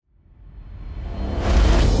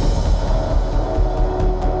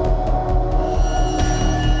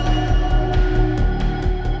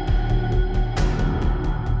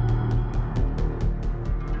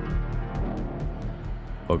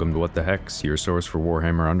What the Heck's your source for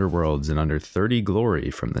Warhammer Underworlds in under 30 glory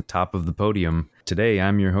from the top of the podium. Today,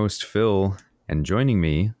 I'm your host, Phil, and joining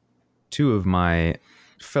me, two of my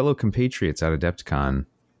fellow compatriots at Adepticon.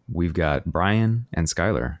 We've got Brian and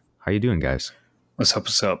Skylar. How you doing, guys? What's up,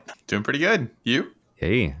 what's up? Doing pretty good. You?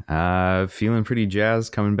 Hey, feeling pretty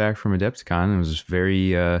jazzed coming back from Adepticon. It was a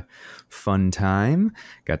very fun time.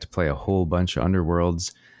 Got to play a whole bunch of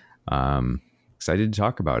Underworlds. Excited to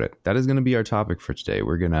talk about it. That is going to be our topic for today.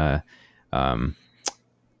 We're going to,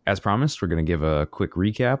 as promised, we're going to give a quick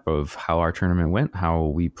recap of how our tournament went, how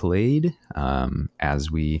we played, as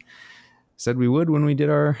we said we would when we did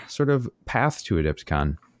our sort of path to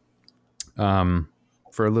Adepticon.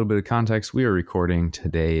 For a little bit of context, we are recording.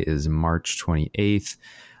 Today is March 28th.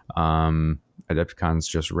 Adepticon's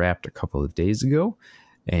just wrapped a couple of days ago.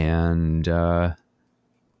 And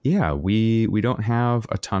we don't have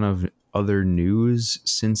a ton of other news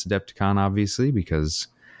since Adepticon, obviously, because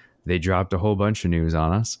they dropped a whole bunch of news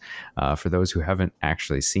on us. For those who haven't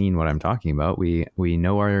actually seen what I'm talking about, we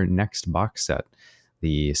know our next box set,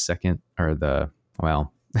 the second, or the,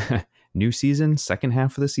 well, new season, second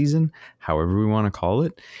half of the season, however we want to call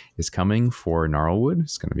it, is coming for Gnarlwood.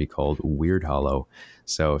 It's going to be called Weird Hollow.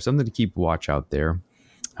 So something to keep watch out there.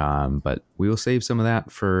 But we will save some of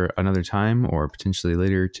that for another time, or potentially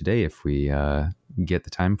later today if we get the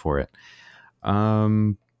time for it.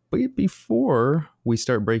 But before we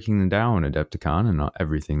start breaking down Adepticon and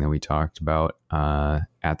everything that we talked about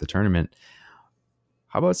at the tournament,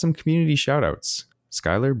 how about some community shout-outs?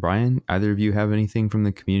 Skylar, Brian, either of you have anything from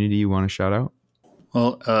the community you want to shout out?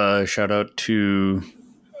 Well, shout out to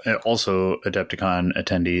also Adepticon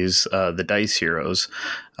attendees, the Dice Heroes.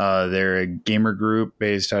 They're a gamer group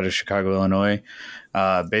based out of Chicago, Illinois.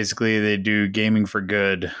 Basically, they do gaming for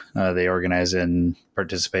good. They organize and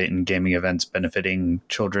participate in gaming events benefiting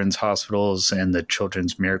children's hospitals and the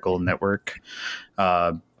Children's Miracle Network.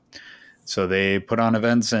 So they put on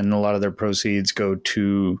events, and a lot of their proceeds go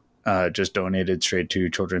to just donated straight to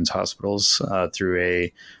children's hospitals through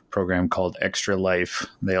a program called Extra Life.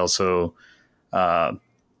 They also,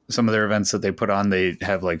 some of their events that they put on, they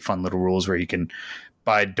have like fun little rules where you can,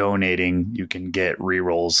 by donating, you can get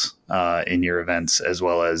rerolls in your events, as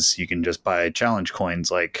well as you can just buy challenge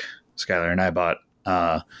coins like Skylar and I bought,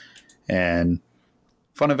 and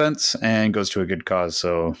fun events, and goes to a good cause.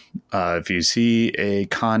 So if you see a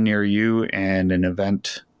con near you and an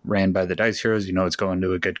event ran by the Dice Heroes, you know it's going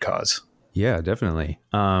to a good cause. Yeah, definitely.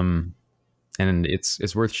 And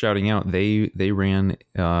it's worth shouting out. They ran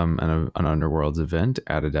an Underworlds event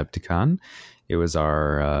at Adepticon. It was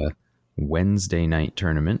our Wednesday night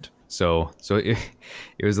tournament. So it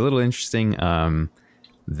was a little interesting.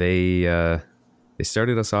 They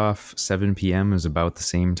started us off 7 p.m. It was about the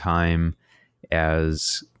same time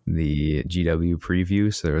as the GW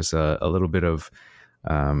preview. So there was a little bit of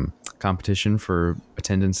competition for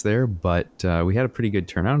attendance there, but we had a pretty good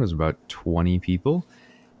turnout. It was about 20 people,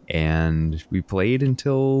 and we played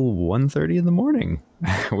until 1:30 in the morning,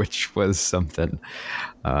 which was something.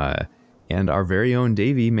 And our very own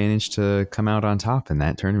Davey managed to come out on top in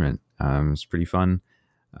that tournament. It was pretty fun.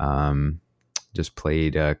 Just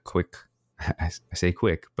played a quick, I say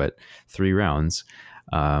quick, but 3 rounds.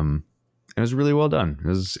 It was really well done.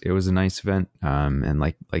 It was a nice event. And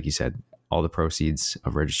like you said, all the proceeds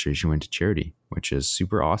of registration went to charity, which is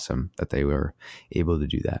super awesome that they were able to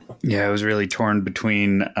do that. Yeah, I was really torn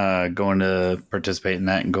between going to participate in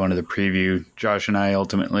that and going to the preview. Josh and I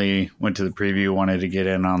ultimately went to the preview, wanted to get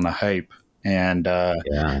in on the hype, and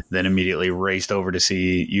then immediately raced over to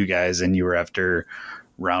see you guys. And you were after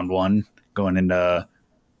round 1 going into,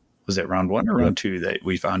 was it round 1 or round 2 that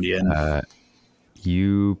we found you in?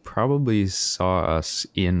 You probably saw us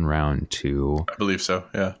in round 2. I believe so,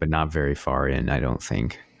 yeah. But not very far in, I don't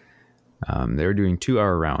think. They were doing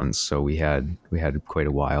 2-hour rounds, so we had quite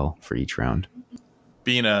a while for each round.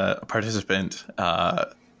 Being a participant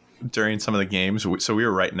during some of the games, so we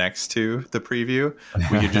were right next to the preview.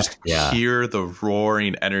 We could just hear the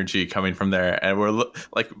roaring energy coming from there. And we're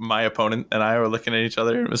like, my opponent and I were looking at each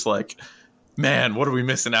other, and it was like, man, what are we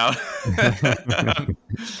missing out?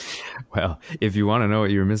 Well, if you want to know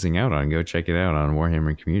what you're missing out on, go check it out on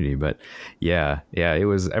Warhammer Community. But yeah, it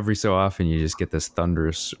was every so often you just get this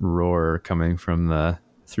thunderous roar coming from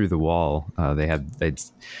through the wall. They'd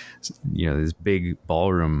this big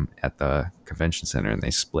ballroom at the convention center, and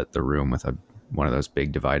they split the room with one of those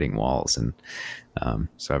big dividing walls. And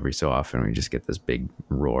so every so often we just get this big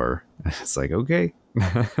roar. It's like, okay,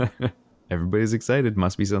 everybody's excited.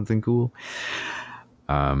 Must be something cool.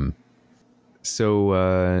 So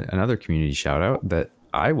another community shout out that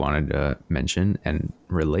I wanted to mention, and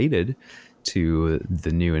related to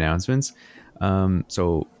the new announcements.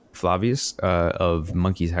 So Flavius of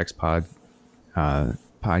Monkey's Hex Pod, not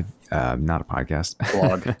a podcast,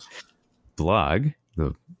 Blog. blog.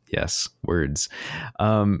 Yes, words.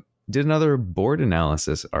 Did another board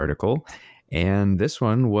analysis article, and this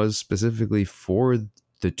one was specifically for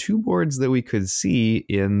the two boards that we could see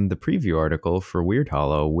in the preview article for Weird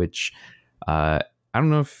Hollow, which I don't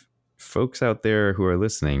know if folks out there who are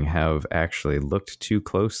listening have actually looked too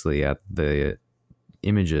closely at the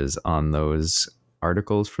images on those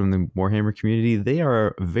articles from the Warhammer community. They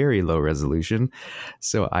are very low resolution,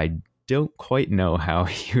 so I don't quite know how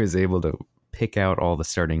he was able to pick out all the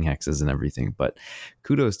starting hexes and everything, but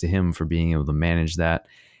kudos to him for being able to manage that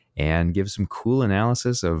and give some cool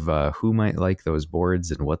analysis of who might like those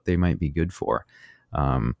boards and what they might be good for.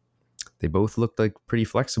 They both looked like pretty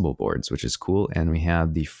flexible boards, which is cool. And we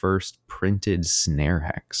had the first printed snare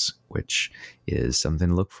hex, which is something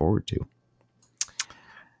to look forward to.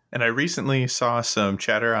 And I recently saw some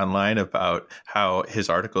chatter online about how his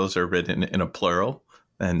articles are written in a plural.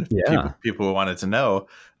 And people wanted to know,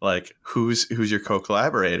 like, who's your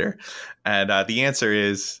co-collaborator? And the answer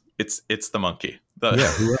is it's the monkey. Who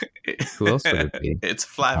else would it be? It's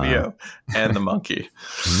Flavio and the monkey.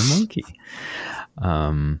 And the monkey.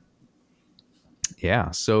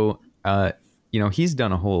 So he's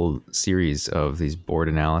done a whole series of these board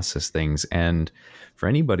analysis things, and for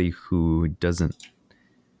anybody who doesn't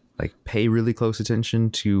pay really close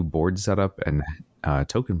attention to board setup and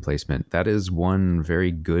token placement, that is one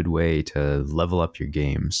very good way to level up your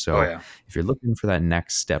game. So if you're looking for that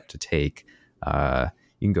next step to take,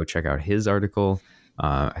 you can go check out his article.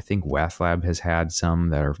 I think WathLab has had some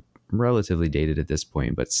that are relatively dated at this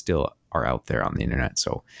point, but still are out there on the internet.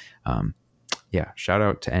 So shout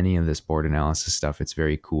out to any of this board analysis stuff. It's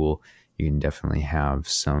very cool. You can definitely have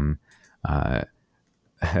some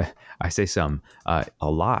I say a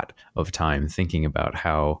lot of time thinking about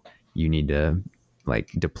how you need to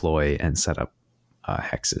deploy and set up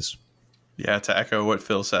hexes. Yeah, to echo what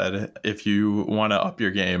Phil said, if you want to up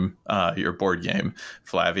your game, your board game,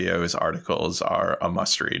 Flavio's articles are a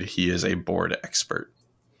must read. He is a board expert.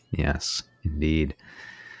 Yes, indeed.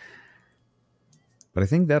 But I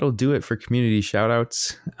think that'll do it for community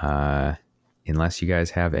shoutouts. Unless you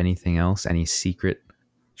guys have anything else, any secret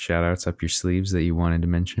shoutouts up your sleeves that you wanted to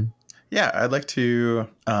mention? Yeah, I'd like to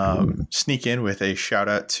sneak in with a shout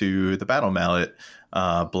out to the Battle Mallet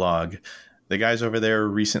blog. The guys over there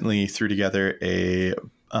recently threw together a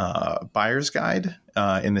buyer's guide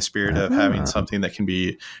in the spirit of having something that can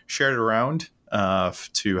be shared around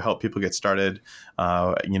to help people get started.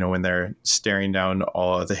 When they're staring down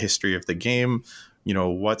all of the history of the game,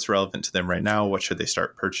 what's relevant to them right now, what should they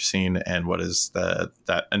start purchasing, and what does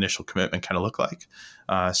that initial commitment kind of look like.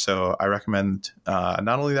 So I recommend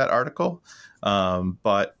not only that article,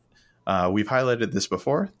 but we've highlighted this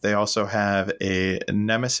before. They also have a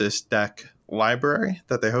Nemesis deck library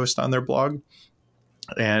that they host on their blog,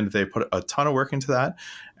 and they put a ton of work into that,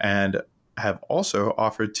 and have also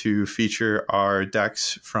offered to feature our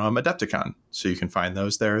decks from Adepticon. So you can find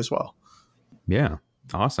those there as well. Yeah,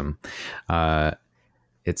 awesome.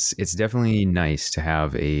 It's definitely nice to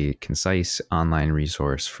have a concise online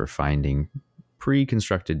resource for finding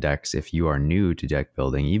pre-constructed decks if you are new to deck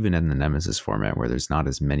building, even in the Nemesis format where there's not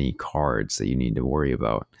as many cards that you need to worry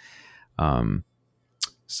about.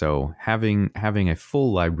 So having a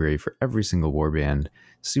full library for every single warband,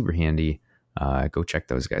 super handy. Go check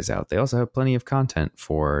those guys out. They also have plenty of content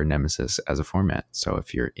for Nemesis as a format. So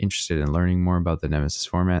if you're interested in learning more about the Nemesis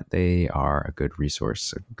format, they are a good resource.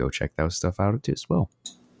 So go check those stuff out as well.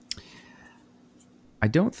 I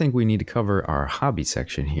don't think we need to cover our hobby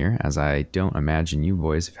section here, as I don't imagine you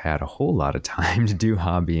boys have had a whole lot of time to do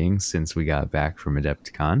hobbying since we got back from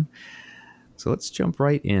Adepticon. So let's jump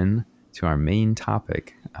right in to our main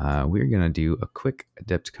topic. We're going to do a quick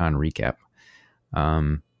Adepticon recap.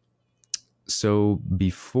 So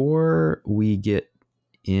before we get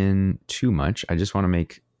in too much, I just want to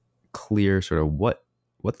make clear sort of what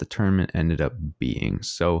the tournament ended up being.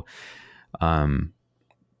 So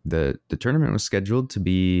the tournament was scheduled to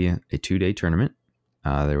be a 2-day tournament.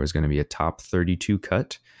 There was going to be a top 32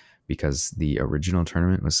 cut because the original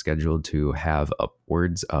tournament was scheduled to have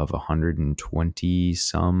upwards of 120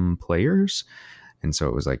 some players. And so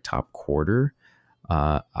it was like top quarter.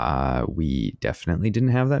 We definitely didn't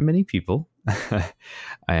have that many people.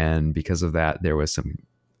 And because of that, there was some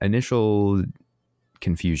initial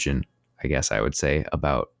confusion, I guess I would say,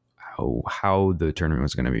 about how the tournament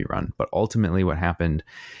was going to be run. But ultimately what happened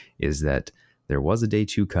is that there was a day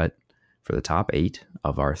 2 cut for the top 8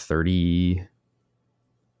 of our 32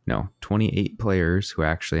 no, 28 players who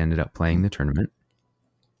actually ended up playing the tournament.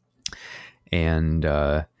 And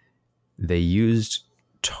they used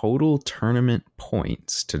total tournament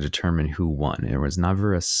points to determine who won. There was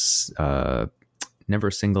never a single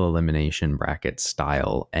elimination bracket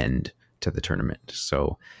style end to the tournament.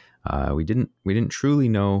 So we didn't truly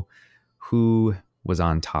know who was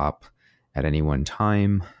on top at any one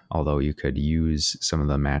time, although you could use some of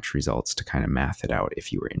the match results to kind of math it out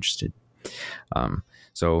if you were interested.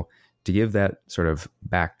 So to give that sort of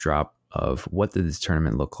backdrop of what did this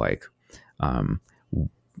tournament look like,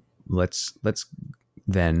 let's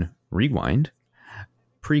then rewind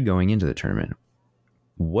going into the tournament.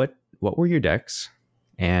 What were your decks,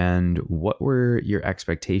 and what were your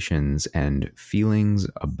expectations and feelings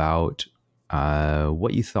about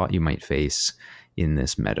what you thought you might face in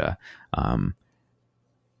this meta?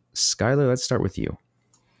 Skylar, let's start with you.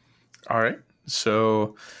 All right.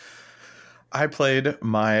 So I played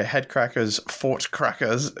my Headcrackers Fort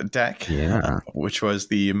Crackers deck, which was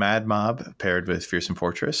the Mad Mob paired with Fearsome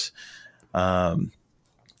Fortress.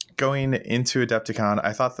 Going into Adepticon,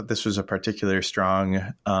 I thought that this was a particularly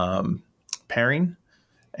strong pairing,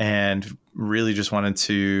 and really just wanted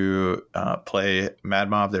to play Mad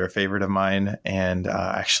Mob. They're a favorite of mine, and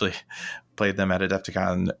actually played them at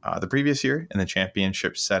Adepticon the previous year in the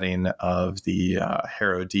championship setting of the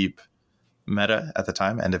Harrow Deep meta at the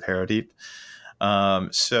time, end of Harrow Deep.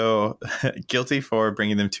 So guilty for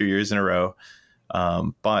bringing them 2 years in a row.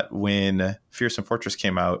 But when Fearsome Fortress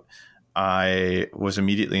came out, I was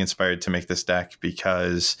immediately inspired to make this deck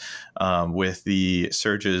because with the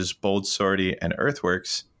Surges, Bold Sortie, and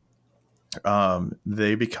Earthworks,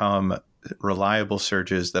 they become reliable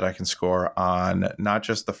Surges that I can score on not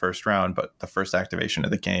just the first round, but the first activation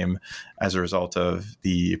of the game as a result of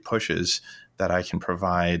the pushes that I can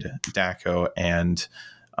provide Daco and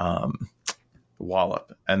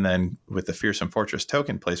Wallop. And then with the Fearsome Fortress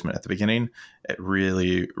token placement at the beginning, it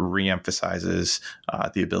really reemphasizes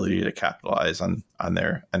the ability to capitalize on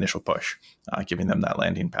their initial push, giving them that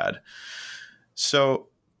landing pad. So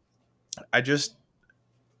I just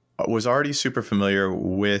was already super familiar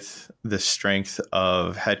with the strength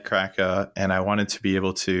of Headcracker, and I wanted to be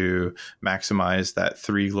able to maximize that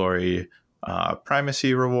 3 glory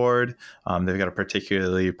primacy reward. They've got a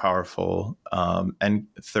particularly powerful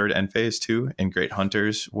third end phase too in Great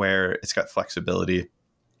Hunters, where it's got flexibility.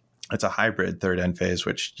 It's a hybrid third end phase,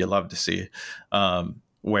 which you love to see,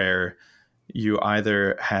 where you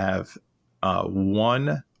either have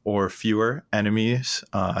 1 or fewer enemies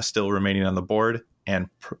still remaining on the board, and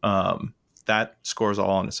that scores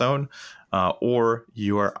all on its own, or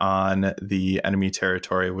you are on the enemy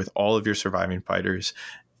territory with all of your surviving fighters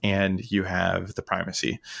and you have the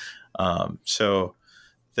primacy. So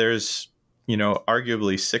there's,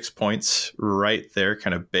 arguably 6 points right there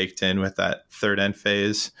kind of baked in with that third end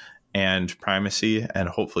phase and primacy, and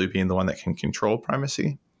hopefully being the one that can control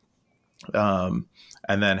primacy. And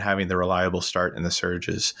then having the reliable start in the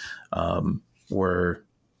Surges were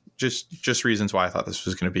just reasons why I thought this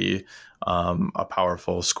was going to be a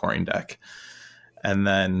powerful scoring deck. And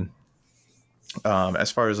then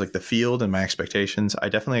as far as like the field and my expectations, I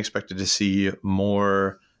definitely expected to see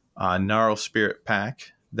more Gnarl Spirit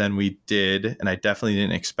pack than we did. And I definitely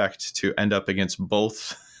didn't expect to end up against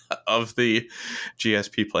both of the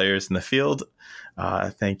GSP players in the field.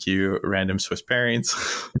 Thank you, random Swiss pairings.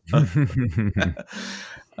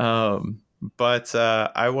 But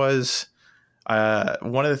I was...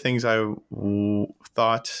 one of the things I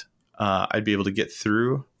thought I'd be able to get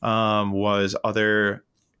through was other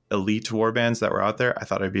elite warbands that were out there. I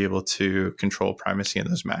thought I'd be able to control primacy in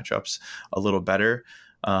those matchups a little better.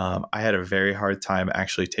 I had a very hard time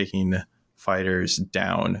actually taking fighters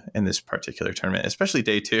down in this particular tournament, especially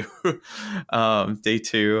day 2. Day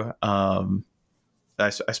 2, I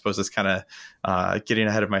suppose it's kind of getting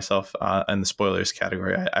ahead of myself in the spoilers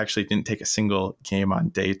category. I actually didn't take a single game on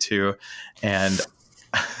day 2, and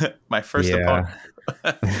my first opponent.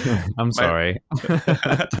 I'm sorry.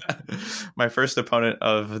 My first opponent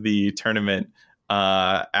of the tournament,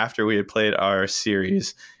 after we had played our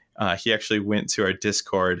series, he actually went to our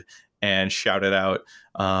Discord and shouted out,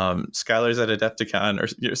 Skylar's at Adepticon or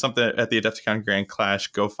something at the Adepticon Grand Clash.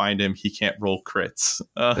 Go find him. He can't roll crits.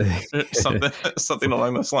 Something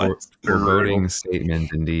along those lines. Foreboding statement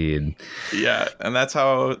indeed. Yeah. And that's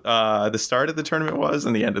how the start of the tournament was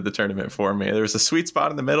and the end of the tournament for me. There was a sweet spot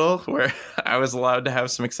in the middle where I was allowed to have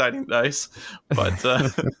some exciting dice, but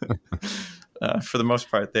for the most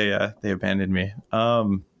part, they abandoned me.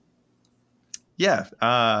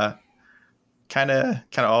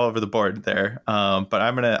 all over the board there. But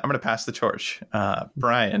I'm gonna pass the torch.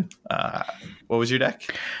 Brian, what was your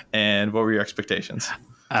deck, and what were your expectations?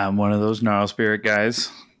 I'm one of those Gnarl Spirit guys.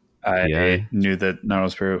 I knew that Gnarl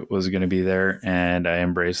Spirit was going to be there, and I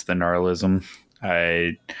embraced the Gnarlism.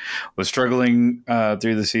 I was struggling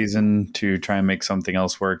through the season to try and make something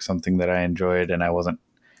else work, something that I enjoyed, and I wasn't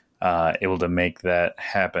able to make that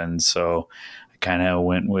happen. So I kind of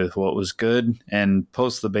went with what was good. And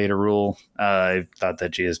post the beta rule, I thought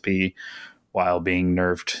that GSP, while being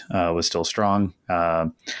nerfed, was still strong.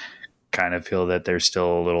 Kind of feel that they're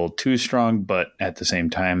still a little too strong, but at the same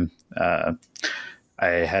time, I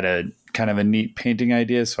had a kind of a neat painting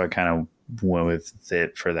idea, so I kind of went with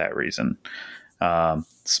it for that reason.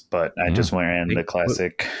 But I just went in the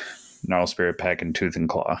classic Gnarl Spirit pack in Tooth and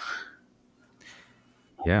Claw.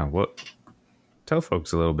 Yeah, tell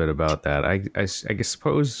folks a little bit about that. I guess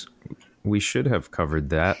suppose we should have covered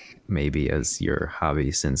that maybe as your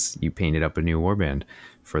hobby, since you painted up a new warband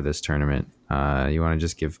for this tournament. You want to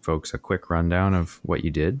just give folks a quick rundown of what you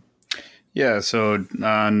did? Yeah, so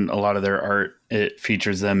on a lot of their art, it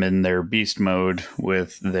features them in their beast mode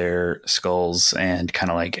with their skulls and kind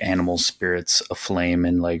of like animal spirits aflame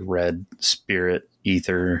in like red spirit,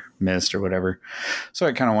 ether, mist, or whatever. So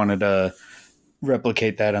I kind of wanted to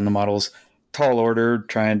replicate that on the models. Tall order,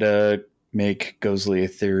 trying to make ghostly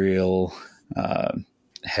ethereal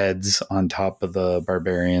heads on top of the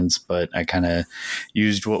barbarians, but I kind of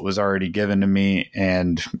used what was already given to me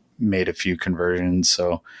and made a few conversions.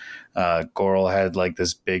 So Goral had like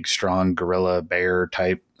this big, strong gorilla bear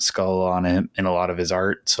type skull on it in a lot of his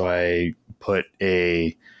art. So I put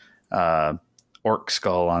a orc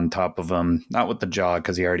skull on top of him, not with the jaw,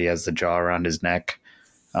 because he already has the jaw around his neck,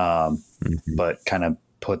 but kind of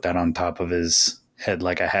put that on top of his head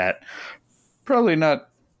like a hat. Probably not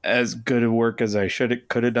as good a work as I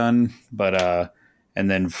could have done, but and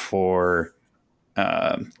then for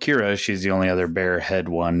Kira, she's the only other bear head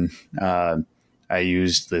one. I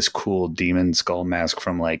used this cool demon skull mask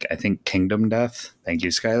from like I think Kingdom Death. Thank you,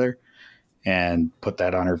 Skylar, and put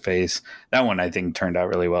that on her face. That one I think turned out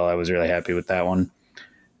really well. I was really happy with that one,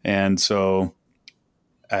 and so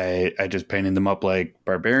I just painted them up like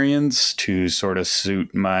barbarians to sort of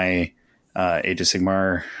suit my Age of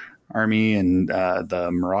Sigmar army and the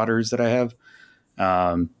marauders that I have,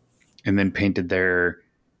 and then painted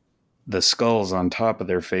the skulls on top of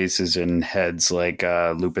their faces and heads like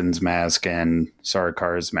Lupin's mask and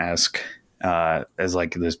Sarakar's mask as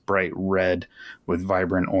like this bright red with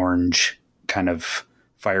vibrant orange kind of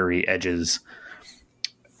fiery edges.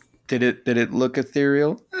 Did it look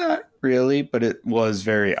ethereal? Not really, but it was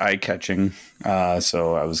very eye-catching.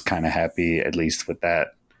 So I was kind of happy, at least with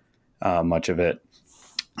that much of it.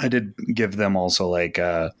 I did give them also like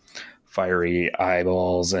fiery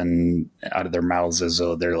eyeballs and out of their mouths as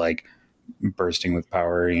though they're like bursting with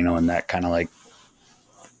power, and that kind of like,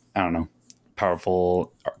 I don't know,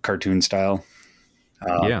 powerful cartoon style.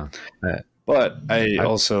 But I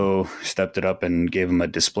also stepped it up and gave them a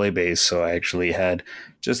display base. So I actually had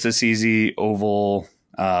just this easy oval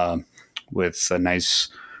with a nice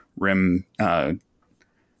rim. What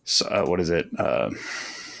is it?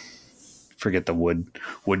 Forget the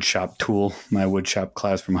wood shop tool, my wood shop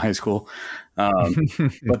class from high school.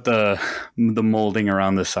 But the molding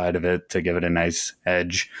around the side of it to give it a nice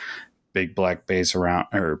edge, big black base around,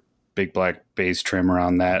 or big black base trim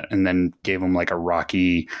around that, and then gave them like a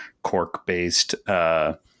rocky cork based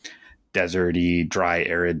deserty, dry,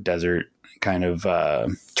 arid desert kind of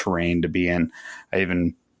terrain to be in. I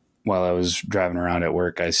even, while I was driving around at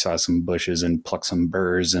work, I saw some bushes and plucked some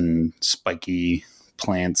burrs and spiky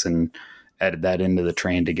plants and added that into the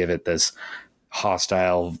terrain to give it this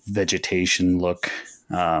hostile vegetation look.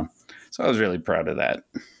 So I was really proud of that.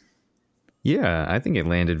 Yeah, I think it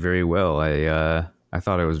landed very well. I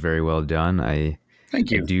thought it was very well done. Thank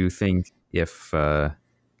you. I do think if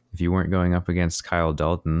you weren't going up against Kyle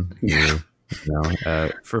Dalton,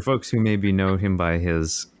 for folks who maybe know him by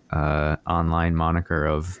his online moniker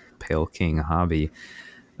of Pale King Hobby,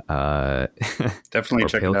 definitely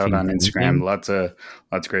check it out on Instagram. Lots of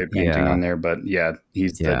great painting on there. But yeah,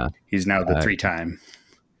 he's now the 3-time.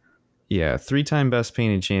 Yeah, 3-time best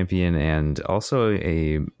painted champion and also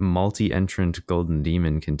a multi-entrant Golden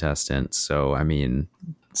Demon contestant. So I mean,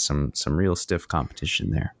 some real stiff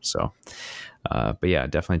competition there. So, but yeah,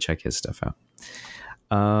 definitely check his stuff out.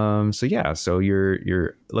 So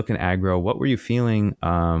you're looking aggro. What were you feeling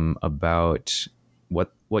about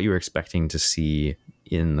what you were expecting to see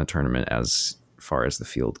in the tournament as far as the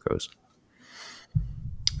field goes?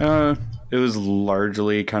 It was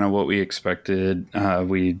largely kind of what we expected.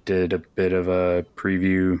 We did a bit of a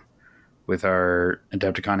preview with our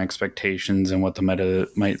Adepticon expectations and what the meta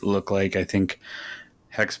might look like. I think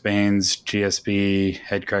Hexbanes, GSB,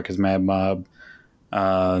 Headcrackers, Mad Mob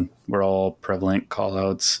were all prevalent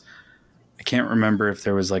callouts. I can't remember if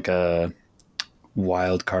there was like a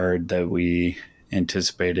wild card that we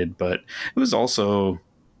anticipated, but it was also,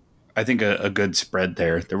 I think, a good spread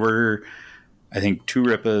there. There were, I think, 2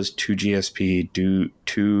 Rippas, 2 GSP,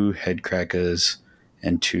 2 Headcrackers,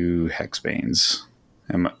 and 2 Hexbanes.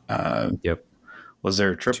 Yep. Was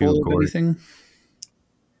there a triple of anything?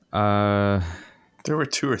 There were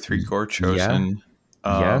 2 or 3 gore chosen.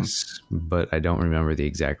 Yeah. Yes, but I don't remember the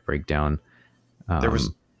exact breakdown. There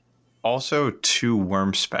was also 2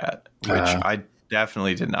 worm spat, which I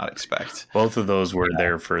definitely did not expect. Both of those were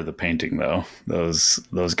there for the painting, though. Those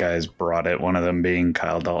guys brought it. One of them being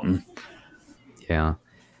Kyle Dalton. Yeah,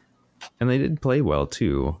 and they did play well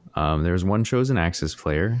too. There was one chosen Axis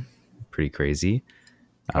player, pretty crazy.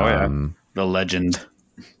 The legend.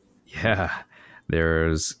 Yeah,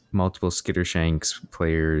 there's multiple Skittershanks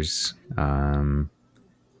players.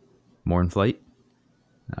 Mournflight,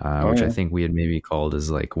 which I think we had maybe called as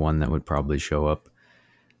like one that would probably show up,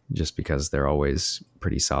 just because they're always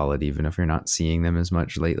pretty solid, even if you're not seeing them as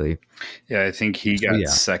much lately. Yeah, I think he got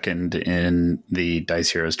second in the Dice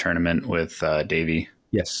Heroes tournament with Davey.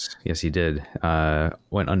 Yes, he did.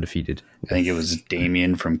 Went undefeated. I think it was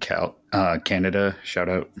Damien from Canada. Shout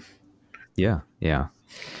out. Yeah.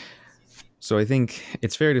 So I think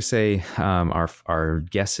it's fair to say our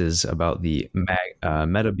guesses about the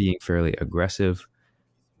meta being fairly aggressive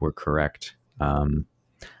were correct.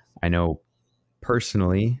 I know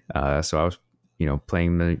personally, so I was,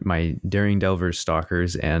 playing my Daring Delvers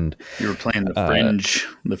Stalkers, and you were playing the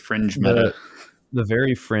fringe meta. The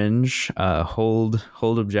very fringe hold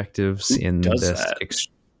objectives in this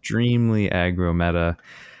extremely aggro meta.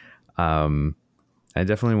 I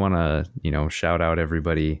definitely want to, shout out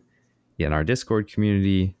everybody in our Discord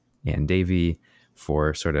community and Davey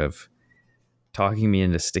for sort of talking me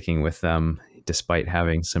into sticking with them, despite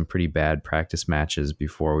having some pretty bad practice matches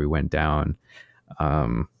before we went down.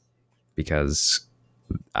 Because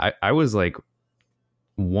I was like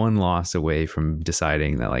one loss away from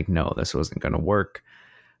deciding that, like, no, this wasn't going to work.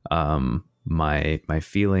 My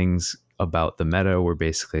feelings about the meta were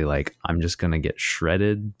basically like, I'm just going to get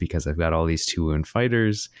shredded because I've got all these 2-wound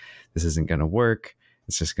fighters. This isn't going to work.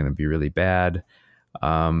 It's just going to be really bad. But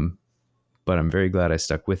I'm very glad I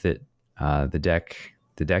stuck with it. The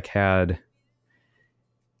deck had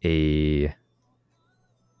a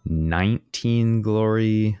 19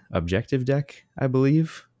 glory objective deck, I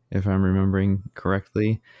believe, if I'm remembering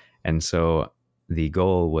correctly. And so the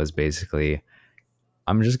goal was basically,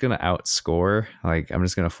 I'm just going to outscore, like, I'm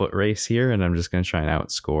just going to foot race here, and I'm just going to try and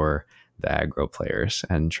outscore the aggro players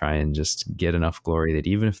and try and just get enough glory that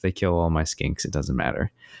even if they kill all my skinks, it doesn't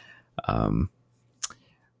matter.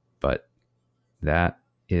 But that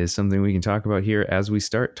is something we can talk about here as we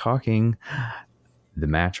start talking the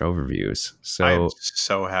match overviews. So I'm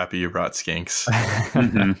so happy you brought skinks.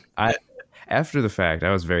 After the fact,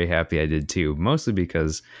 I was very happy I did too, mostly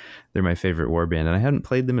because they're my favorite warband, and I hadn't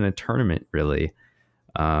played them in a tournament really,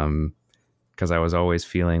 because I was always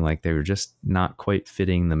feeling like they were just not quite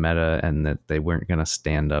fitting the meta and that they weren't going to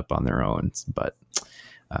stand up on their own. But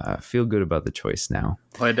feel good about the choice now.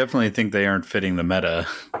 Well, I definitely think they aren't fitting the meta,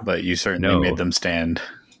 but you certainly made them stand.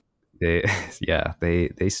 They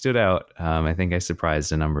stood out. I think I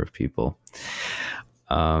surprised a number of people,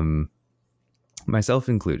 myself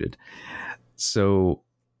included. So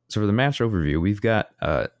for the match overview, we've got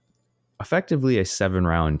effectively a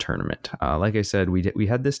 7-round tournament. Like I said, we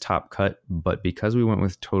had this top cut, but because we went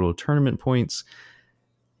with total tournament points,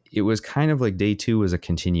 it was kind of like day 2 was a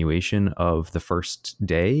continuation of the first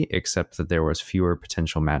day, except that there was fewer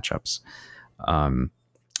potential matchups.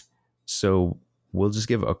 So we'll just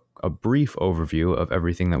give a brief overview of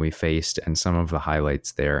everything that we faced and some of the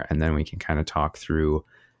highlights there, and then we can kind of talk through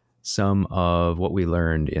some of what we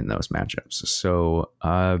learned in those matchups. So,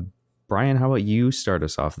 Brian, how about you start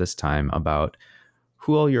us off this time about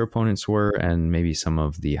who all your opponents were and maybe some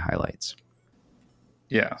of the highlights?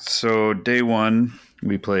 Yeah, so day 1,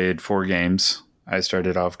 we played 4 games. I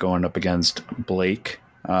started off going up against Blake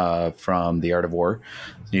from the Art of War.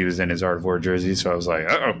 He was in his Art of War jersey, so I was like,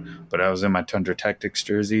 uh-oh. But I was in my Tundra Tactics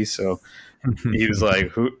jersey, so he was like,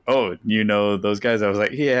 "Who? Oh, you know those guys?" I was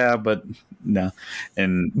like, "Yeah, but no."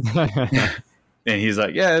 And and he's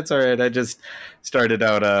like, "Yeah, it's all right. I just started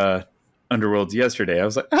out Underworlds yesterday." I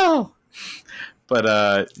was like, "Oh."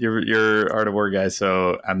 But you're Art of War guy,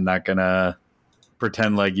 so I'm not gonna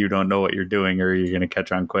pretend like you don't know what you're doing or you're gonna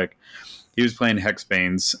catch on quick. He was playing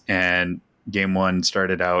Hexbanes, and game 1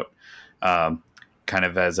 started out. kind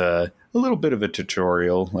of as a little bit of a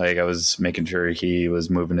tutorial. Like I was making sure he was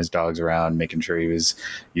moving his dogs around, making sure he was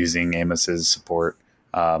using Amos's support,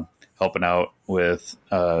 helping out with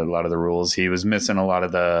a lot of the rules. He was missing a lot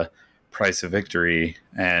of the price of victory,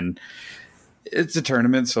 and it's a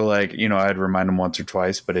tournament, so like, you know, I'd remind him once or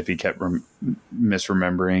twice, but if he kept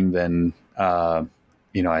misremembering, then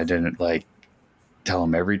you know, I didn't like tell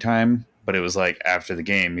him every time. But it was like after the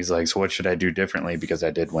game, he's like, so what should I do differently, because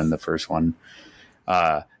I did win the first one.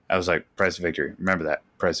 I was like, price of victory, remember that,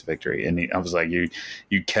 price of victory. And I was like,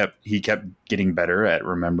 he kept getting better at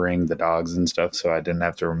remembering the dogs and stuff, so I didn't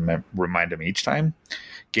have to remind him each time.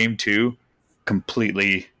 Game 2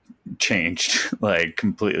 completely changed, like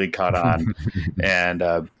completely caught on. And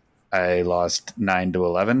I lost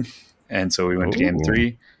 9-11, and so we went to game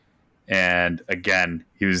 3, and again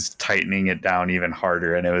he was tightening it down even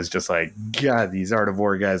harder, and it was just like, God, these Art of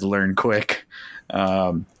War guys learn quick.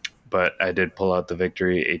 But I did pull out the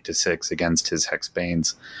victory 8-6 against his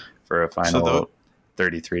Hexbanes for a final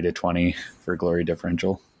 33-20 for glory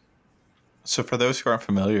differential. So for those who aren't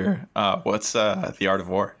familiar, what's the Art of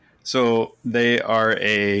War? So they are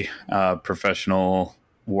a professional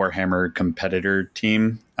Warhammer competitor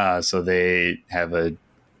team. So they have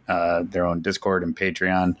their own Discord and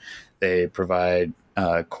Patreon. They provide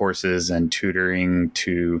courses and tutoring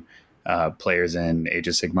to players in Age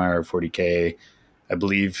of Sigmar, 40K, I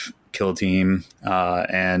believe, Kill Team.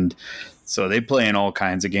 And so they play in all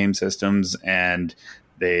kinds of game systems, and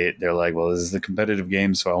they're like, well, this is the competitive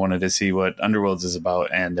game, so I wanted to see what Underworlds is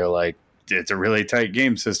about. And they're like, it's a really tight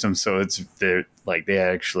game system. So they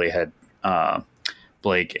actually had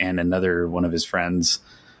Blake and another one of his friends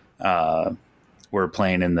were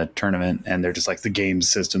playing in the tournament, and they're just like, the game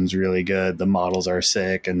system's really good, the models are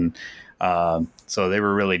sick, and so they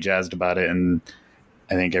were really jazzed about it. And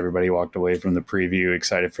I think everybody walked away from the preview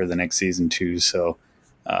excited for the next season too. So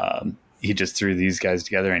he just threw these guys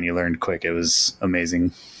together, and he learned quick. It was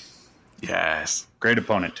amazing. Yes, great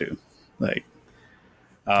opponent too. Like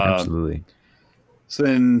absolutely. So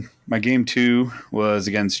then my game 2 was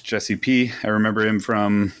against Jesse P. I remember him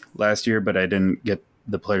from last year, but I didn't get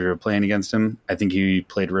the pleasure of playing against him. I think he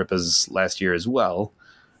played Ripa's last year as well.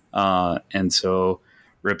 And so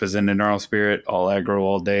Ripa's into Gnarl Spirit, all aggro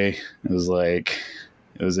all day. It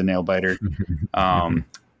was a nail biter.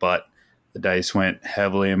 But the dice went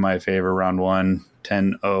heavily in my favor. Round 1,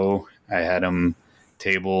 10-0. I had him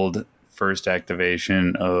tabled first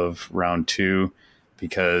activation of round 2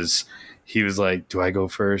 because he was like, do I go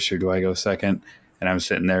first or do I go second? And I'm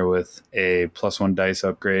sitting there with a +1 dice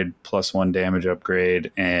upgrade, +1 damage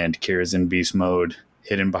upgrade, and Kira's in beast mode,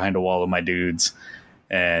 hidden behind a wall of my dudes.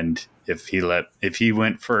 And if he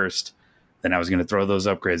went first, then I was going to throw those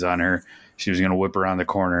upgrades on her. She was going to whip around the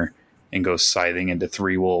corner and go scything into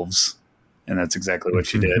 3 wolves. And that's exactly what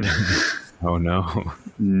she did. Oh no.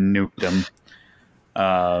 Nuked them.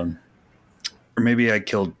 Or maybe I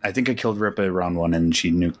think I killed Ripa round 1, and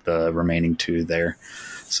she nuked the remaining 2 there.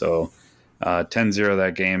 So 10-0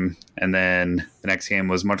 that game. And then the next game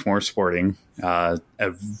was much more sporting. A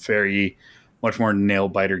very much more nail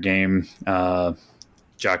biter game,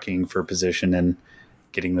 jockeying for position and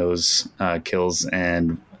getting those kills,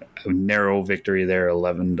 and a narrow victory there,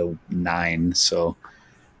 11-9. So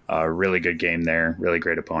really good game there. Really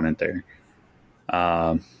great opponent there.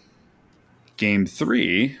 Game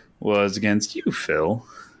 3 was against you, Phil,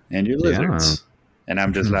 and your lizards. Yeah. And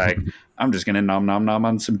I'm just like, I'm just going to nom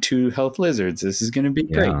on some 2 health lizards. This is going to be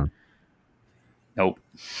great. Nope.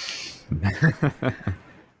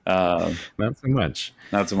 Not so much.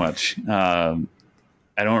 Not so much.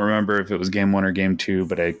 I don't remember if it was game 1 or game 2,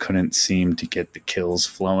 but I couldn't seem to get the kills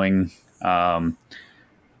flowing. I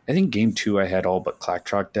think game 2 I had all but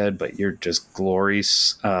Clacktrock dead, but your just glory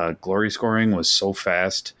scoring was so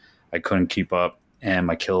fast I couldn't keep up, and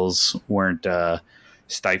my kills weren't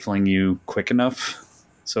stifling you quick enough.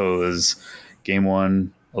 So it was game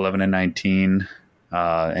 1, 11-19.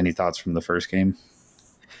 Any thoughts from the first game?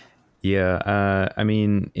 Yeah, I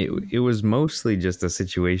mean, it was mostly just a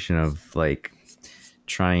situation of like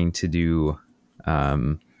trying to do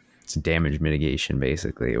some damage mitigation,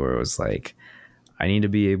 basically, where it was like, I need to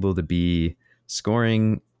be able to be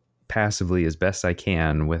scoring passively as best I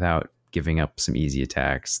can without giving up some easy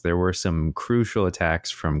attacks. There were some crucial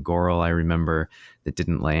attacks from Goral, I remember, that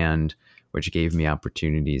didn't land, which gave me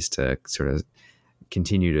opportunities to sort of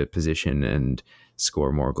continue to position and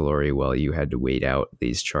score more glory while you had to wait out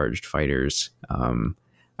these charged fighters.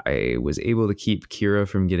 I was able to keep Kira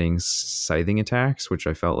from getting scything attacks, which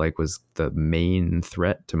I felt like was the main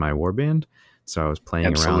threat to my warband. So I was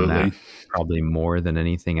playing around that probably more than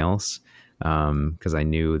anything else. because I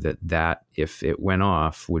knew that if it went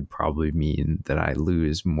off would probably mean that I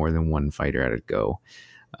lose more than one fighter at a go.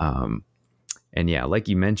 And yeah, like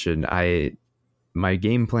you mentioned, my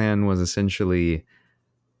game plan was essentially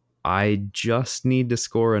I just need to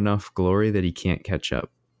score enough glory that he can't catch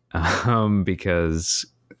up. Because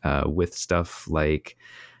with stuff like,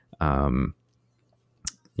 the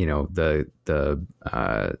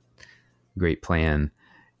great plan,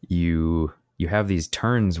 you have these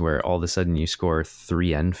turns where all of a sudden you score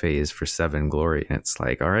 3 end phase for 7 glory. And it's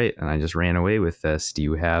like, all right, and I just ran away with this. Do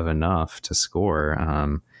you have enough to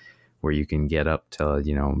score where you can get up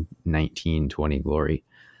to, 19, 20 glory?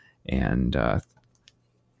 And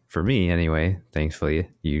for me anyway, thankfully,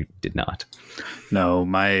 you did not. No,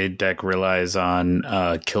 my deck relies on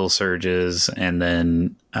kill surges, and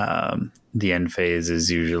then the end phase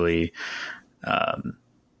is usually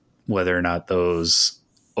whether or not those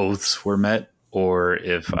oaths were met, or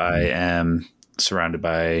if I am surrounded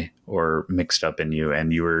by or mixed up in you,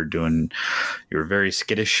 and you were very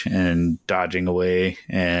skittish and dodging away,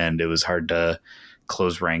 and it was hard to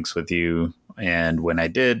close ranks with you. And when I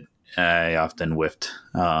did, I often whiffed.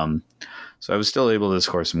 So I was still able to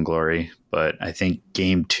score some glory, but I think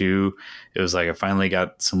game 2, it was like I finally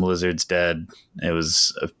got some lizards dead. It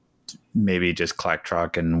was maybe just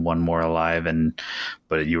Clacktrock and one more alive,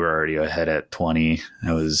 but you were already ahead at 20.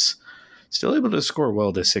 I was still able to score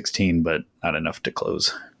well to 16, but not enough to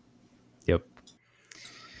close. Yep.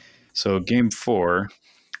 So game 4,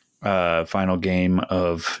 final game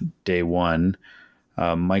of day 1,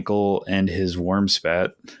 Michael and his worm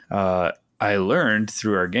spat. I learned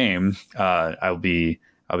through our game, I'll be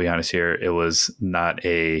honest here, it was not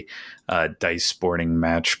a dice sporting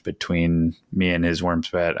match between me and his worm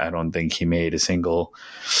spat. I don't think he made a single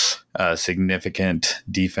significant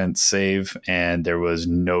defense save, and there was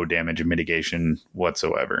no damage mitigation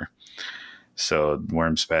whatsoever. So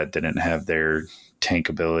worm spat didn't have their tank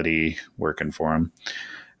ability working for him.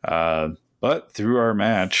 But through our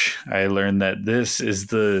match, I learned that this is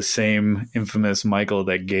the same infamous Michael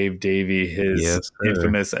that gave Davey his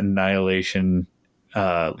infamous Annihilation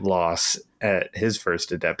loss at his first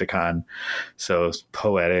Adepticon. So it's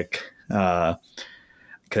poetic,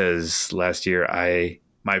 because last year,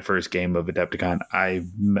 my first game of Adepticon, I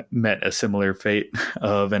met a similar fate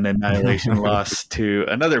of an Annihilation loss to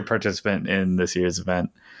another participant in this year's event.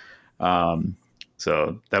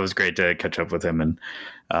 So that was great to catch up with him and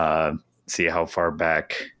see how far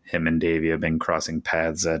back him and Davey have been crossing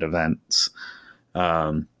paths at events.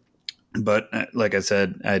 But like I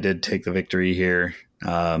said, I did take the victory here,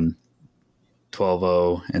 12-0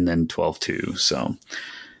 and then 12-2. So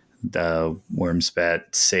the worm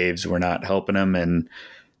spat saves were not helping him, and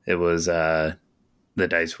it was the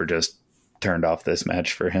dice were just turned off this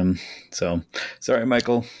match for him. So sorry,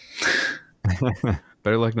 Michael.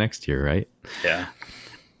 Better luck next year, right? Yeah.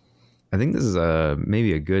 I think this is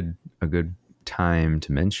maybe a good time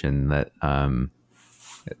to mention that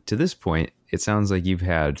to this point, it sounds like you've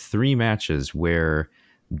had 3 matches where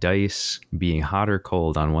dice being hot or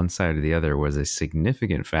cold on one side or the other was a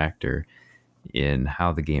significant factor in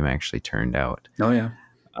how the game actually turned out. Oh, yeah.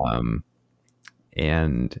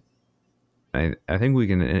 And I think we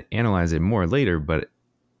can analyze it more later, but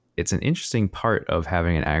it's an interesting part of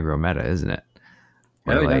having an aggro meta, isn't it?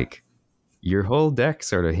 Where your whole deck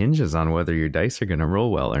sort of hinges on whether your dice are going to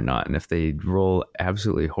roll well or not. And if they roll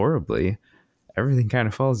absolutely horribly, everything kind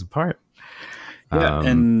of falls apart. Yeah,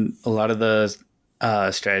 and a lot of the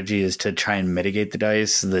strategy is to try and mitigate the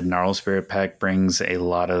dice. The Gnarl Spirit pack brings a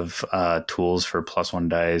lot of tools for +1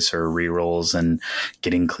 dice or rerolls and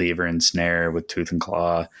getting Cleaver and Snare with Tooth and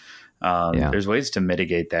Claw. There's ways to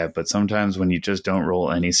mitigate that, but sometimes when you just don't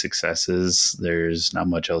roll any successes, there's not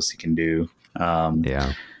much else you can do.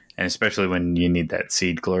 And especially when you need that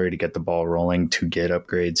seed glory to get the ball rolling, to get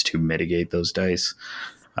upgrades to mitigate those dice.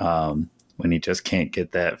 When you just can't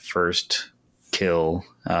get that first kill,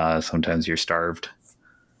 sometimes you're starved.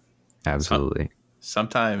 Absolutely.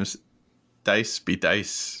 Sometimes dice be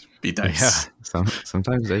dice be dice. Yeah.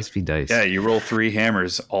 Sometimes dice be dice. Yeah, you roll 3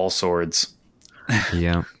 hammers, all swords.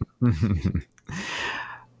 Yeah.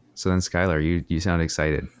 So then, Skylar, you sound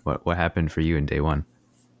excited. What happened for you in day 1?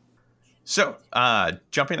 So,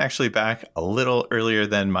 jumping actually back a little earlier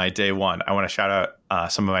than my day 1, I want to shout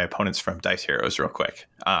out some of my opponents from Dice Heroes real quick.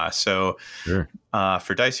 Sure.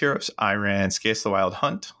 For Dice Heroes, I ran Scase the Wild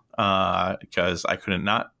Hunt because I couldn't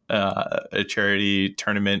not. A charity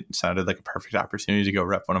tournament sounded like a perfect opportunity to go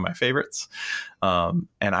rep one of my favorites. And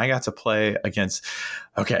I got to play against,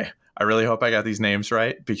 I really hope I got these names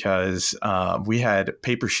right, because we had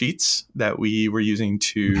paper sheets that we were using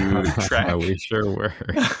to track. We sure were.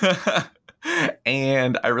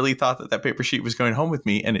 and I really thought that paper sheet was going home with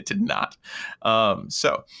me, and it did not.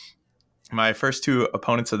 So my first two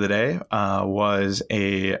opponents of the day was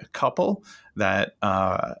a couple that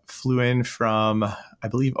flew in from, I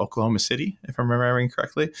believe, Oklahoma City, if I'm remembering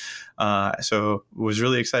correctly. So was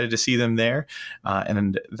really excited to see them there.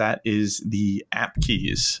 And that is the App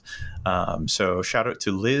Keys. So shout out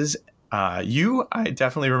to Liz. I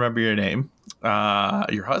definitely remember your name.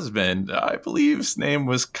 Your husband, I believe his name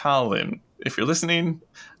was Colin. If you're listening,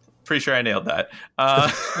 pretty sure I nailed that.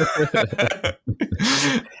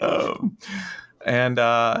 And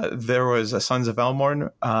there was a Sons of Elmorn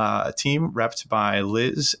team repped by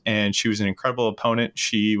Liz, and she was an incredible opponent.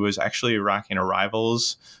 She was actually rocking a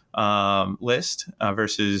Rivals list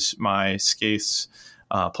versus my Skaith's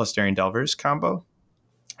plus Daring Delvers combo,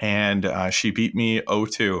 and she beat me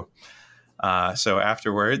 0-2. So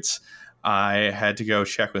afterwards, I had to go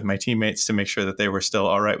check with my teammates to make sure that they were still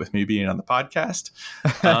all right with me being on the podcast.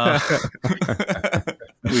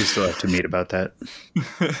 We still have to meet about that.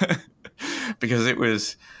 Because it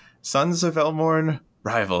was Sons of Elmorn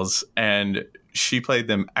Rivals, and she played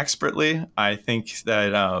them expertly. I think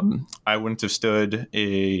that I wouldn't have stood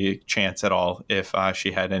a chance at all if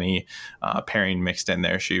she had any pairing mixed in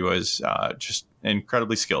there. She was just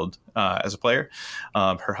incredibly skilled as a player.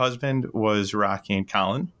 Her husband was rocking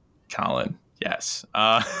Colin, yes,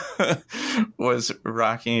 was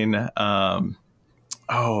rocking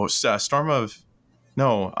Storm of...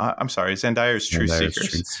 No, I'm sorry. Zendire's Truth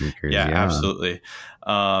Seekers. Yeah, absolutely.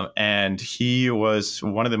 And he was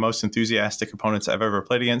one of the most enthusiastic opponents I've ever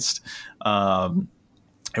played against.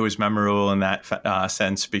 It was memorable in that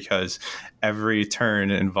sense because every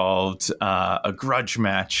turn involved a grudge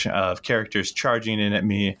match of characters charging in at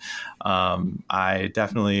me. I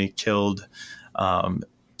definitely killed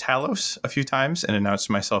Talos a few times and announced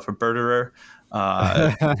myself a birderer.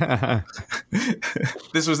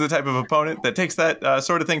 This was the type of opponent that takes that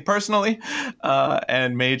sort of thing personally,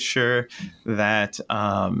 and made sure that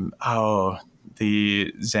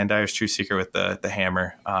the Zandire's True Seeker with the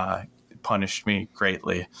hammer punished me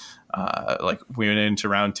greatly. Like we went into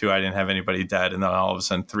round 2, I didn't have anybody dead, and then all of a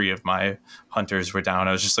sudden 3 of my hunters were down.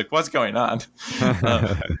 I was just like, what's going on?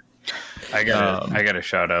 I got to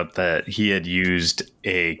shout out that he had used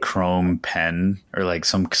a chrome pen or like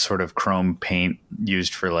some sort of chrome paint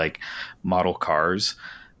used for like model cars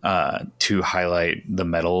to highlight the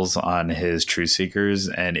metals on his True Seekers.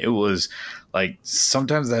 And it was like,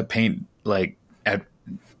 sometimes that paint, like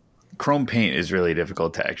chrome paint is really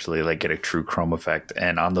difficult to actually like get a true chrome effect.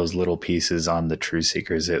 And on those little pieces on the True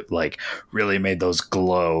Seekers, it like really made those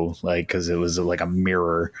glow, like, cause it was like a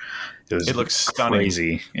mirror. It looks stunning.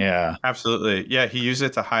 Crazy. Yeah, absolutely. Yeah. He used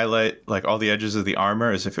it to highlight like all the edges of the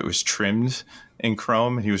armor as if it was trimmed in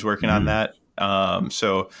chrome. He was working on that. And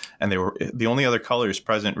they were, the only other colors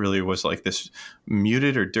present really was like this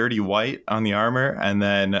muted or dirty white on the armor. And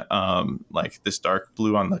then, like this dark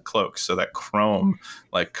blue on the cloak. So that chrome,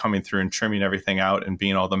 like coming through and trimming everything out and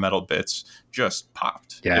being all the metal bits just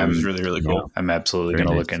popped. Yeah. It was really, really cool. Yeah, I'm absolutely going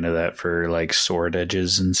to look into that for like sword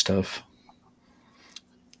edges and stuff.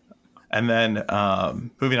 And then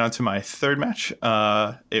moving on to my third match,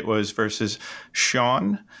 it was versus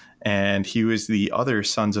Sean, and he was the other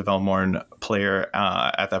Sons of Elmorn player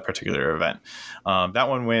at that particular event. That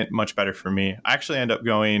one went much better for me. I actually ended up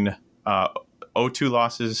going 0-2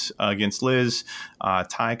 losses against Liz,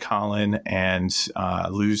 tie Colin, and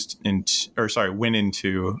win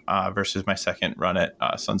into versus my second run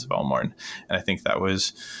at Sons of Elmorn. And I think that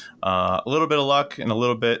was a little bit of luck and a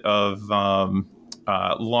little bit of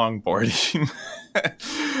longboarding.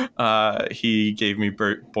 He gave me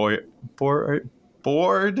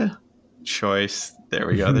board choice. There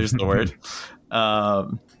we go. There's the word.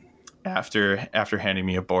 After handing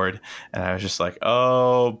me a board, and I was just like,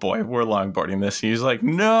 "Oh boy, we're longboarding this." He's like,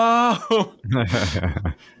 "No."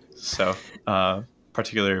 So,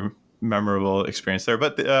 particular memorable experience there.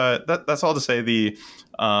 But that's all to say.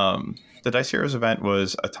 The Dice Heroes event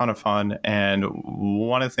was a ton of fun, and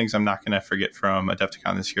one of the things I'm not going to forget from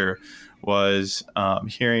Adepticon this year was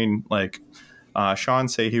hearing like Sean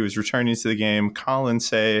say he was returning to the game, Colin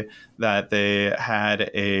say that they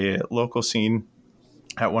had a local scene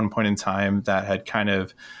at one point in time that had kind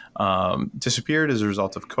of disappeared as a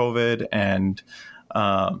result of COVID, and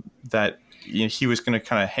that he was going to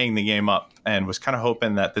kind of hang the game up and was kind of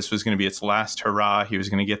hoping that this was going to be its last hurrah. He was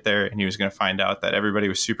going to get there and he was going to find out that everybody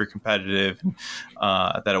was super competitive and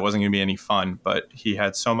that it wasn't going to be any fun. But he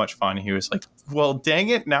had so much fun. He was like, well, dang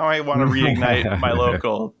it. Now I want to reignite my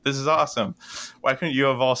local. This is awesome. Why couldn't you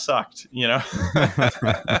have all sucked? You know?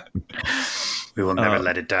 We will never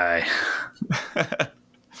let it die.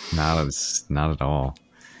 Not at all.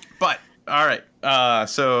 But all right.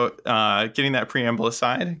 So getting that preamble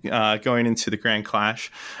aside, going into the Grand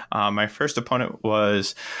Clash, my first opponent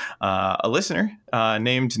was a listener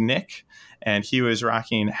named Nick, and he was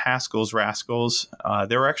rocking Haskell's Rascals.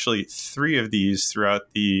 There were actually 3 of these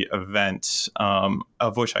throughout the event,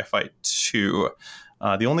 of which I fight 2.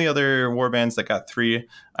 The only other warbands that got 3,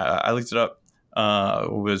 I looked it up,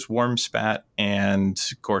 was Wormspat and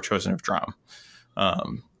Gore Chosen of Drum.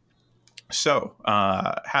 So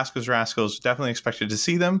Haskell's Rascals, definitely expected to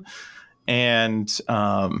see them. And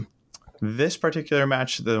this particular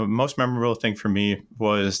match, the most memorable thing for me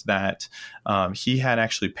was that he had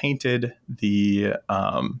actually painted the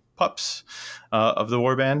pups of the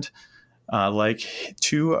warband like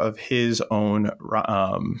 2 of his own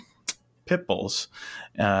pit bulls,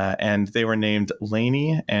 and they were named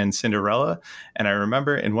Lainey and Cinderella. And I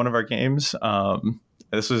remember in one of our games,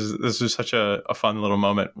 this was such a fun little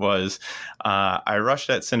moment, was I rushed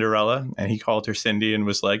at Cinderella and he called her Cindy and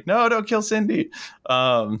was like, no, don't kill Cindy.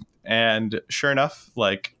 And sure enough,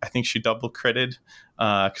 like, I think she double critted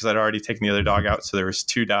because I'd already taken the other dog out. So there was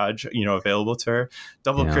 2 dodge, available to her,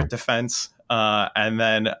 double crit defense. And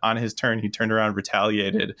then on his turn, he turned around,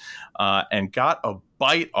 retaliated, and got a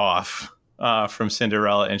bite off from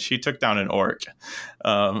Cinderella, and she took down an orc.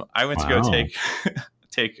 I went to go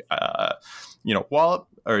take Wallop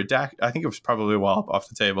or Dak. I think it was probably Wallop off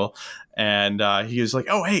the table. And he was like,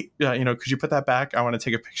 oh, hey, could you put that back? I want to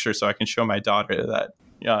take a picture so I can show my daughter that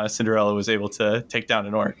Cinderella was able to take down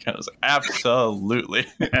an orc. And I was like, absolutely.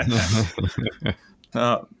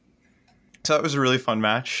 So it was a really fun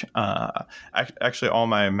match. Actually, all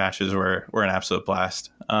my matches were an absolute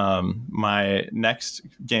blast. My next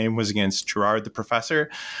game was against Gerard the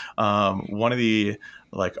Professor, one of the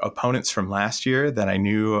opponents from last year that I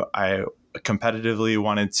knew I competitively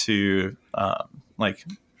wanted to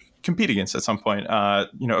compete against at some point.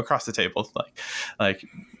 Across the table, like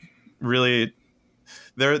really,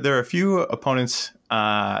 there are a few opponents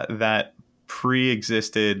that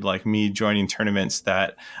pre-existed like me joining tournaments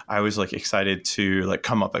that I was excited to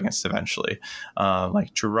come up against eventually,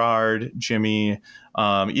 like Gerard, Jimmy,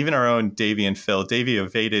 even our own Davey and Phil. Davey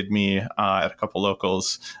evaded me at a couple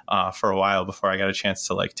locals for a while before I got a chance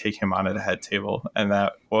to take him on at a head table, and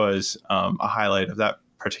that was a highlight of that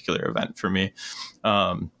particular event for me.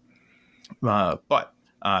 But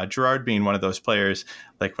Gerard being one of those players,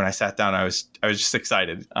 when I sat down, I was just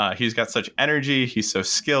excited. He's got such energy. He's so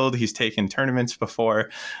skilled. He's taken tournaments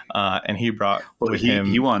before, and he brought him.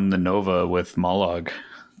 He won the Nova with Mollog.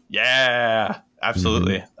 Yeah,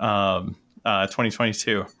 absolutely.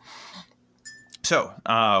 2022. So,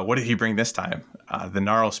 what did he bring this time? The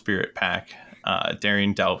Gnarl Spirit pack,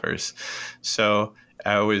 Daring Delvers. So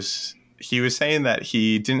he was saying that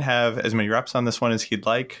he didn't have as many reps on this one as he'd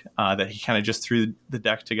like, that he kind of just threw the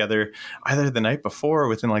deck together either the night before or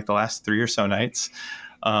within the last 3 or so nights.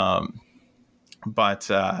 But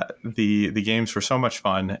the games were so much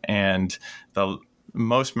fun, and the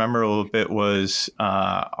most memorable bit was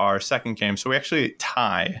our second game. So we actually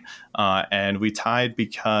tie, and we tied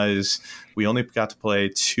because we only got to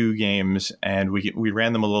play 2 games, and we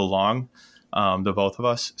ran them a little long, the both of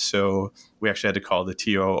us. So we actually had to call the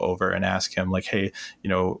TO over and ask him, hey,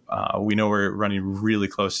 we know we're running really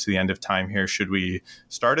close to the end of time here. Should we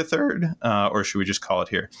start a third, or should we just call it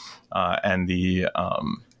here? And the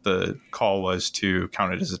call was to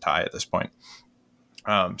count it as a tie at this point.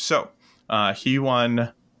 So he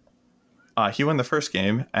won the first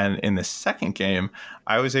game, and in the second game,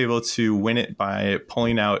 I was able to win it by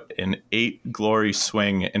pulling out an 8 glory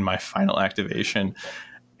swing in my final activation.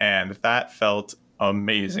 And that felt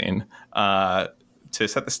amazing. To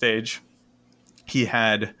set the stage, he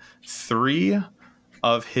had 3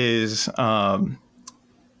 of his... no,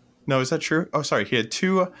 is that true? Oh, sorry. He had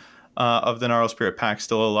 2 of the Gnarl Spirit pack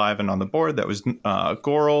still alive and on the board. That was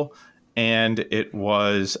Goral, and it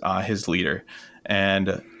was his leader.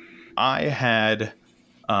 And I had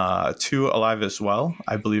 2 alive as well.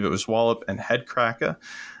 I believe it was Wallop and Headcracker.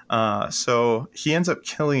 So he ends up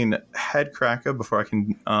killing Headcracker before I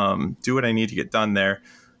can do what I need to get done there.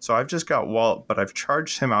 So I've just got Wallop, but I've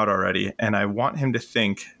charged him out already, and I want him to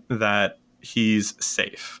think that he's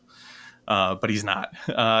safe. But he's not.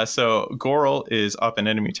 So Goral is up in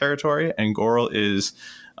enemy territory, and Goral is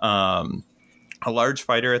a large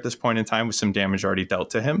fighter at this point in time with some damage already dealt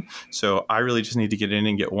to him. So I really just need to get in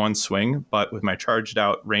and get 1 swing. But with my charged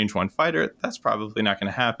out range 1 fighter, that's probably not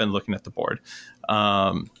going to happen looking at the board.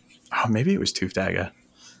 Maybe it was Tooth Dagger.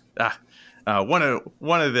 One of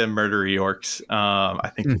the murdery orcs. I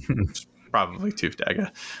think it's probably Tooth Dagger.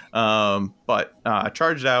 But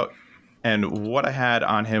charged out, And what I had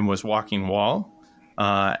on him was Walking Wall.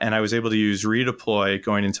 And I was able to use redeploy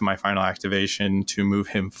going into my final activation to move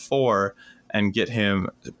him 4 and get him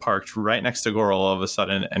parked right next to Goral all of a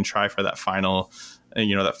sudden and try for that final,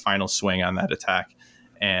 that final swing on that attack.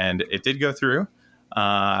 And it did go through.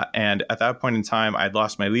 And at that point in time, I'd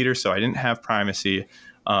lost my leader, so I didn't have primacy.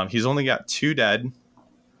 He's only got 2 dead.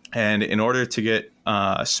 And in order to get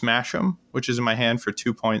Smash him, which is in my hand for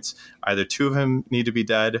 2 points, either 2 of them need to be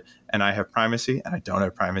dead and I have primacy, and I don't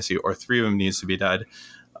have primacy, or 3 of them needs to be dead.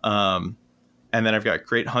 And then I've got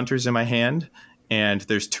Great Hunters in my hand, and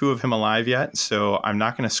there's 2 of him alive yet, so I'm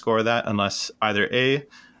not going to score that unless either A,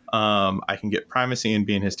 I can get primacy and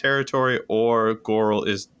be in his territory, or Goral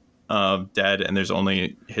is dead and there's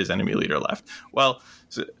only his enemy leader left. Well,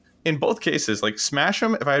 in both cases, like Smash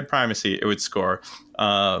him, if I had primacy, it would score.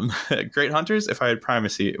 Great Hunters, if I had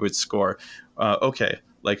primacy, it would score. Okay,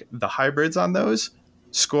 like the hybrids on those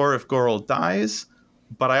score if Goral dies,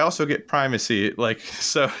 but I also get primacy. Like,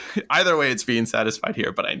 so either way, it's being satisfied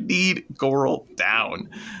here, but I need Goral down.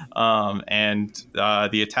 And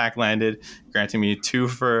the attack landed, granting me 2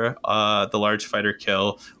 for the large fighter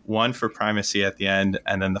kill, 1 for primacy at the end,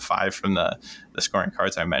 and then the 5 from the scoring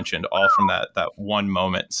cards I mentioned, all from that one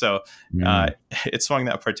moment. So it swung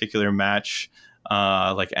that particular match,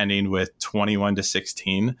 like ending with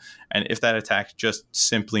 21-16. And if that attack just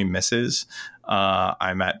simply misses,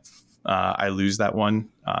 I lose that one,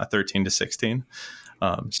 13-16.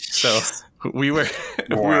 So we were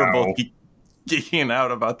we were both geeking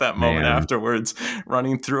out about that moment afterwards,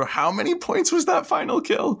 running through how many points was that final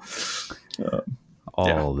kill.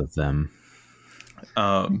 All of them.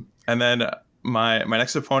 And then my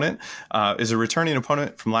next opponent is a returning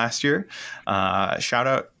opponent from last year. Shout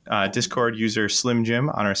out Discord user Slim Jim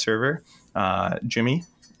on our server, Jimmy.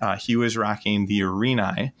 He was rocking the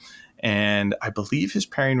Arena, and I believe his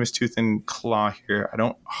pairing was Tooth and Claw here. I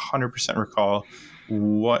don't 100% recall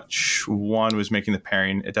which one was making the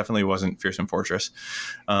pairing. It definitely wasn't Fearsome Fortress.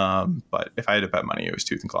 But if I had to bet money, it was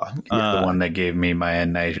Tooth and Claw. The one that gave me my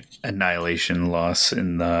annihilation loss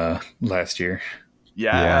in the last year.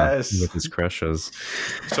 Yes. Yeah, with his crushes.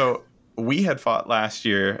 So we had fought last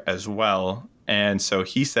year as well. And so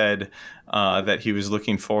he said that he was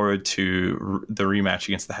looking forward to the rematch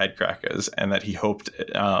against the Headcrackers, and that he hoped,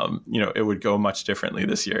 it would go much differently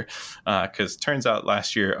this year. Because turns out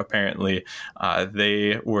last year, apparently,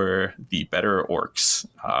 they were the better orcs.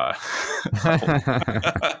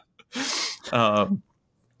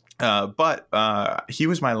 But he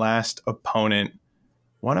was my last opponent.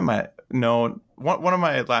 One of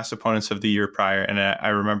my last opponents of the year prior, and I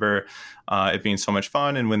remember it being so much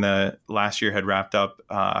fun. And when the last year had wrapped up,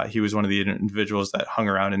 he was one of the individuals that hung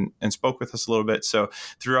around and spoke with us a little bit. So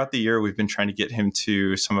throughout the year, we've been trying to get him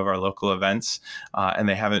to some of our local events, and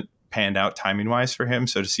they haven't panned out timing wise for him.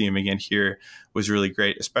 So to see him again here was really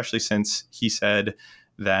great, especially since he said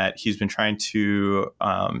that he's been trying to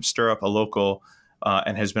stir up a local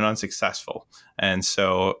and has been unsuccessful. And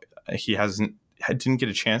so he didn't get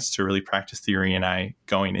a chance to really practice Theory and I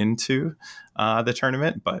going into the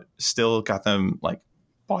tournament, but still got them,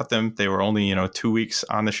 bought them. They were only, 2 weeks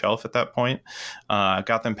on the shelf at that point.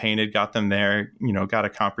 Got them painted, got them there, got a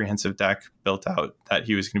comprehensive deck built out that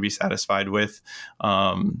he was going to be satisfied with,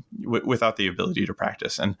 without the ability to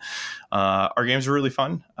practice. And our games were really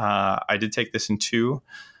fun. I did take this in 2.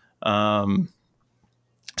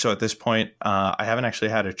 So at this point, I haven't actually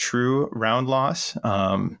had a true round loss.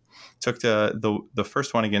 Took the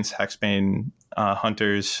first one against Hexbane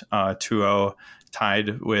Hunters 2-0,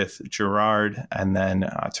 tied with Gerard, and then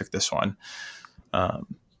took this one.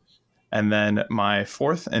 And then my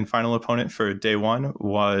fourth and final opponent for day one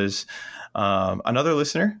was another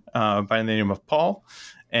listener by the name of Paul.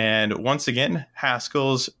 And once again,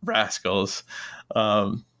 Haskell's Rascals.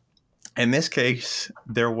 In this case,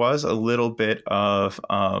 there was a little bit of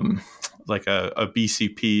like a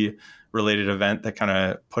BCP related event that kind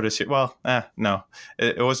of put us here. Well, no,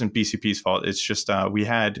 it wasn't BCP's fault. It's just we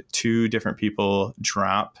had 2 different people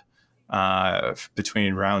drop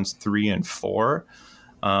between rounds 3 and 4.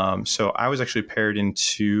 So I was actually paired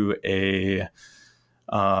into a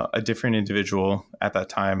different individual at that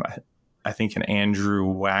time. I think an Andrew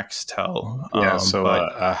Waxtel.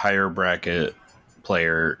 A higher bracket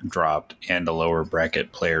player dropped and a lower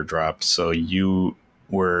bracket player dropped. So you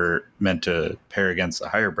were meant to pair against the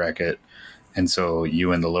higher bracket, and so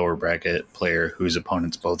you and the lower bracket player, whose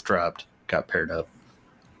opponents both dropped, got paired up.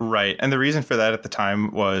 Right. And the reason for that at the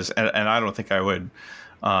time was, and I don't think I would,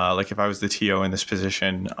 if I was the TO in this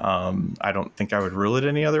position, I don't think I would rule it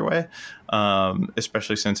any other way,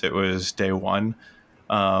 especially since it was day one.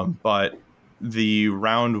 But the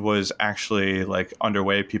round was actually like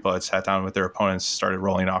underway. People had sat down with their opponents, started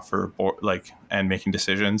rolling off for and making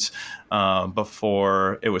decisions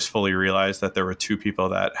before it was fully realized that there were two people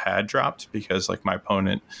that had dropped, because like my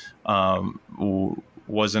opponent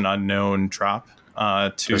was an unknown drop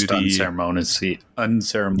to just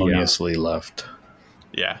unceremoniously left.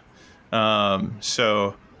 Yeah.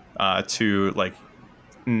 So to like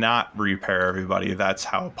not repair everybody, that's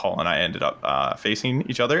how Paul and I ended up facing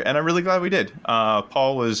each other, and I'm really glad we did.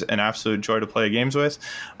 Paul was an absolute joy to play games with.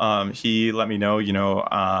 He let me know,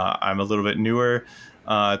 I'm a little bit newer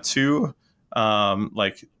to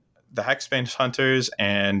like the Hexbane Hunters,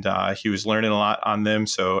 and he was learning a lot on them,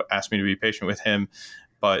 so asked me to be patient with him.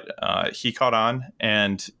 But he caught on,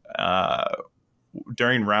 and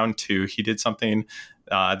during round 2, he did something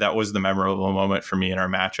that was the memorable moment for me in our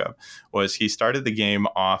matchup. Was he started the game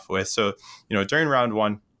off with, so during round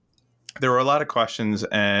 1, there were a lot of questions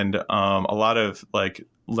and a lot of like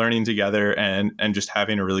learning together and just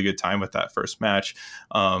having a really good time with that first match,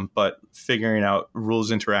 but figuring out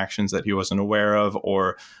rules interactions that he wasn't aware of,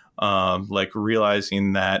 or like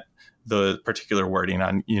realizing that the particular wording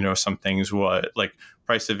on some things, what like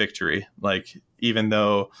price of victory, like even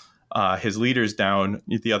though his leader's down,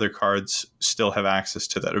 the other cards still have access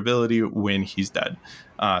to that ability when he's dead,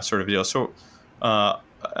 sort of deal. So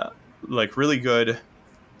like really good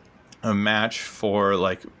a match for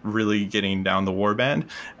like really getting down the warband.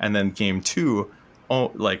 And then game 2,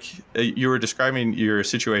 like you were describing your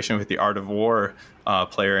situation with the Art of War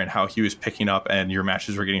player and how he was picking up and your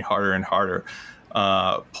matches were getting harder and harder.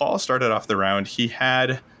 Paul started off the round, he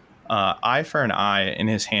had Eye for an Eye in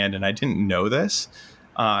his hand, and I didn't know this.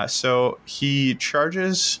 So he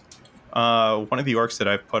charges one of the orcs that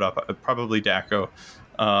I've put up, probably Daco,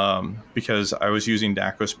 because I was using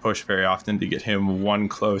Daco's push very often to get him one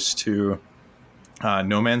close to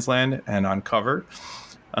no man's land and on cover.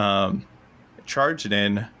 Charged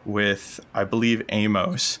in with, I believe,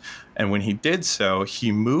 Amos. And when he did so,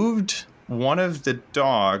 he moved one of the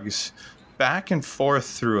dogs back and forth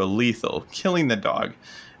through a lethal, killing the dog.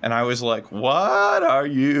 And I was like, what are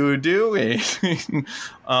you doing?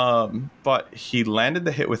 But he landed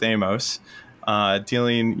the hit with Amos,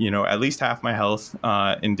 dealing, at least half my health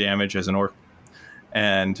in damage as an orc.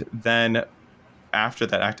 And then after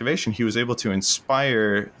that activation, he was able to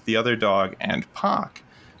inspire the other dog and Pock.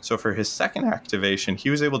 So for his second activation, he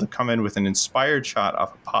was able to come in with an inspired shot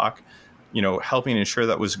off of Pock, helping ensure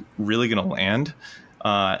that was really going to land,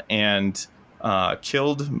 and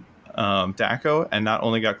killed Daco, and not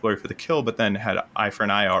only got glory for the kill, but then had Eye for an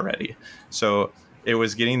Eye already. So it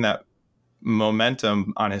was getting that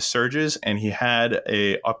momentum on his surges, and he had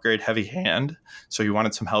a upgrade heavy hand, so he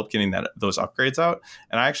wanted some help getting those upgrades out.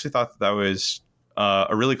 And I actually thought that was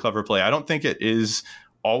a really clever play. I don't think it is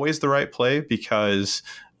always the right play, because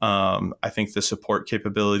I think the support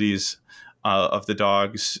capabilities of the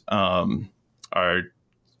dogs are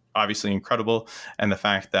obviously incredible, and the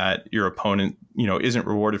fact that your opponent isn't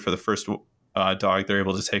rewarded for the first dog they're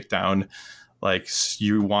able to take down, like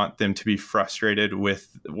you want them to be frustrated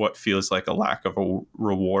with what feels like a lack of a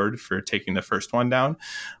reward for taking the first one down.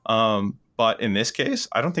 But in this case,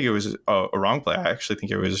 I don't think it was a wrong play. I actually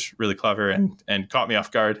think it was really clever and caught me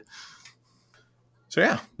off guard. So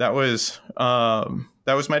yeah, that was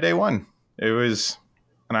my day 1. It was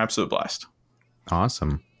an absolute blast.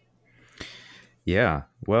 Awesome. Yeah.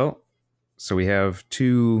 Well, so we have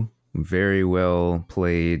 2 very well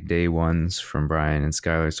played day 1s from Brian and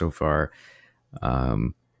Skylar so far.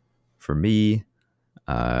 For me,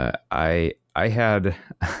 I had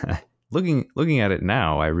looking at it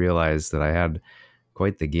now, I realized that I had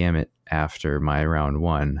quite the gamut after my round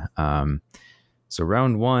 1. So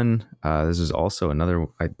round 1, this is also another,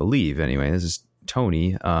 I believe anyway, this is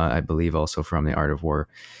Tony, I believe also from the Art of War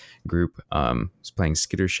group, was playing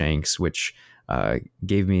Skittershanks, which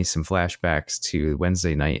gave me some flashbacks to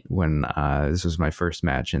Wednesday night when this was my first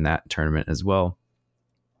match in that tournament as well.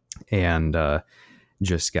 And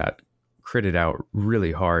just got critted out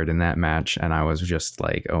really hard in that match. And I was just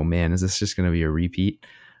like, oh man, is this just going to be a repeat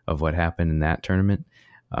of what happened in that tournament?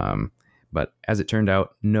 But as it turned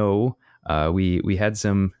out, no. We had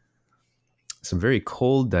some very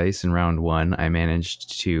cold dice in round 1. I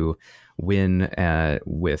managed to win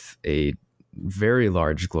with a very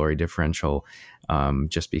large glory differential,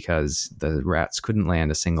 just because the rats couldn't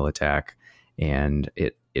land a single attack, and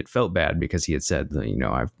it felt bad because he had said,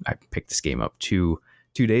 I picked this game up two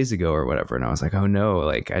days ago or whatever, and I was like, oh no,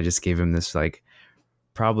 like I just gave him this like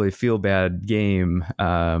probably feel bad game.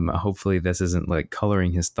 Hopefully this isn't like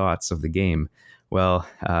coloring his thoughts of the game. Well,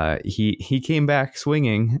 he came back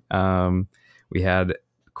swinging. We had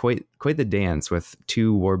quite the dance with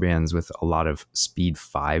 2 warbands with a lot of speed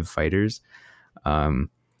 5 fighters,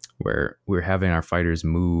 where we're having our fighters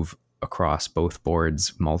move across both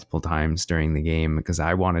boards multiple times during the game because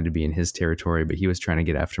I wanted to be in his territory, but he was trying to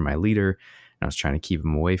get after my leader, and I was trying to keep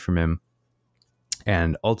him away from him.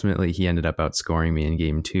 And ultimately, he ended up outscoring me in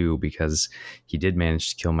game 2 because he did manage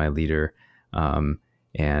to kill my leader,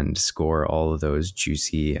 and score all of those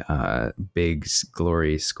juicy, big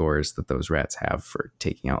glory scores that those rats have for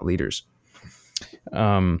taking out leaders.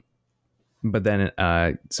 But then,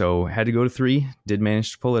 so had to go to 3, did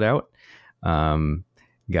manage to pull it out.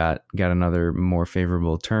 Got another more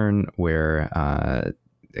favorable turn where,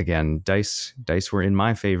 again, dice were in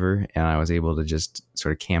my favor, and I was able to just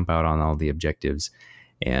sort of camp out on all the objectives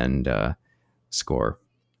and score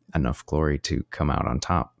enough glory to come out on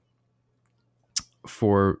top.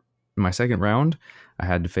 For my second round, I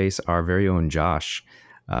had to face our very own Josh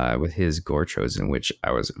with his Gore Chosen, which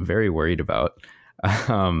I was very worried about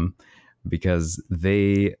because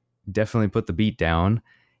they definitely put the beat down,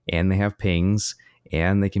 and they have pings,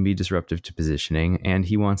 and they can be disruptive to positioning, and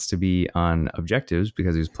he wants to be on objectives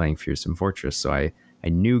because he was playing Fearsome Fortress. So I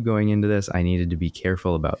knew going into this I needed to be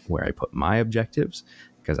careful about where I put my objectives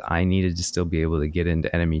because I needed to still be able to get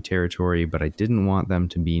into enemy territory, but I didn't want them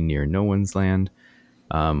to be near no one's land,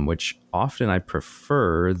 which often I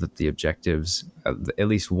prefer that the objectives, at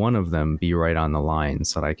least one of them, be right on the line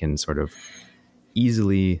so that I can sort of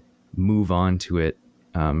easily move on to it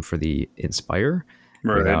for the Inspire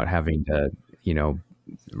without having to,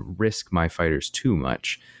 risk my fighters too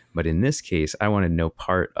much. But in this case, I wanted no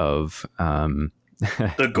part of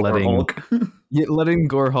the Gore Hulk. letting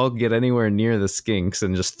Gore Hulk get anywhere near the skinks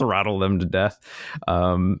and just throttle them to death.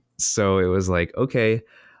 So it was like, okay,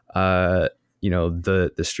 the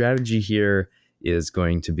strategy here is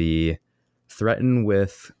going to be threaten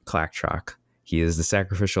with Clacktrock. He is the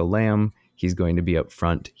sacrificial lamb. He's going to be up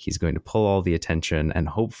front. He's going to pull all the attention, and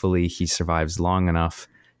hopefully he survives long enough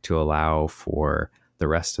to allow for the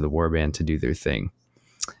rest of the warband to do their thing.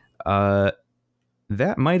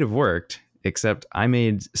 That might have worked, except I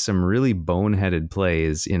made some really boneheaded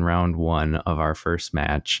plays in round 1 of our first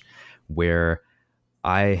match where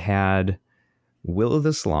I had Will of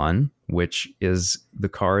the Slan, which is the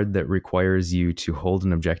card that requires you to hold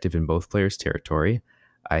an objective in both players' territory.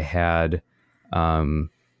 I had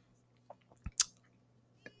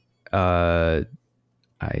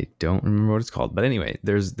I don't remember what it's called, but anyway,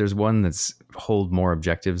 there's one that's hold more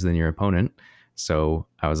objectives than your opponent. So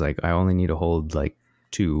I was like, I only need to hold like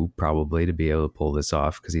 2 probably to be able to pull this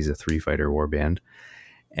off because he's a 3-fighter warband.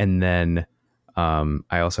 And then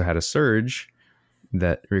I also had a surge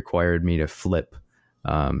that required me to flip.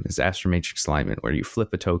 It's Astromatrix Alignment, where you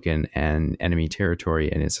flip a token and enemy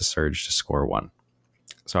territory, and it's a surge to score 1.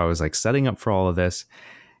 So I was like setting up for all of this,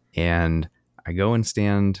 and I go and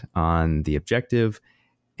stand on the objective,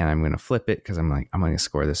 and I'm going to flip it because I'm like, I'm going to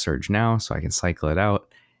score the surge now so I can cycle it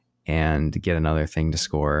out and get another thing to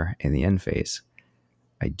score in the end phase.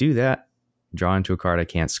 I do that, draw into a card I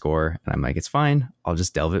can't score, and I'm like, it's fine. I'll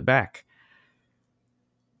just delve it back.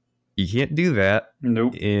 You can't do that.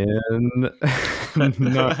 Nope. In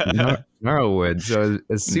Gnarlwood. So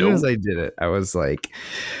as soon as I did it, I was like,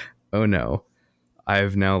 oh no,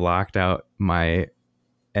 I've now locked out my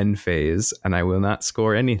end phase, and I will not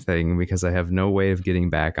score anything because I have no way of getting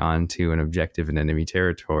back onto an objective in enemy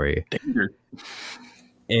territory. Danger.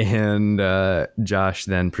 And Josh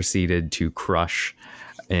then proceeded to crush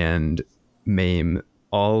and maim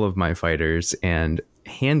all of my fighters and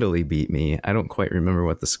handily beat me. I don't quite remember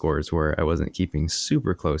what the scores were. I wasn't keeping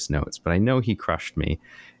super close notes, but I know he crushed me,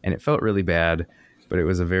 and it felt really bad, but it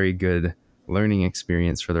was a very good learning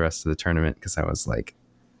experience for the rest of the tournament because I was like,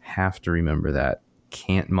 have to remember that.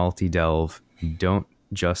 Can't multi-delve. Don't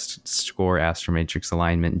just score Astromatrix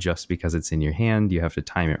Alignment just because it's in your hand. You have to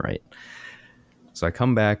time it right. So I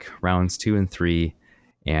come back rounds 2 and 3,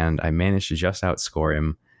 and I managed to just outscore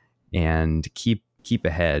him and keep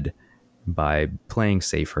ahead by playing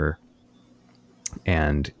safer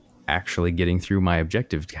and actually getting through my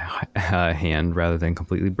objective hand rather than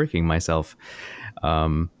completely bricking myself.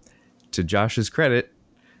 To Josh's credit,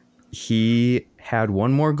 he had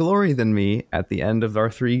 1 more glory than me at the end of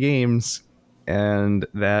our 3 games, and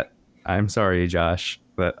that, I'm sorry, Josh,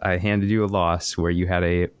 but I handed you a loss where you had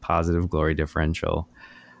a positive glory differential.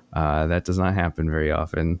 That does not happen very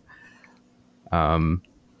often.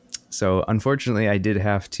 So unfortunately, I did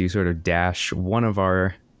have to sort of dash one of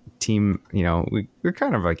our team. We're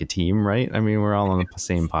kind of like a team, right? I mean, we're all on the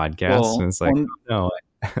same podcast. Well, and it's like, no,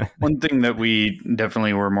 One thing that we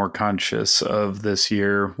definitely were more conscious of this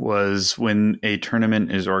year was when a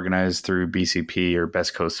tournament is organized through BCP or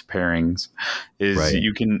Best Coast Pairings, is Right.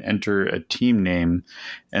 you can enter a team name.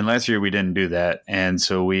 And last year we didn't do that. And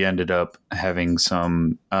so we ended up having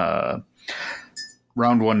some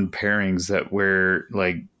round one pairings that were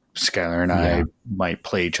like Skylar and I might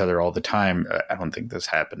play each other all the time. I don't think this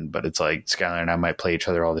happened, but it's like Skylar and I might play each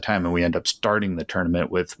other all the time, and we end up starting the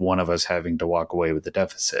tournament with one of us having to walk away with the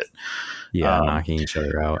deficit. Knocking each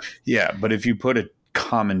other out. Yeah, but if you put a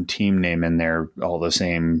common team name in there, all the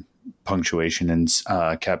same punctuation and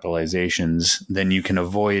capitalizations, then you can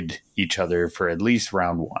avoid each other for at least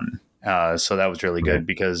round one. So that was really good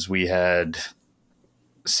because we had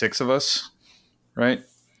 6 of us, right?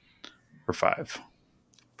 Or 5?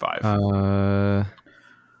 5.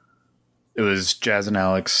 It was Jazz and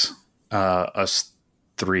Alex, us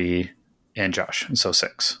 3, and Josh. So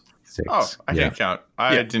 6. 6. Oh, I didn't count.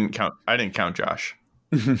 I didn't count Josh.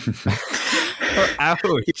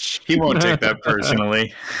 Ouch. He won't take that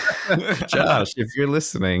personally. Josh, if you're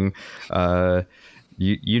listening,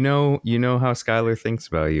 you know how Skylar thinks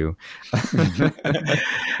about you.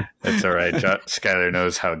 That's all right. Skylar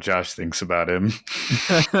knows how Josh thinks about him.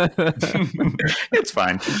 It's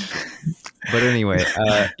fine. But anyway,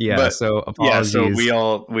 so apologies. So we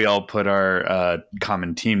all put our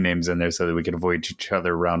common team names in there so that we could avoid each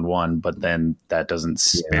other round one, but then that doesn't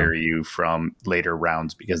spare you from later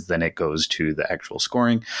rounds because then it goes to the actual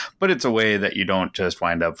scoring. But it's a way that you don't just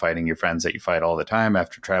wind up fighting your friends that you fight all the time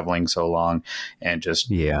after traveling so long and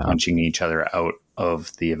just punching each other out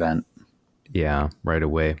of the event. Yeah, right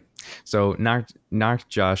away. So knocked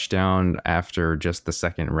Josh down after just the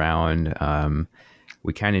second round.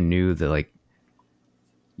 We kind of knew that like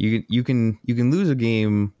you can lose a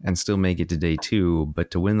game and still make it to day 2,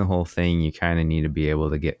 but to win the whole thing, you kind of need to be able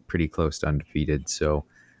to get pretty close to undefeated. So,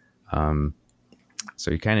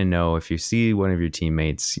 so you kind of know if you see one of your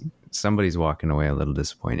teammates, somebody's walking away a little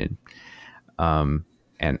disappointed. And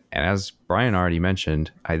as Brian already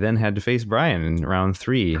mentioned, I then had to face Brian in round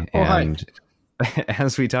 3, and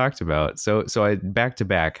as we talked about, so I back to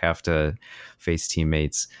back have to face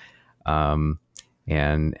teammates.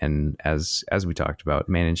 And as we talked about,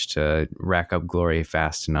 managed to rack up glory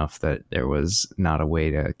fast enough that there was not a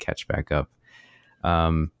way to catch back up.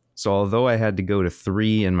 So although I had to go to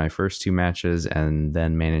 3 in my first 2 matches and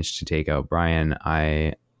then managed to take out Brian,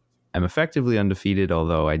 I am effectively undefeated,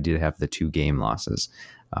 although I did have the 2 game losses,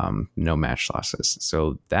 no match losses.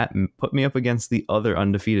 So that put me up against the other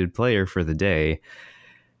undefeated player for the day.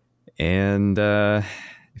 And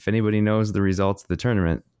if anybody knows the results of the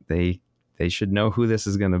tournament, they should know who this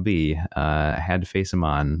is going to be. I had to face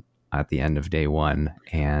Amon at the end of day 1.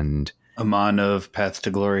 And Amon of Path to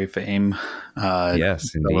Glory fame.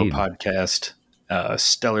 Yes, fellow indeed. podcast,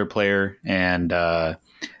 stellar player. And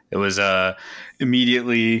it was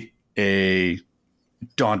immediately a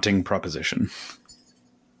daunting proposition.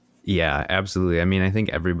 Yeah, absolutely. I mean, I think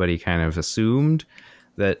everybody kind of assumed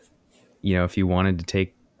that, if you wanted to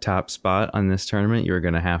take top spot on this tournament, you're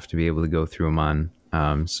going to have to be able to go through Amon.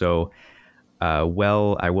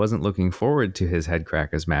 I wasn't looking forward to his Head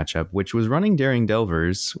Crackers matchup, which was running Daring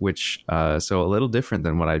Delvers, which so a little different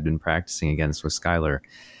than what I'd been practicing against with Skylar.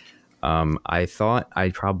 I thought I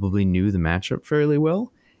probably knew the matchup fairly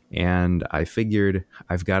well, and I figured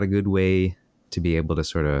I've got a good way to be able to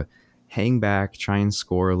sort of hang back, try and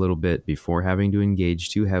score a little bit before having to engage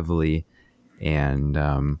too heavily, and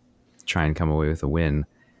try and come away with a win.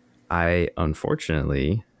 I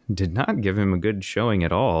unfortunately did not give him a good showing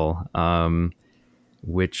at all,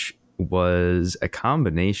 which was a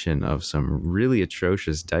combination of some really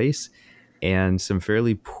atrocious dice and some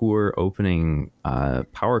fairly poor opening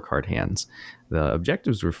power card hands. The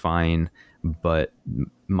objectives were fine, but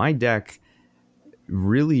my deck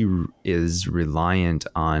really is reliant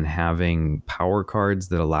on having power cards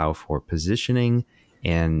that allow for positioning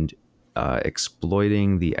and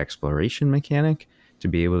exploiting the exploration mechanic to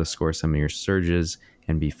be able to score some of your surges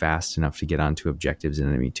and be fast enough to get onto objectives in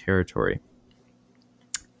enemy territory.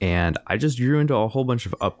 And I just drew into a whole bunch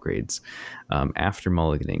of upgrades after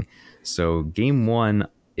mulliganing. So game 1,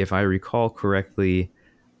 if I recall correctly,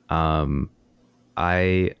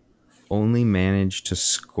 I only managed to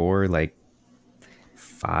score like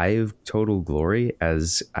 5 total glory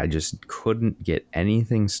as I just couldn't get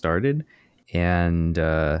anything started. And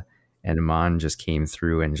Amon just came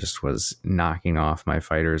through and just was knocking off my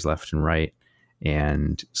fighters left and right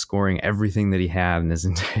and scoring everything that he had in his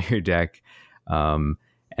entire deck. And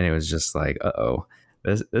it was just like,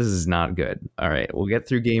 this is not good. All right, we'll get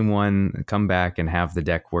through game 1, come back and have the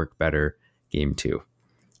deck work better game 2.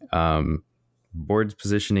 boards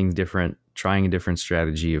positioning different, trying a different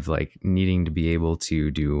strategy of like needing to be able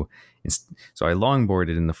to do. So I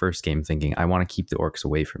longboarded in the first game thinking I want to keep the orcs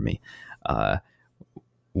away from me.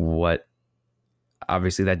 What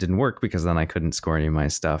Obviously that didn't work because then I couldn't score any of my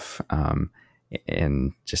stuff,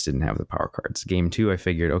 and just didn't have the power cards. Game 2, I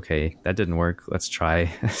figured, okay, that didn't work. Let's try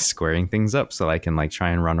squaring things up so I can like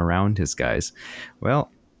try and run around his guys. Well,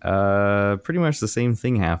 pretty much the same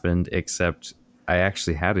thing happened, except I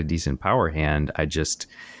actually had a decent power hand. I just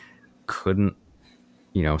couldn't,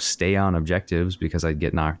 stay on objectives because I'd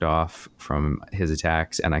get knocked off from his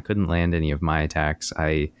attacks, and I couldn't land any of my attacks.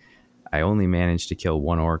 I only managed to kill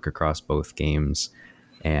one orc across both games,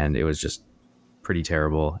 and it was just pretty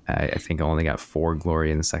terrible. I think I only got 4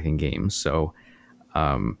 glory in the second game, so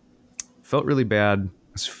felt really bad.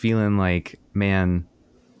 I was feeling like, man,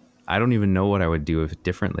 I don't even know what I would do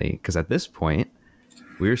differently, because at this point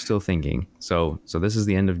we were still thinking. So this is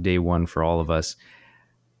the end of day 1 for all of us.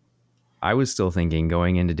 I was still thinking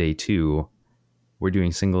going into day 2, we're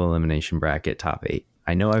doing single elimination bracket top 8.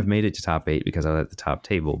 I know I've made it to top 8 because I was at the top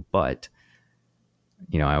table, but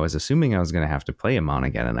I was assuming I was going to have to play him on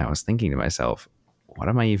again, and I was thinking to myself, what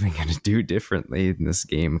am I even going to do differently in this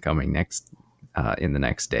game coming next in the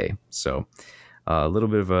next day? So a little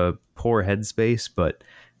bit of a poor headspace, but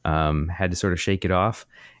had to sort of shake it off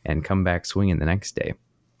and come back swinging the next day.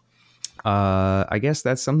 I guess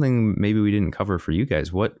that's something maybe we didn't cover for you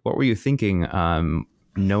guys. What were you thinking,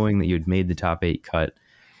 knowing that you'd made the top 8 cut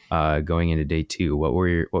going into day 2? What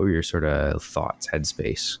were your sort of thoughts,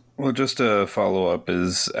 headspace? Well, just to follow up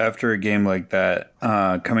is, after a game like that,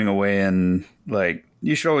 coming away and like,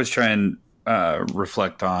 you should always try and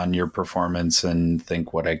reflect on your performance and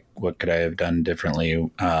think what could I have done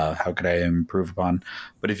differently? How could I improve upon?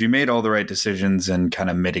 But if you made all the right decisions and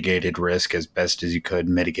kind of mitigated risk as best as you could,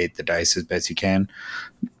 mitigate the dice as best you can,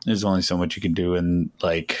 there's only so much you can do. And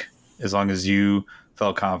like, as long as you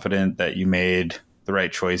felt confident that you made the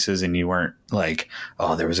right choices and you weren't like,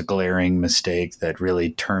 oh, there was a glaring mistake that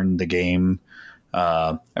really turned the game.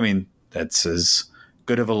 That's as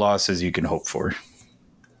good of a loss as you can hope for.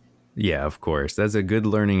 Yeah, of course. That's a good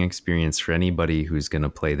learning experience for anybody who's going to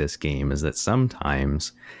play this game, is that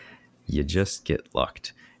sometimes you just get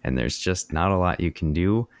lucked and there's just not a lot you can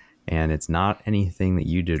do. And it's not anything that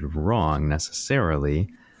you did wrong necessarily,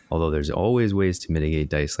 although there's always ways to mitigate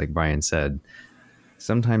dice, like Brian said.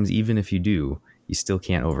 Sometimes even if you do, you still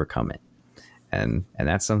can't overcome it. And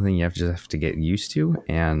that's something you have to get used to.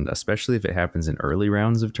 And especially if it happens in early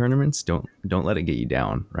rounds of tournaments, don't let it get you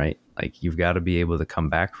down, right? Like, you've got to be able to come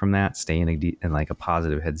back from that, stay in a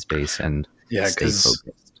positive headspace, and stay focused.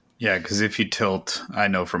 Yeah, because if you tilt, I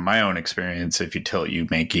know from my own experience, if you tilt, you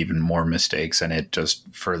make even more mistakes, and it just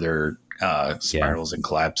further spirals and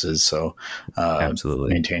collapses. So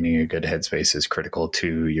absolutely, maintaining a good headspace is critical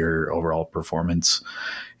to your overall performance,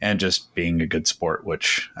 and just being a good sport,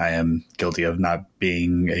 which I am guilty of not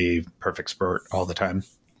being a perfect sport all the time.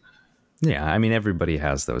 Yeah, I mean, everybody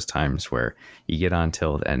has those times where you get on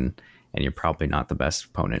tilt and you're probably not the best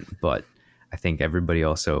opponent, but I think everybody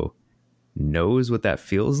also knows what that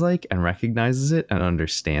feels like and recognizes it and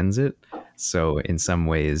understands it. So in some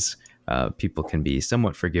ways, people can be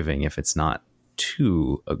somewhat forgiving if it's not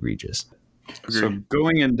too egregious. So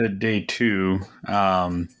going into day 2,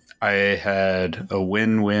 I had a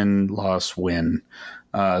win-win, loss-win.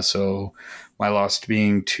 So my loss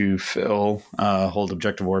being to Phil, hold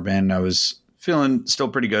objective warband. I was feeling still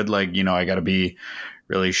pretty good. Like, I got to be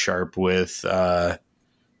really sharp with my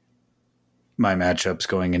matchups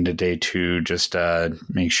going into day 2. Just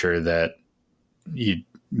make sure that you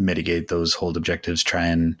mitigate those hold objectives. Try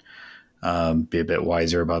and be a bit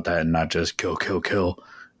wiser about that and not just kill.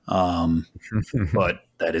 But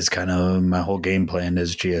that is kind of my whole game plan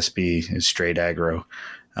is GSB, is straight aggro.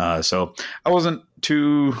 So I wasn't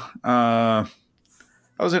too I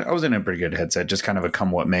was in a pretty good headset, just kind of a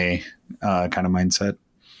come what may kind of mindset.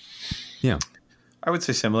 Yeah, I would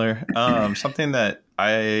say similar. Something that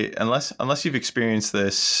unless you've experienced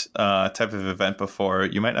this type of event before,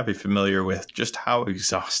 you might not be familiar with just how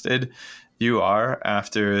exhausted you are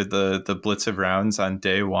after the blitz of rounds on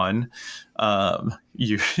day 1.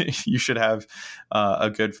 You should have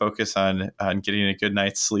a good focus on getting a good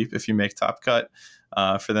night's sleep if you make top cut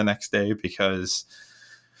for the next day, because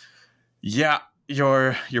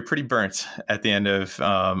you're pretty burnt at the end of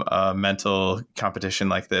a mental competition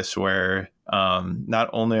like this, where not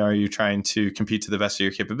only are you trying to compete to the best of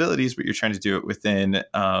your capabilities, but you're trying to do it within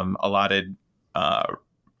allotted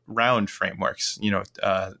round frameworks,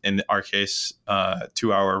 in our case,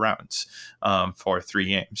 2-hour rounds for 3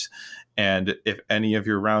 games. And if any of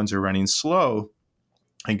your rounds are running slow,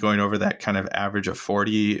 and going over that kind of average of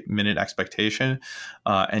 40-minute expectation,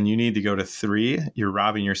 and you need to go to 3, you're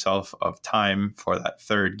robbing yourself of time for that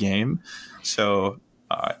third game. So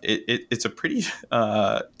it's a pretty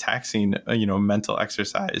taxing, mental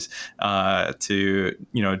exercise to,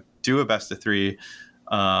 do a best of 3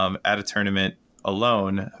 at a tournament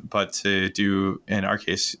alone, but to do, in our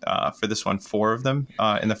case, for this one, 4 of them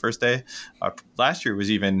in the first day. Last year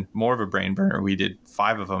was even more of a brain burner. We did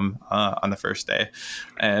 5 of them on the first day,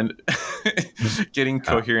 and getting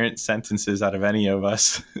coherent sentences out of any of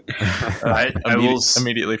us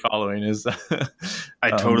immediately following is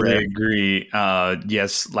I totally agree.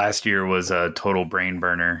 Yes, last year was a total brain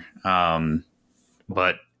burner,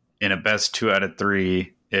 but in a best 2 out of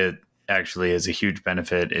 3, it actually is a huge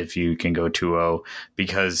benefit if you can go 2-0,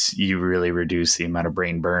 because you really reduce the amount of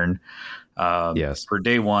brain burn. Yes. For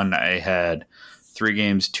day 1, I had 3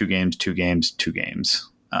 games, 2 games, 2 games, 2 games.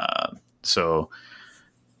 So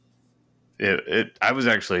I was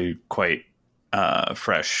actually quite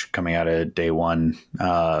fresh coming out of day 1.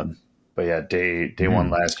 But yeah, day 1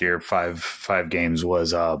 last year, five games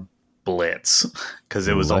was blitz, because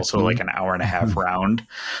it was also like an hour and a half round,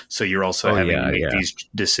 so you're also having to make these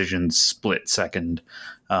decisions split second,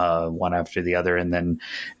 one after the other. And then,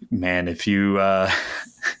 man, if you're a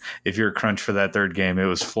crunch for that third game, it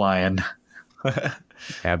was flying.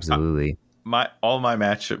 Absolutely. Most of my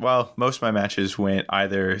matches went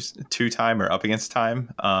either 2 time or up against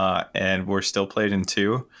time, and were still played in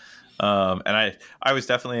 2. And I was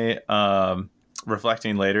definitely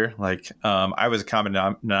reflecting later, like I was a common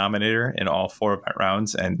denominator in all 4 of my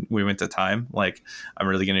rounds, and we went to time. Like, I'm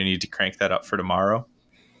really going to need to crank that up for tomorrow.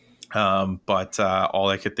 But all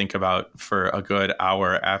I could think about for a good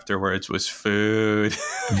hour afterwards was food.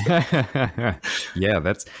 Yeah,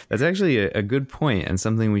 that's actually a good point, and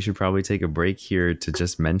something we should probably take a break here to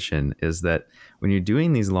just mention is that when you're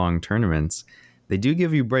doing these long tournaments, they do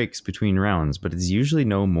give you breaks between rounds, but it's usually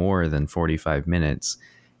no more than 45 minutes.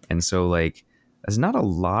 And so, like, there's not a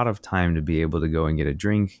lot of time to be able to go and get a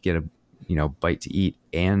drink, get a bite to eat,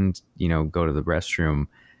 and go to the restroom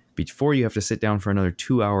before you have to sit down for another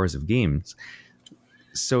 2 hours of games.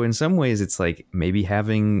 So in some ways, it's like maybe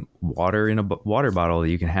having water in a water bottle that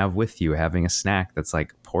you can have with you, having a snack that's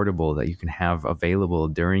like portable that you can have available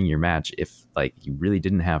during your match if like you really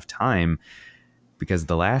didn't have time, because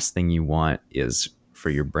the last thing you want is for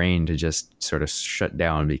your brain to just sort of shut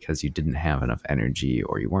down because you didn't have enough energy,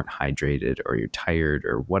 or you weren't hydrated, or you're tired,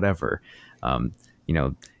 or whatever.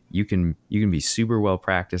 You can be super well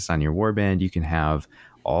practiced on your warband. You can have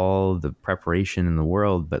all the preparation in the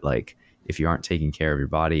world, but like if you aren't taking care of your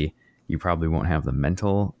body, you probably won't have the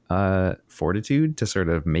mental fortitude to sort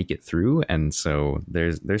of make it through. And so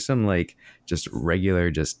there's some like just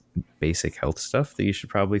regular, just basic health stuff that you should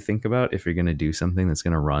probably think about if you're going to do something that's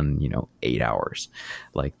going to run 8 hours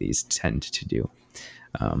like these tend to do.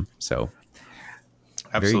 So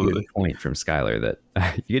absolutely, very good point from Skylar that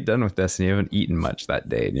you get done with this and you haven't eaten much that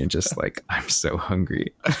day, and you're just like, I'm so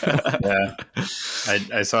hungry. Yeah,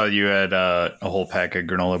 I saw you had a whole pack of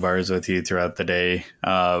granola bars with you throughout the day.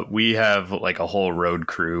 We have like a whole road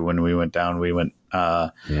crew. When we went down, we went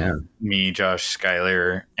me, Josh,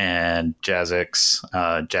 Skylar, and Jazz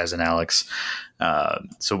and Alex.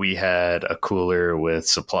 So we had a cooler with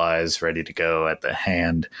supplies ready to go at the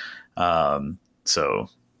hand. So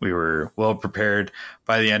we were well prepared.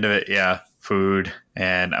 By the end of it, food,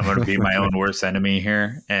 and I'm going to be my own worst enemy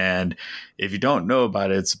here. And if you don't know about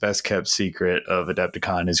it, it's the best kept secret of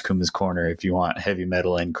Adepticon is Kuma's Corner. If you want heavy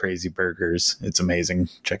metal and crazy burgers, it's amazing.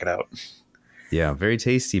 Check it out. Yeah, very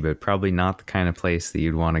tasty, but probably not the kind of place that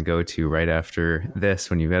you'd want to go to right after this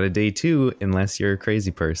when you've got a day 2, unless you're a crazy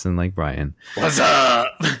person like Brian. What's up?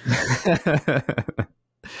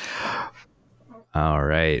 All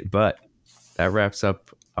right, but that wraps up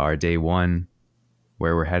our day 1,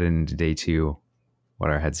 where we're heading into day 2, what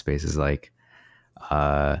our headspace is like.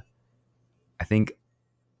 I think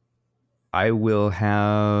I will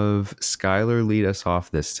have Skylar lead us off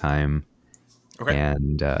this time. Okay.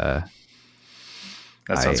 And that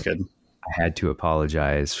sounds good. I had to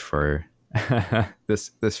apologize for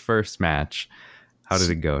this first match. How did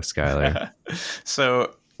it go, Skylar?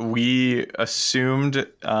 So we assumed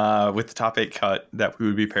with the top 8 cut that we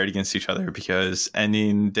would be paired against each other, because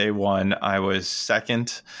ending day 1, I was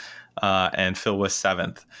 2nd and Phil was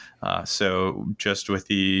 7th. So just with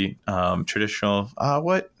the traditional,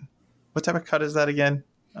 what type of cut is that again?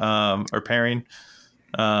 Or pairing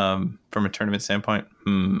from a tournament standpoint?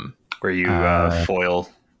 Where you foil?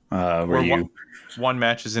 One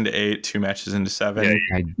matches into 8, 2 matches into 7.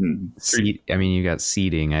 I mean, you got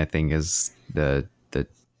seeding, I think, is the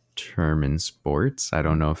term in sports. I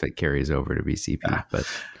don't know if it carries over to BCP, but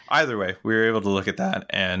either way, we were able to look at that,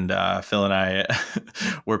 and Phil and I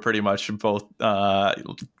were pretty much both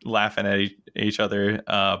laughing at each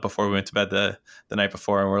other before we went to bed the night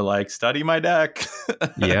before, and we're like, study my deck.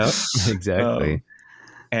 Yeah, exactly.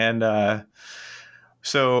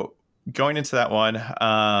 So going into that one,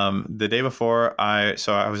 the day before, I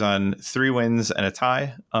was on 3 wins and a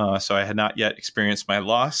tie. So I had not yet experienced my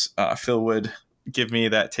loss. Phil would give me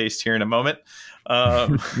that taste here in a moment.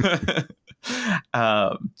 The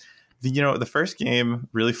first game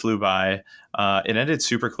really flew by. It ended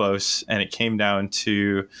super close, and it came down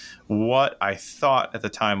to what I thought at the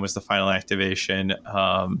time was the final activation.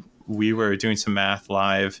 We were doing some math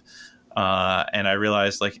live, and I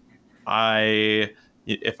realized, like,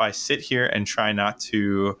 if I sit here and try not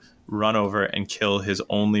to run over and kill his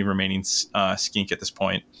only remaining skink at this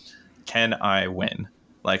point, can I win?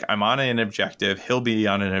 Like, I'm on an objective, he'll be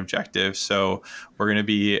on an objective, so we're going to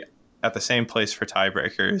be at the same place for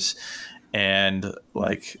tiebreakers. And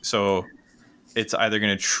like, so it's either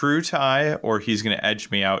going to true tie or he's going to edge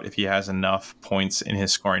me out if he has enough points in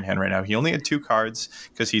his scoring hand right now. He only had 2 cards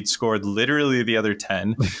because he'd scored literally the other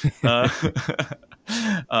 10. My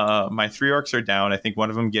 3 orcs are down. I think one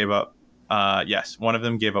of them gave up. One of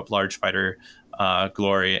them gave up large fighter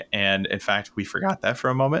glory. And in fact, we forgot that for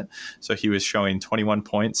a moment. So he was showing 21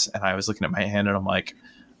 points, and I was looking at my hand and I'm like,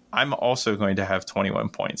 I'm also going to have 21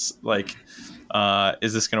 points. Like,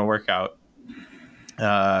 is this going to work out?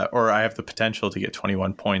 Or I have the potential to get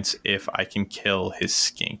 21 points if I can kill his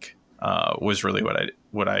skink, was really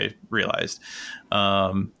what I realized.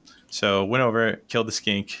 So went over, killed the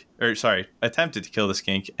skink, attempted to kill the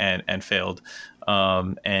skink and failed.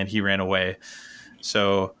 And he ran away.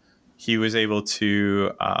 So he was able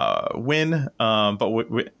to win.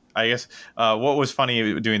 But I guess what was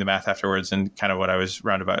funny doing the math afterwards, and kind of what I was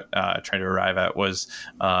roundabout trying to arrive at, was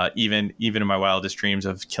even in my wildest dreams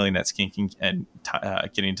of killing that skink and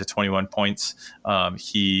getting to 21 points,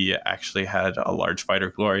 he actually had a large fighter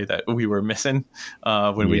glory that we were missing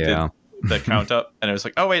when we did the count up, and it was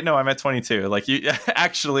like, oh wait, no, I'm at 22. Like, you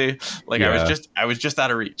actually, like, I was just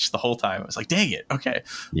out of reach the whole time. I was like, dang it, okay.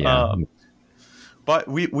 But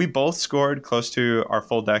we both scored close to our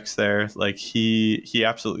full decks there. Like, he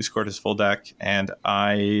absolutely scored his full deck, and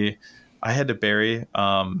I had to bury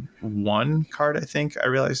 1 card. I think I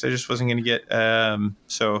realized I just wasn't going to get.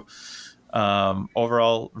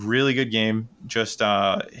 Overall, really good game. Just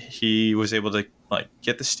he was able to, like,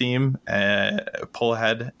 get the steam, pull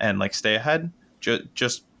ahead, and, like, stay ahead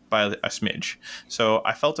just by a smidge. So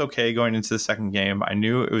I felt okay going into the second game. I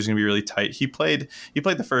knew it was going to be really tight. He played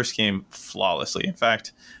the first game flawlessly. In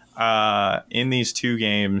fact, in these 2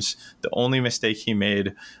 games, the only mistake he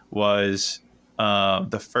made was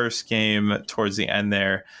the first game towards the end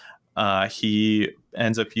there. He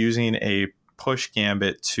ends up using a push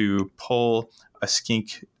gambit to pull a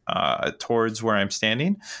skink towards where I'm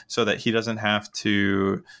standing, so that he doesn't have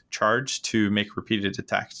to charge to make repeated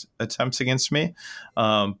attack attempts against me.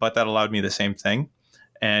 But that allowed me the same thing,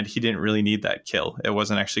 and he didn't really need that kill. It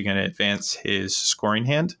wasn't actually going to advance his scoring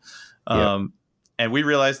hand. And we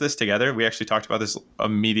realized this together. We actually talked about this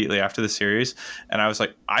immediately after the series, and I was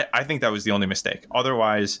like, I think that was the only mistake.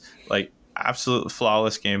 Otherwise, like, absolute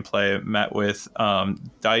flawless gameplay met with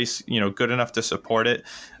dice, good enough to support it.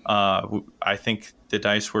 I think the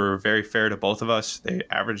dice were very fair to both of us. They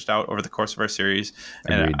averaged out over the course of our series.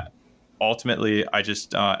 Agreed. And ultimately, I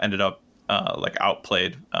just ended up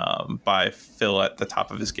outplayed by Phil at the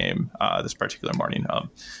top of his game this particular morning.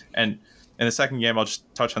 And in the second game, I'll just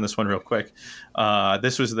touch on this one real quick.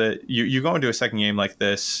 This was you go into a second game like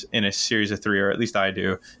this in a series of 3, or at least I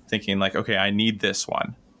do, thinking like, okay, I need this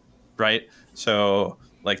one. Right. So,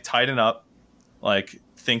 like, tighten up, like,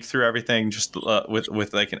 think through everything just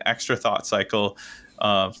with like an extra thought cycle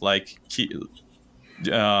of, like,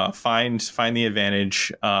 find the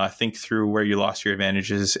advantage, think through where you lost your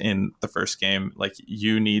advantages in the first game. Like,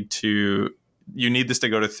 you need this to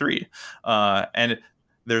go to 3. And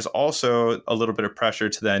there's also a little bit of pressure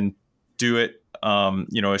to then do it,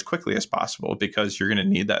 as quickly as possible, because you're going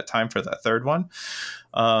to need that time for that third one.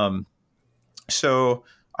 So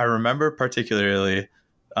I remember particularly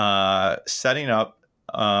setting up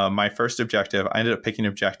my first objective. I ended up picking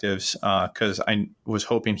objectives because I was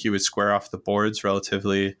hoping he would square off the boards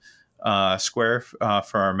relatively square for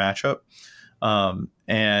our matchup.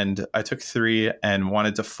 And I took 3 and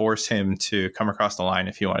wanted to force him to come across the line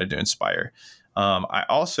if he wanted to inspire. I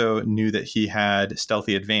also knew that he had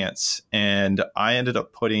stealthy advance, and I ended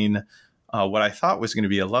up putting what I thought was going to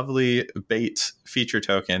be a lovely bait feature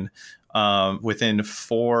token within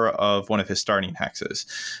 4 of one of his starting hexes.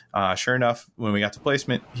 Sure enough, when we got to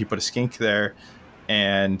placement, he put a skink there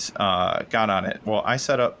and got on it. Well, I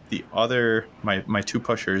set up the other my 2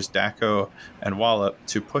 pushers, Daco and Wallop,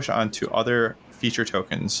 to push onto other feature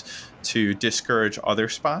tokens to discourage other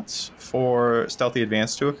spots for stealthy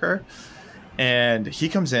advance to occur. And he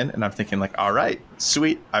comes in, and I'm thinking, like, all right,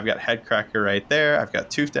 sweet. I've got Headcracker right there. I've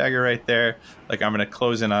got Tooth Dagger right there. Like, I'm going to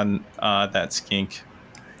close in on that skink.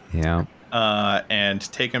 Yeah. And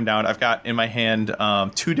take him down. I've got in my hand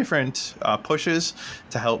 2 different pushes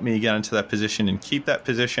to help me get into that position and keep that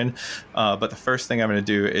position. But the first thing I'm going to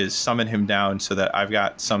do is summon him down so that I've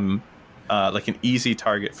got some like an easy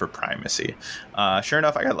target for primacy. Sure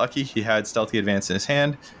enough, I got lucky. He had Stealthy Advance in his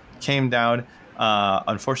hand, came down.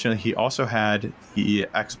 Unfortunately, he also had the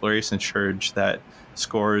Exploration Surge that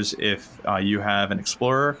scores if you have an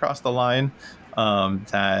Explorer across the line,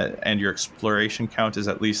 and your Exploration count is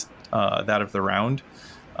at least that of the round.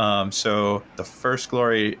 So the first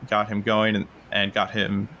glory got him going and got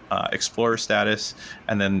him Explorer status,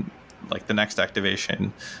 and then like the next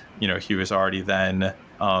activation, he was already then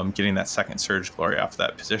getting that second surge glory off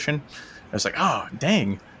that position. I was like, oh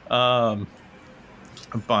dang.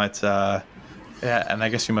 Yeah, and I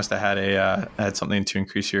guess you must have had something to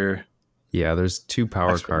increase your. Yeah, there's 2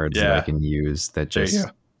 power cards that I can use that just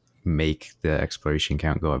make the exploration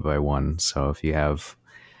count go up by 1. So if you have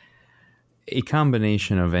a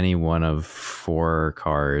combination of any one of 4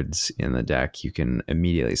 cards in the deck, you can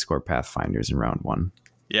immediately score Pathfinders in round 1.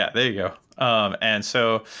 Yeah, there you go. And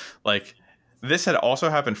so, like, this had also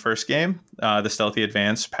happened first game, the Stealthy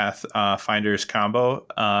Advance Pathfinders combo,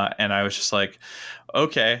 and I was just like,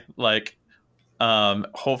 okay, like.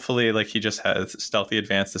 Hopefully, like, he just has Stealthy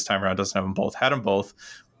Advance this time around, doesn't have them both. Had them both,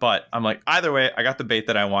 but I'm like, either way, I got the bait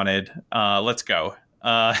that I wanted. Let's go.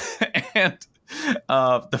 And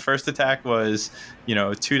the first attack was,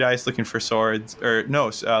 2 dice looking for swords, or no,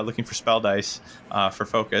 looking for spell dice for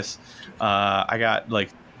focus. I got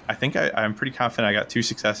I'm pretty confident I got 2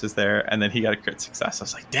 successes there, and then he got a crit success. I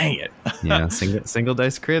was like, dang it. Yeah, single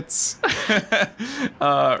dice crits.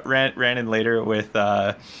 Ran in later with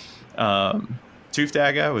Tooth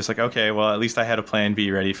Dagger. Was like, okay, well, at least I had a plan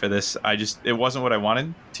B ready for this. It wasn't what I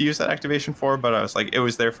wanted to use that activation for, but I was like, it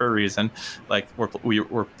was there for a reason. Like,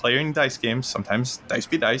 we're playing dice games. Sometimes dice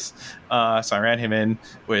be dice. So I ran him in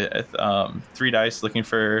with 3 dice looking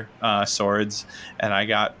for swords, and I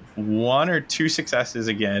got 1 or 2 successes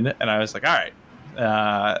again. And I was like, all right,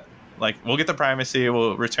 like, we'll get the primacy.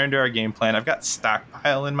 We'll return to our game plan. I've got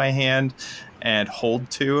Stockpile in my hand and Hold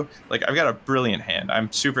 2. Like, I've got a brilliant hand.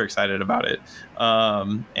 I'm super excited about it.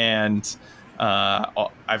 And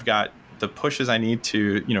I've got the pushes I need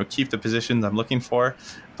to, keep the positions I'm looking for.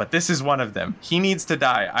 But this is one of them. He needs to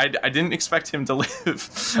die. I didn't expect him to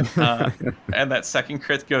live. And that second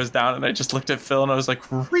crit goes down, and I just looked at Phil, and I was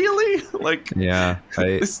like, really? Like, yeah,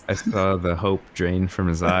 I saw the hope drain from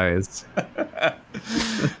his eyes.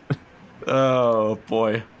 Oh,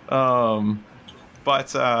 boy.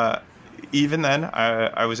 But even then,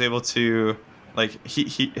 I was able to, like,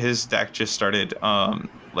 his deck just started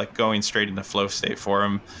like going straight into flow state for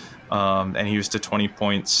him, and he was to 20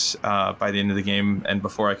 points by the end of the game, and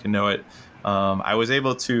before I could know it, I was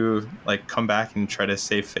able to, like, come back and try to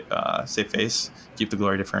save face, keep the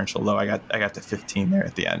glory differential low. I got to 15 there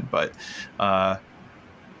at the end, but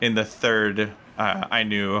in the third, I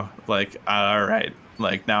knew, like, all right.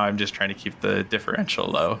 Like, now I'm just trying to keep the differential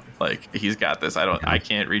low. Like, he's got this. I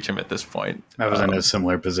can't reach him at this point. I was in a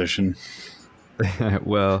similar position.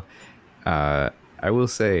 Well, I will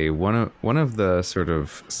say one of the sort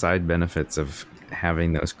of side benefits of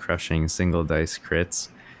having those crushing single dice crits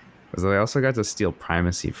was that I also got to steal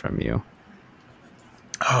primacy from you.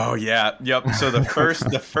 Oh yeah, yep. So the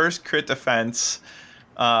first crit defense,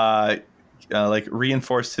 like,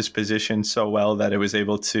 reinforced his position so well that it was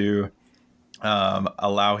able to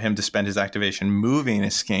allow him to spend his activation moving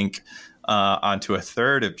a skink onto a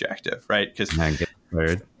third objective, right? Because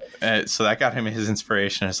so that got him his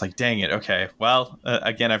inspiration. It's like, dang it, okay, well,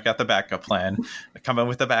 again, I've got the backup plan. I come in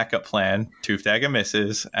with the backup plan. Tooth Dagger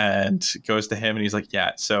misses and goes to him, and he's like,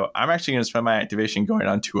 yeah, so I'm actually going to spend my activation going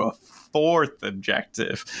on to a 4th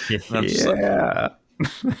objective. Yeah.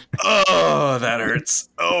 Oh, that hurts.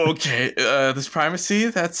 Okay, this primacy,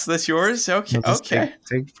 that's yours. Okay, okay.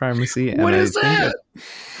 Take primacy. And what is that?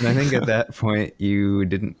 And I think at that point you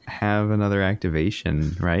didn't have another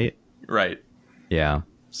activation, right? Right. Yeah.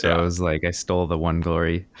 So it was like I stole the 1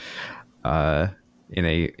 glory in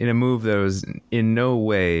a move that was in no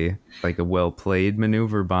way like a well played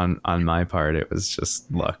maneuver on my part. It was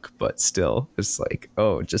just luck, but still, it's like,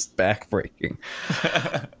 oh, just backbreaking.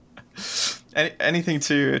 Anything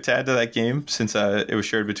to add to that game, since it was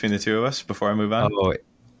shared between the two of us, before I move on? Oh,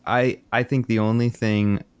 I think the only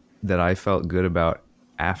thing that I felt good about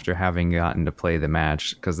after having gotten to play the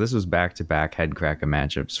match, because this was back-to-back head cracker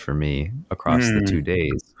matchups for me across the 2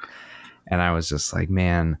 days, and I was just like,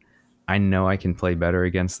 man, I know I can play better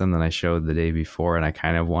against them than I showed the day before, and I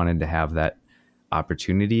kind of wanted to have that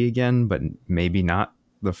opportunity again, but maybe not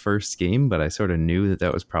the first game, but I sort of knew that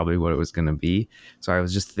that was probably what it was going to be. So I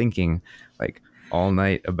was just thinking like all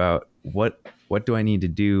night about what do I need to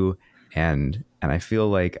do, and I feel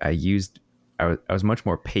like I was much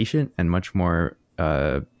more patient and much more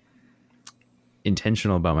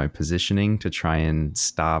intentional about my positioning to try and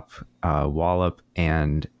stop Wallop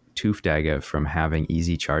and Toofdaga from having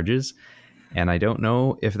easy charges. And I don't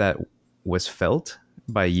know if that was felt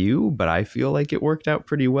by you, but I feel like it worked out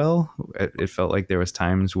pretty well. It felt like there was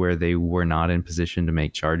times where they were not in position to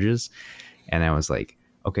make charges. And I was like,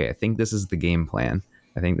 okay, I think this is the game plan.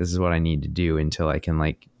 I think this is what I need to do until I can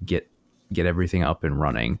like get everything up and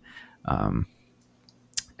running. And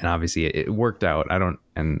obviously it worked out. I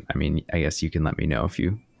mean, I guess you can let me know if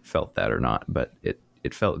you felt that or not, but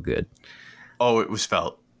it felt good. Oh, it was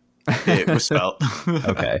felt. It was felt.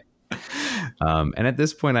 Okay. And at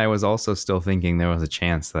this point, I was also still thinking there was a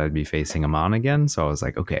chance that I'd be facing Amon again. So I was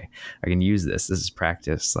like, okay, I can use this. This is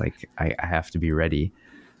practice. Like I have to be ready.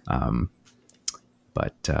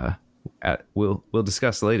 But we'll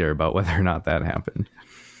discuss later about whether or not that happened.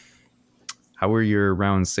 How were your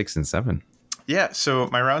rounds 6 and 7? Yeah, so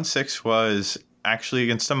my round 6 was actually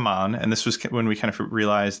against Amon, and this was when we kind of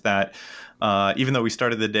realized that even though we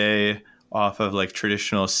started the day off of like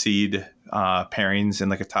traditional seed pairings in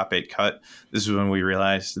like a top 8 cut, this is when we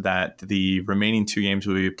realized that the remaining 2 games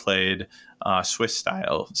would be played Swiss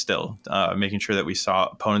style still, making sure that we saw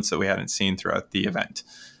opponents that we hadn't seen throughout the event.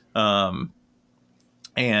 Going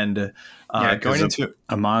into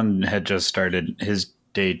Amon had just started his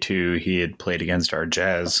day 2. He had played against our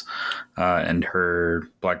Jazz and her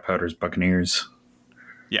Black Powder's Buccaneers.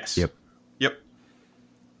 Yes. Yep.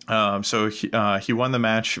 So he won the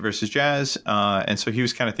match versus Jazz, and so he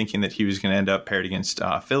was kind of thinking that he was going to end up paired against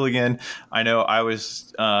Phil again. I know I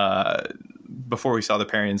was before we saw the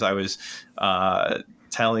pairings, I was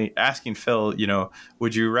asking Phil,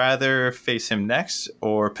 would you rather face him next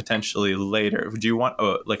or potentially later? Do you want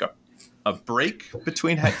a break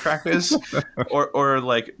between head crackers or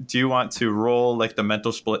like do you want to roll like the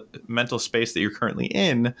mental space that you're currently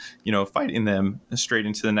in, fighting them straight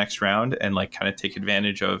into the next round and like kind of take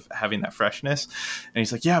advantage of having that freshness? And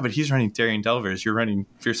he's like, yeah, but he's running Daring Delvers, you're running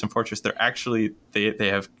Fearsome Fortress. They're actually they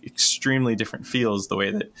have extremely different feels, the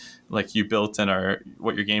way that like you built and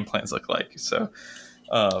what your game plans look like. So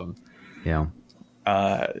yeah,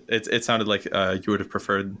 it sounded like you would have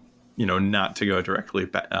preferred not to go directly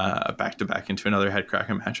back to back into another head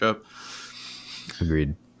cracking matchup.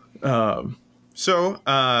 Agreed. So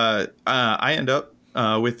I end up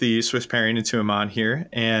with the Swiss pairing into Amon here,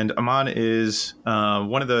 and Amon is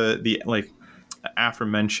one of the like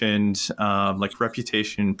aforementioned like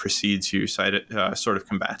reputation precedes you sort of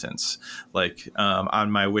combatants. Like on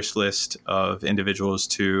my wish list of individuals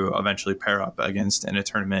to eventually pair up against in a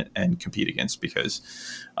tournament and compete against, because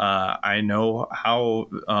I know how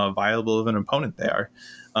viable of an opponent they are.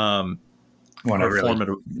 Want to really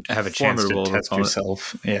have a chance to test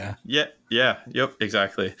yourself. Yep,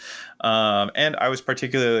 exactly. And I was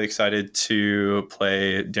particularly excited to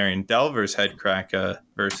play Daring Delver's head cracker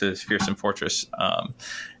versus Fearsome Fortress.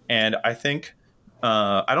 And I think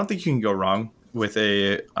I don't think you can go wrong with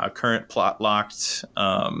a current plot locked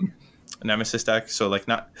Nemesis deck. So like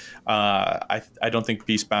I don't think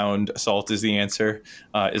Beastbound Assault is the answer,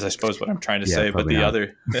 is I suppose what I'm trying to say. But the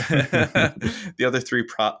other the other 3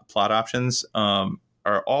 plot options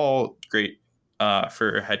are all great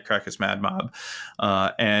for head crackers Mad Mob.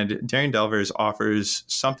 And Daring Delvers offers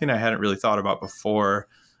something I hadn't really thought about before.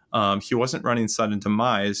 He wasn't running Sudden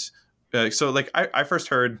Demise. So like I first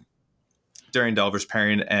heard Daring Delvers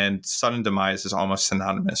pairing, and Sudden Demise is almost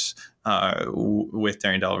synonymous with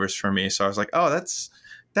Daring Delvers for me. So I was like, oh,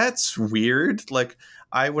 that's weird. Like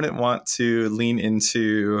I wouldn't want to lean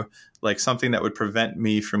into like something that would prevent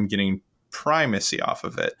me from getting primacy off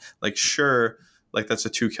of it. Like sure, like that's a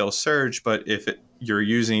 2-kill surge, but if you're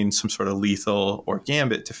using some sort of lethal or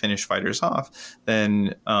gambit to finish fighters off,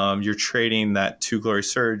 then you're trading that 2 glory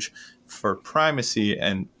surge for primacy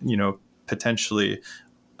and potentially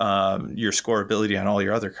your scoreability on all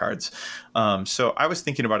your other cards. So I was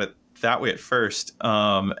thinking about it that way at first.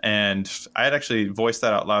 And I had actually voiced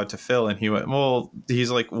that out loud to Phil, and he went, well, he's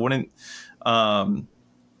like, wouldn't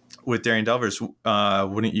with Daring Delvers,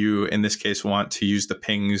 wouldn't you in this case want to use the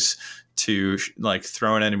pings to like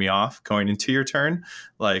throw an enemy off going into your turn,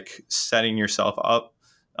 like setting yourself up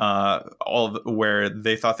where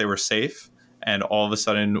they thought they were safe, and all of a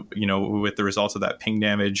sudden, with the results of that ping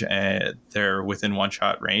damage, they're within one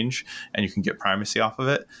shot range, and you can get primacy off of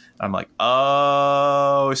it. I'm like,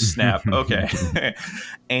 oh snap, okay.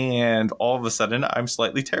 And all of a sudden, I'm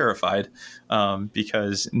slightly terrified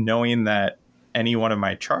because knowing that any one of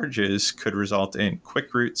my charges could result in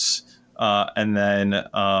quick roots and then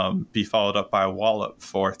be followed up by a wallop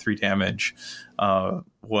for 3 damage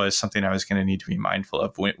was something I was going to need to be mindful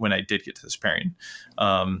of when I did get to this pairing.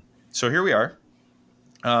 So here we are.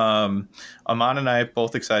 Aman and I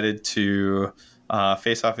both excited to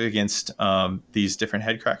face off against these different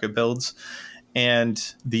headcracker builds. And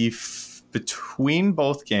between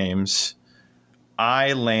both games,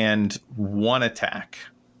 I land 1 attack.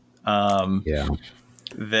 Yeah.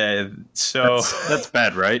 That's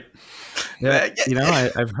bad, right? Yeah,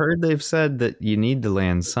 I've heard they've said that you need to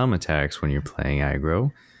land some attacks when you're playing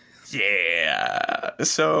aggro. Yeah.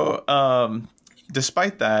 So,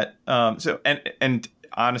 despite that, and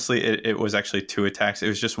honestly, it was actually 2 attacks. It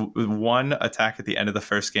was just 1 attack at the end of the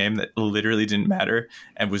first game that literally didn't matter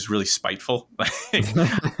and was really spiteful.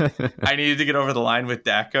 I needed to get over the line with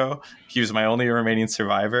Daco. He was my only remaining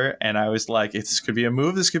survivor, and I was like, this could be a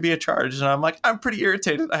move, this could be a charge. And I'm like, I'm pretty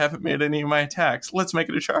irritated. I haven't made any of my attacks. Let's make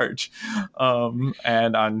it a charge.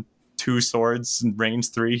 And on 2 swords and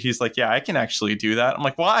range 3, he's like, yeah, I can actually do that. I'm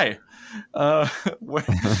like, why? I'm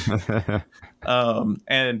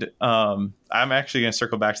actually going to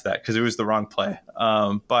circle back to that because it was the wrong play.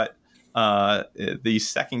 But the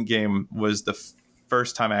second game was the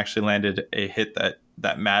first time I actually landed a hit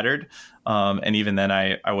that mattered. And even then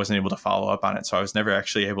I wasn't able to follow up on it. So I was never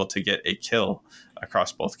actually able to get a kill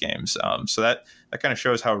across both games. So that kind of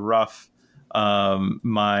shows how rough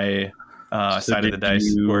my side of the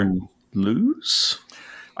dice were. Lose?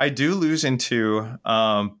 I do lose in 2,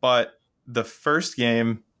 but the first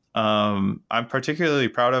game I'm particularly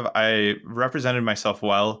proud of. I represented myself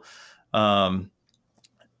well.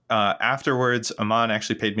 Afterwards, Aman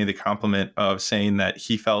actually paid me the compliment of saying that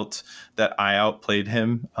he felt that I outplayed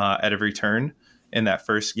him at every turn in that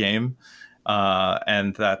first game,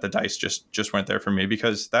 and that the dice just weren't there for me,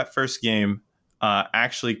 because that first game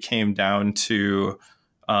actually came down to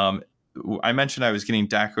I mentioned I was getting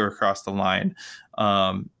Daco across the line,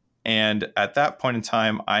 and at that point in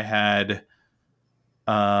time, I had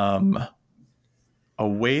a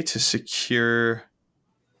way to secure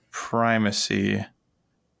primacy.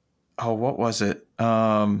 Oh, what was it?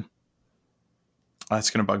 That's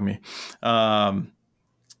gonna bug me. I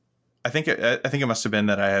think it must have been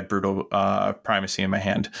that I had brutal primacy in my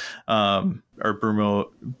hand, or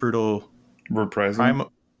brutal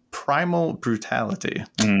reprisal. Primal brutality.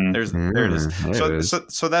 There it is.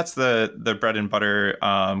 So that's the bread and butter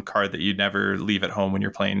card that you never leave at home when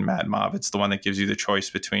you're playing Mad Mob. It's the one that gives you the choice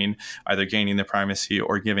between either gaining the primacy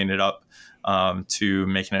or giving it up to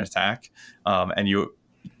make an attack. And you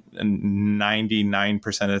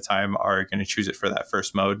 99% of the time are going to choose it for that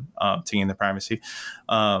first mode to gain the primacy.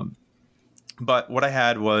 But what I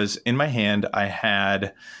had was in my hand, I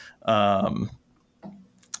had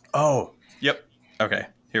okay.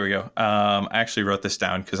 Here we go. I actually wrote this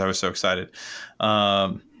down because I was so excited.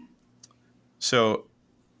 So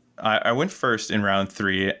I went first in round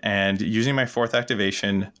 3, and using my 4th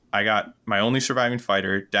activation, I got my only surviving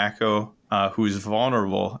fighter, Daco, who's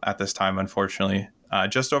vulnerable at this time, unfortunately,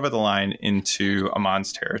 just over the line into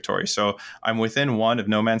Amon's territory. So I'm within 1 of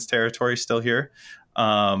No Man's territory still here.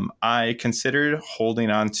 I considered holding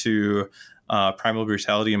on to Primal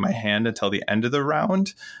Brutality in my hand until the end of the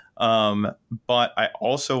round. But I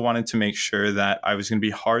also wanted to make sure that I was going to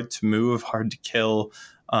be hard to move, hard to kill,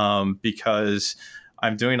 because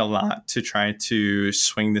I'm doing a lot to try to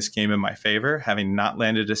swing this game in my favor, having not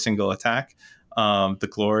landed a single attack. The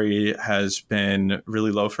glory has been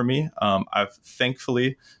really low for me. I've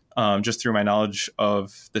thankfully, just through my knowledge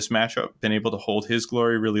of this matchup, been able to hold his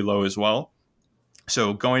glory really low as well.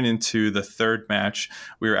 So going into the 3rd match,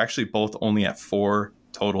 we were actually both only at 4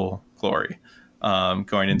 total glory.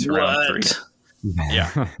 Going into round 3.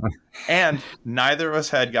 Yeah. And neither of us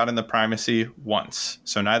had gotten the primacy once.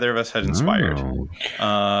 So neither of us had inspired.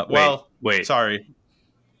 Wait. Sorry.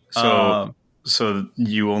 So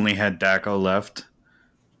you only had Daco left?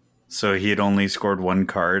 So he had only scored 1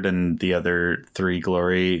 card, and the other 3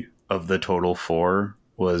 glory of the total 4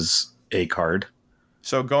 was a card?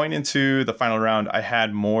 So going into the final round, I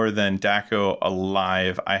had more than Daco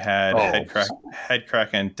alive. I had Headcrack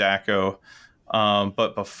and Daco.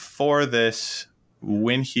 But before this,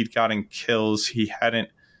 when he'd gotten kills, he hadn't.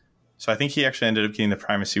 So I think he actually ended up getting the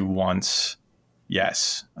primacy once.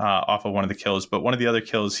 Yes, off of one of the kills. But one of the other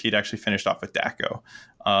kills, he'd actually finished off with Daco.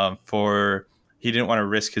 He didn't want to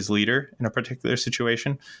risk his leader in a particular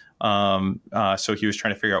situation. So he was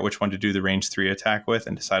trying to figure out which one to do the range 3 attack with,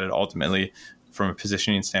 and decided ultimately, from a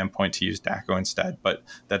positioning standpoint, to use Daco instead. But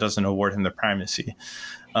that doesn't award him the primacy.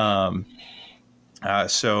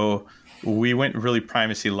 So we went really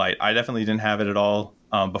primacy light. I definitely didn't have it at all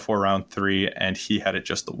before round 3, and he had it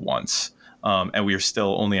just the once. And we were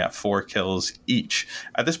still only at 4 kills each.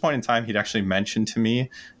 At this point in time, he'd actually mentioned to me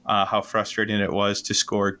how frustrating it was to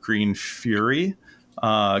score Green Fury.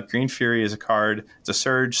 Green Fury is a card. It's a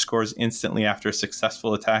surge, scores instantly after a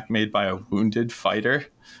successful attack made by a wounded fighter,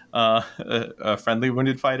 a friendly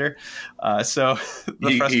wounded fighter. So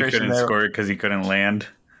the frustration he couldn't there, score it because he couldn't land,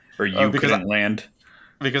 or you couldn't land.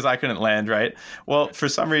 Because I couldn't land, right? Well, for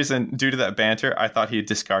some reason, due to that banter, I thought he had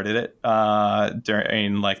discarded it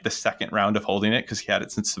during like the second round of holding it, because he had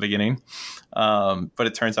it since the beginning. But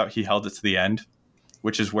it turns out he held it to the end,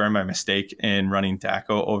 which is where my mistake in running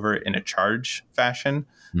Daco over in a charge fashion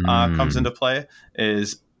comes into play.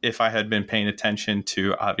 Is if I had been paying attention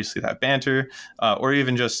to obviously that banter, or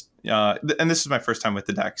even just, and this is my first time with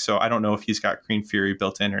the deck, so I don't know if he's got Green Fury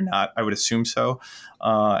built in or not. I would assume so,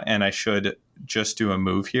 and I should just do a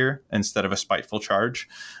move here instead of a spiteful charge.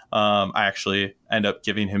 I actually end up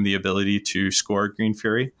giving him the ability to score Green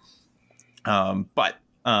Fury. So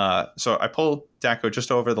I pull Daco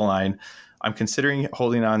just over the line. I'm considering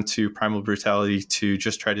holding on to Primal Brutality to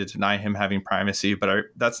just try to deny him having primacy, but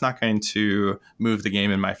that's not going to move the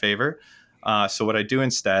game in my favor. So what I do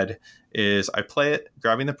instead is I play it,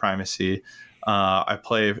 grabbing the primacy. I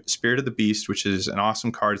play Spirit of the Beast, which is an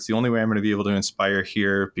awesome card. It's the only way I'm going to be able to inspire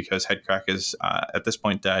here, because Headcrack is at this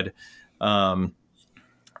point dead. It's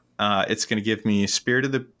going to give me it's going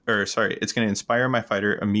to inspire my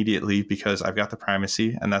fighter immediately because I've got the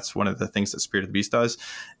primacy, and that's one of the things that Spirit of the Beast does.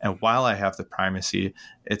 And while I have the primacy,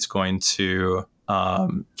 it's going to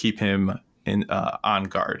keep him on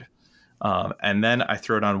guard. And then I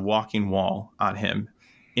throw it on Walking Wall on him.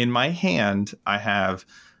 In my hand, I have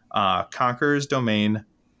Conqueror's Domain,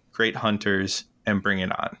 Great Hunters, and Bring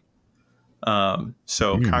It On.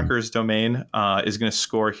 Conqueror's Domain is going to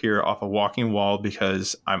score here off a Walking Wall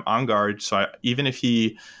because I'm on guard. So even if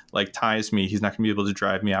he like ties me, he's not going to be able to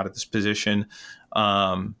drive me out of this position.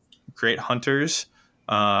 Great Hunters,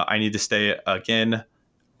 I need to stay again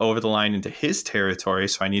over the line into his territory,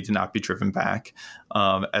 so I need to not be driven back.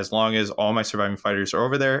 As long as all my surviving fighters are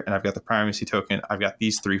over there and I've got the primacy token, I've got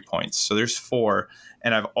these 3 points. So there's 4.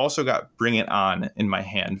 And I've also got Bring It On in my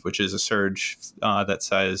hand, which is a surge that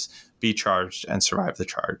says be charged and survive the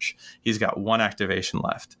charge. He's got 1 activation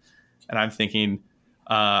left. And I'm thinking,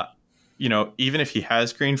 even if he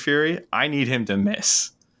has Green Fury, I need him to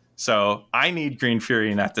miss. So I need Green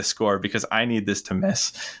Fury not to score because I need this to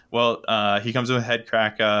miss. Well, he comes with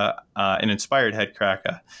Headcracker, an inspired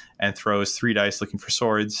Headcracker, and throws 3 dice looking for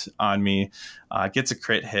swords on me. Gets a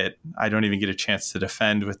crit hit. I don't even get a chance to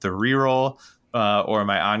defend with the reroll or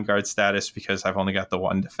my on guard status because I've only got the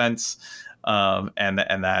 1 defense. And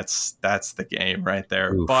that's the game right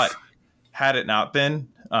there. Oof. But had it not been,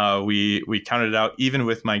 we counted it out even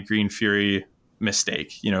with my Green Fury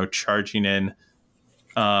mistake, charging in.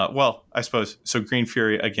 I suppose so. Green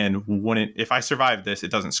Fury again wouldn't. If I survive this,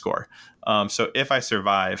 it doesn't score. So if I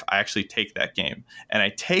survive, I actually take that game, and I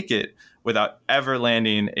take it without ever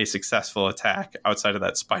landing a successful attack outside of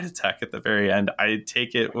that spite attack at the very end. I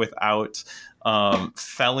take it without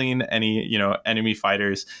felling any enemy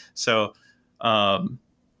fighters. So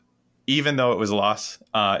even though it was a loss,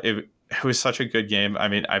 it was such a good game. I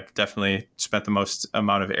mean, I've definitely spent the most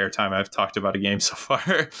amount of airtime I've talked about a game so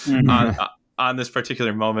far on this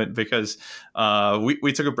particular moment because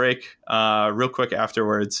we took a break real quick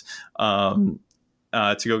afterwards to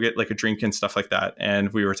go get like a drink and stuff like that.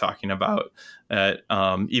 And we were talking about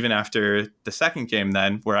even after the second game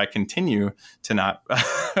then where I continue to not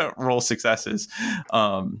roll successes,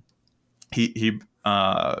 he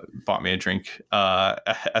bought me a drink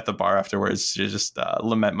at the bar afterwards to just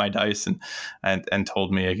lament my dice and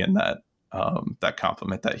told me again that that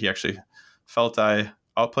compliment that he actually felt I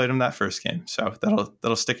outplayed him that first game. So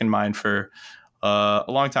that'll stick in mind for a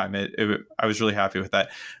long time. I was really happy with that.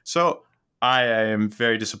 So I am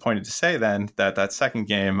very disappointed to say then that second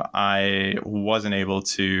game I wasn't able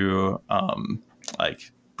to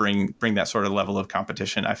bring that sort of level of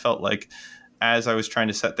competition. I felt like as I was trying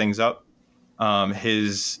to set things up,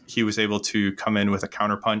 he was able to come in with a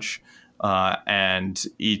counterpunch and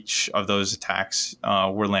each of those attacks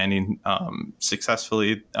were landing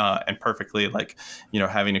successfully and perfectly, like,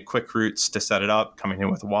 having a quick roots to set it up, coming in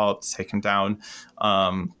with a wall to take him down,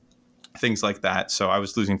 things like that. So I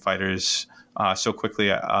was losing fighters so quickly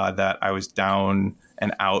that I was down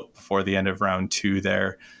and out before the end of round 2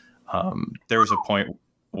 there. There was a point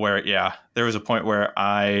where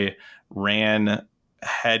I ran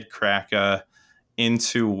Head Kraka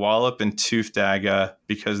into Wallop and Tooth Daga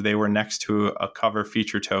because they were next to a cover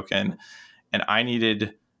feature token, and I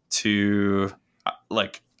needed to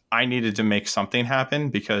make something happen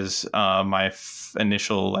because my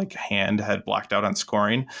initial hand had blocked out on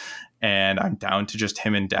scoring, and I'm down to just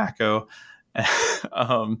him and Daco.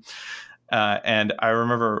 And I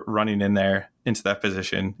remember running in there into that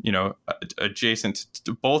position, adjacent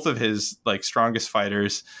to both of his strongest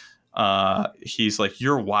fighters. He's like,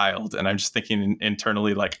 "You're wild," and I'm just thinking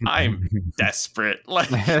internally, I'm desperate.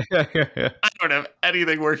 I don't have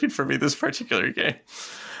anything working for me this particular game.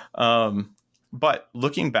 But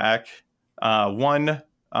looking back, one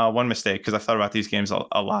mistake, because I've thought about these games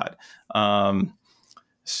a lot.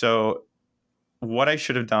 So what I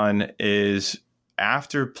should have done is,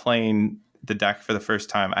 after playing the deck for the first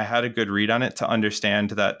time, I had a good read on it to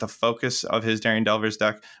understand that the focus of his Daring Delvers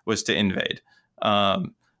deck was to invade.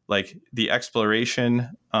 The exploration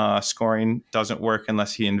scoring doesn't work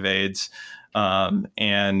unless he invades.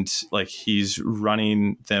 And he's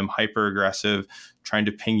running them hyper aggressive, trying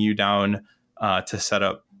to ping you down to set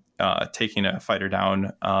up taking a fighter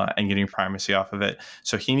down and getting primacy off of it.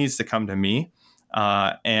 So he needs to come to me.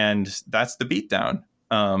 And that's the beatdown.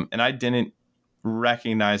 And I didn't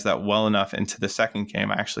recognize that well enough into the second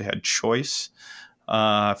game. I actually had choice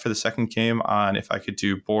for the second game on if I could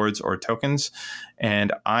do boards or tokens.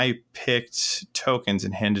 And I picked tokens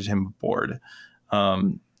and handed him a board.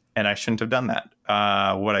 And I shouldn't have done that.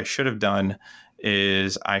 What I should have done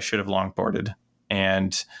is I should have long boarded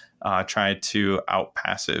and tried to out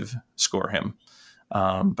passive score him.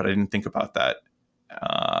 But I didn't think about that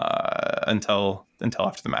until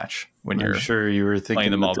after the match, when I'm sure you were thinking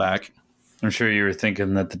playing them all back. I'm sure you were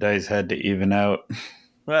thinking that the dice had to even out.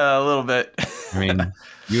 Well, a little bit. I mean,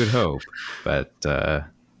 you would hope, but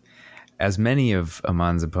as many of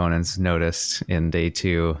Aman's opponents noticed in day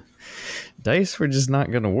 2, dice were just not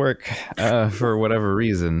going to work for whatever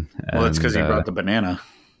reason. Well, it's because he brought the banana.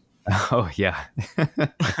 Oh, yeah.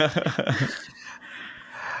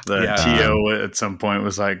 TO at some point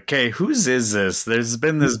was like, "Okay, whose is this? There's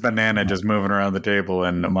been this banana just moving around the table,"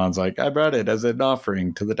 and Amon's like, "I brought it as an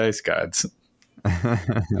offering to the dice gods."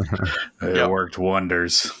 It worked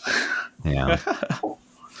wonders. Yeah.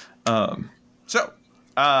 So,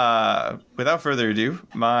 without further ado,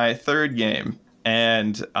 my third game,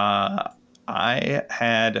 and I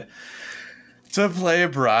had to play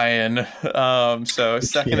Brian. So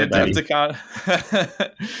second Adepticon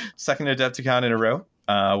in a row.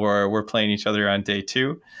 Where we're playing each other on day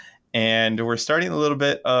 2, and we're starting a little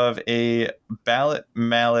bit of a ballot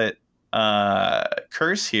mallet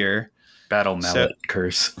curse here. Battle mallet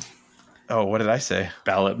curse. Oh, what did I say?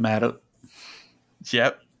 Ballot mallet.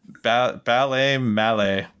 Yep. Ballet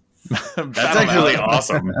mallet. That's actually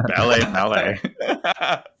awesome. Ballet mallet.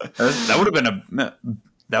 That would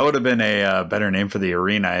have been a better name for the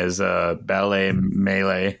arena, is ballet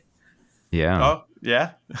melee. Yeah. Oh,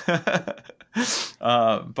 yeah.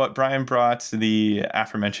 But Brian brought the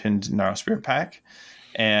aforementioned Gnarl Spirit pack,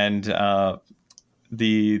 and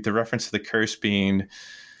the reference to the curse being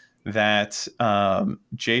that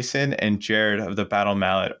Jason and Jared of the Battle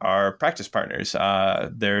Mallet are practice partners.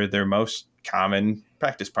 They're their most common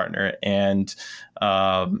practice partner, and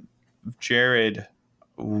Jared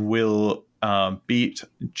will beat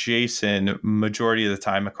Jason majority of the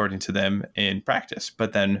time, according to them, in practice.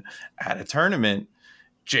 But then at a tournament,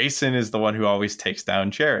 Jason is the one who always takes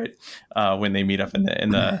down Jared when they meet up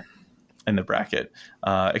in the bracket.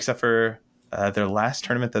 Except for their last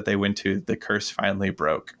tournament that they went to, the curse finally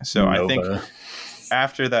broke. So Nova. I think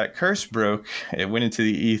after that curse broke, it went into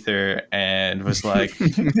the ether and was like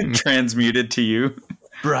transmuted to you.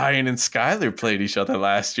 Brian and Skylar played each other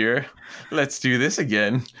last year. Let's do this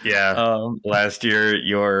again. Yeah. Last year,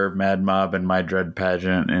 your Mad Mob and my Dread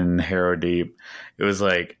Pageant in Harrow Deep. It was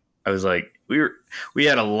like, I was like, we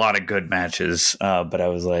had a lot of good matches, but I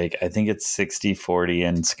was like, I think it's 60-40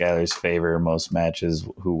 in Skylar's favor most matches,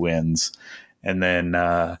 who wins. And then,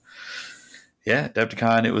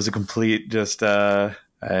 Adepticon, it was a complete just, I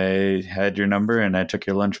had your number and I took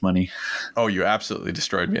your lunch money. Oh, you absolutely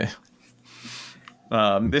destroyed me.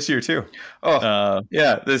 This year too.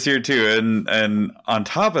 This year too. And on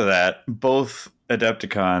top of that, both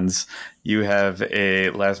Adepticons, you have a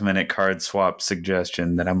last minute card swap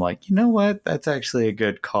suggestion that I'm like, you know what? That's actually a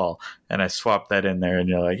good call. And I swap that in there, and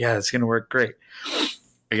you're like, yeah, it's going to work great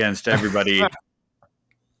against everybody,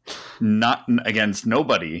 not against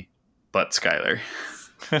nobody but Skylar.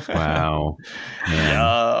 Wow.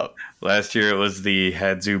 Yeah. Last year it was the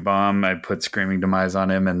Hadzu bomb. I put Screaming Demise on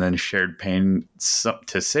him and then shared pain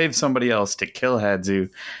to save somebody else to kill Hadzu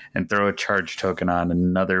and throw a charge token on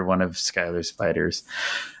another one of Skylar's fighters.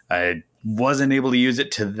 I wasn't able to use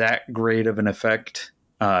it to that great of an effect.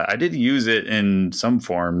 I did use it in some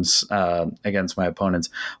forms against my opponents,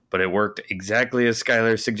 but it worked exactly as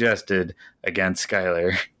Skylar suggested against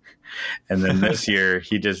Skylar. And then this year,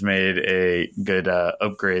 he just made a good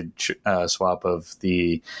upgrade swap of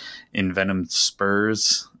the Envenomed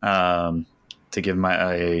Spurs to give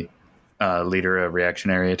my leader a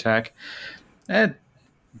reactionary attack. And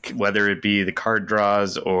whether it be the card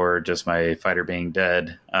draws or just my fighter being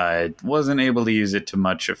dead, I wasn't able to use it to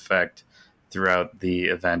much effect throughout the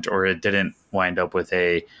event, or it didn't wind up with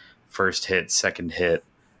a first hit, second hit,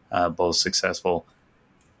 both successful.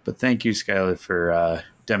 But thank you, Skylar, for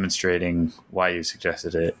demonstrating why you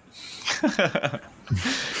suggested it.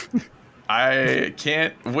 I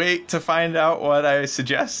can't wait to find out what I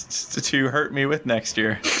suggest to hurt me with next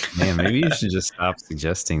year. Man, maybe you should just stop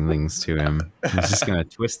suggesting things to him. He's just going to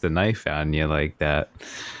twist the knife on you like that.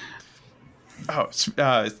 Oh,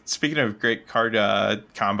 speaking of great card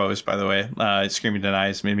combos, by the way, Screaming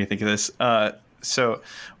Denies made me think of this. So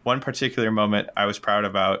one particular moment I was proud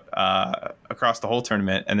about across the whole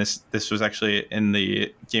tournament, and this was actually in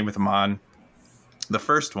the game with Amon, the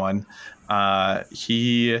first one. I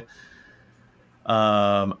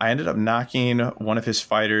ended up knocking one of his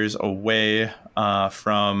fighters away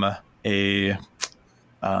from a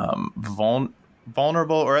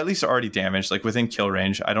vulnerable, or at least already damaged, like within kill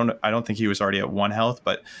range. I don't think he was already at 1 health,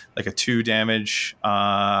 but like a 2 damage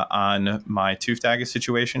on my Tooth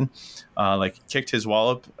situation. Like kicked his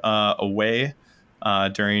wallop away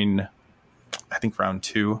during, I think, round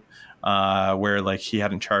 2, where like he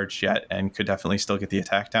hadn't charged yet and could definitely still get the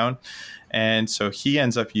attack down. And so he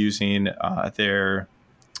ends up using their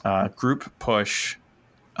group push,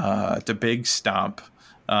 the big stomp,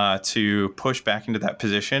 to push back into that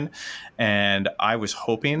position. And I was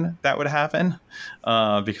hoping that would happen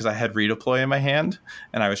because I had redeploy in my hand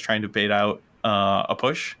and I was trying to bait out a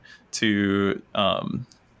push to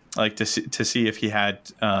to see if he had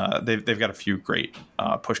they've got a few great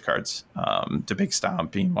push cards, the big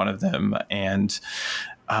stomp being one of them, and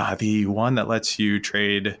the one that lets you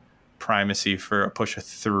trade primacy for a push of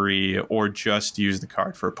 3 or just use the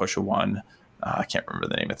card for a push of 1. I can't remember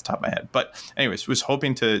the name at the top of my head, but anyways, was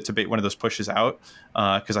hoping to bait one of those pushes out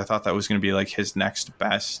because I thought that was going to be like his next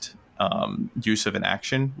best use of an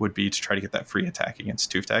action would be to try to get that free attack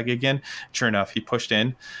against Tooftag again. Sure enough, he pushed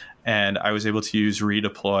in, and I was able to use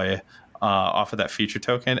redeploy off of that feature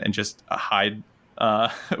token and just hide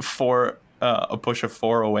for a push of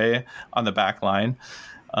 4 away on the back line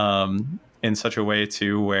in such a way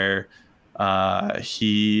to where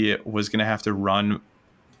he was going to have to run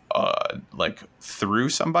like through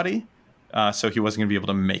somebody, so he wasn't gonna be able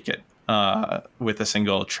to make it with a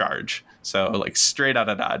single charge. So like straight out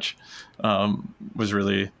of dodge. Was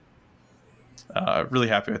really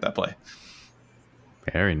happy with that play.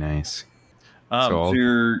 Very nice. So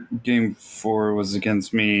your game 4 was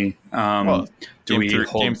against me.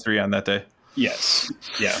 Game 3 on that day. Yes,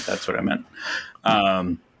 yeah, that's what I meant.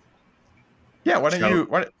 Yeah, why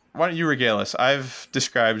don't you regale us? I've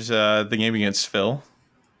described the game against Phil.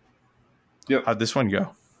 Yep. How'd this one go?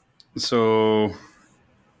 So,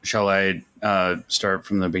 shall I start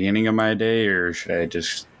from the beginning of my day, or should I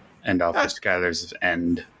just end off with Skylar's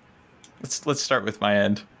end? Let's start with my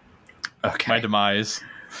end. Okay. My demise.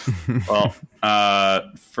 Well,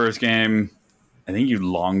 first game, I think you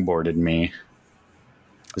longboarded me.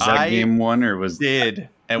 Was that game 1 or was did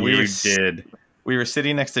and we were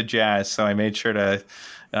sitting next to Jazz, so I made sure to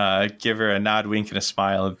give her a nod, wink, and a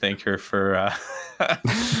smile, and thank her for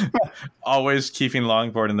always keeping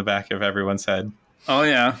longboard in the back of everyone's head. Oh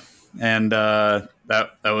yeah, and that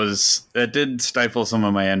did stifle some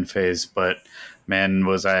of my end phase, but man,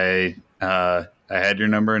 was I had your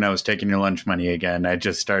number and I was taking your lunch money again. I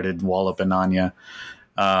just started walloping on you.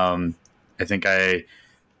 I think I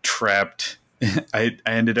trapped. I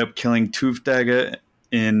ended up killing Tooftag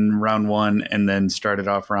in round 1, and then started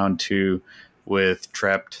off round 2 with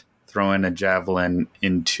trapped throwing a javelin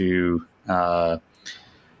into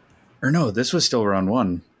or no, this was still round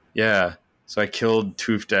 1. Yeah. So I killed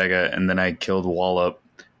Tooftag and then I killed Wallop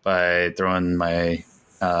by throwing my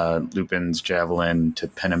Lupin's javelin to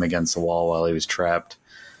pin him against the wall while he was trapped.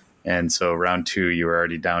 And so round 2, you were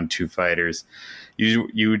already down 2 fighters.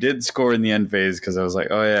 You did score in the end phase because I was like,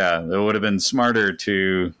 oh yeah, it would have been smarter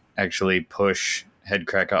to actually push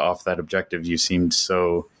Headcracker off that objective you seemed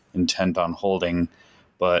so intent on holding.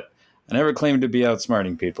 But I never claimed to be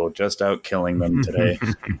outsmarting people, just out killing them today.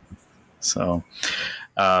 So,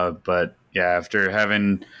 but yeah, after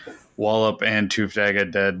having Wallop and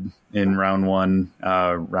Tufdaga dead in round 1,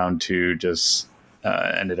 round 2 just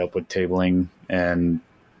ended up with tabling, and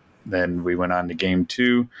then we went on to game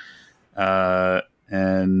 2.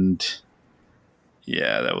 And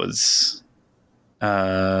yeah, that was,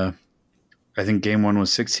 I think game 1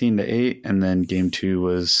 was 16-8, and then game 2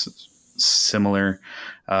 was similar.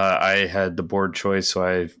 I had the board choice, so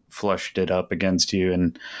I flushed it up against you,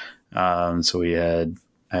 and so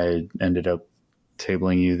I ended up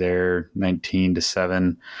tabling you there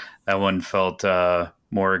 19-7. That one felt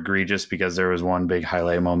more egregious because there was one big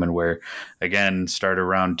highlight moment where, again, started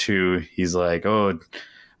round 2, he's like, oh,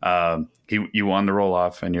 you won the roll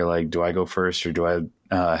off, and you're like, do I go first or do I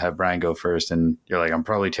have Brian go first? And you're like, I'm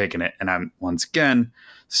probably taking it. And I'm, once again,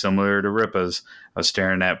 similar to Ripa's, I was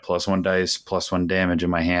staring at +1 dice, +1 damage in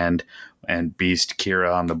my hand, and Beast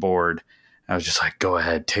Kira on the board. I was just like, go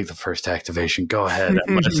ahead, take the first activation, go ahead.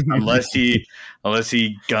 Unless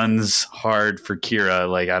he guns hard for Kira,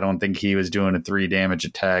 like I don't think he was doing a 3 damage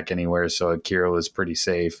attack anywhere, so Kira was pretty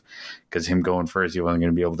safe because him going first, he wasn't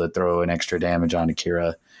going to be able to throw an extra damage onto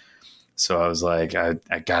Kira. So I was like, I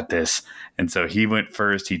got this. And so he went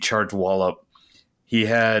first. He charged Wallop. He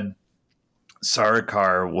had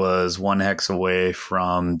Sarikar was 1 hex away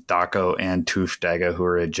from Dako and Tufdaga, who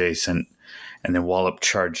were adjacent. And then Wallop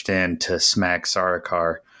charged in to smack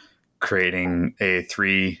Sarikar, creating a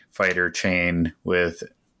 3-fighter chain with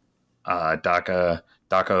Dako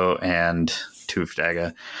and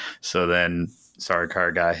Tufdaga. So then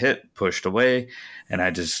Sarikar got hit, pushed away, and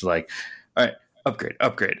I just like, all right,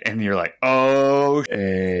 upgrade. And you're like, oh,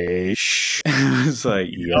 it's like,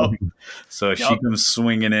 yup. So she comes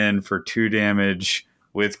swinging in for 2 damage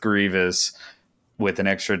with Grievous with an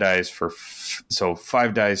extra dice for, so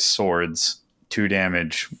 5 dice swords, 2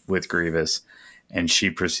 damage with Grievous. And she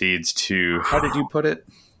proceeds to, how did you put it?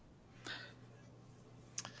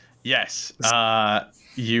 Yes.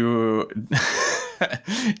 You're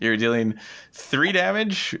dealing 3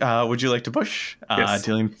 damage. Would you like to push? Yes.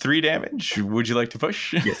 Dealing 3 damage. Would you like to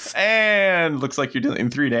push? Yes. And looks like you're dealing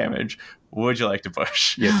 3 damage. Would you like to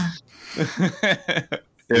push? Yes.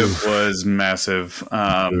 It was massive.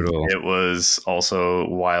 It was also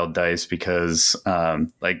wild dice because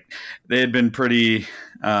like they had been pretty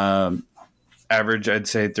average, I'd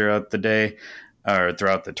say, throughout the day or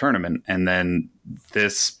throughout the tournament. And then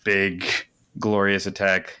this big glorious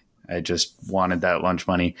attack, I just wanted that lunch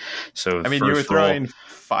money. So I mean, you were throwing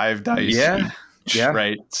 5 dice. Yeah.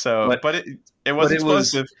 Right. So, but it was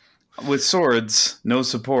explosive. With swords, no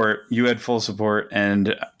support. You had full support,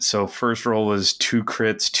 and so first roll was 2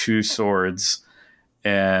 crits, 2 swords,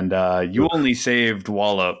 and you only saved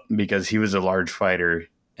Wallop because he was a large fighter,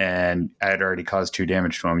 and I had already caused 2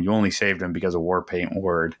 damage to him. You only saved him because of Warpaint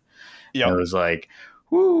Ward. Yeah, it was like,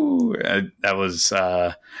 whoo! That was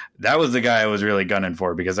the guy I was really gunning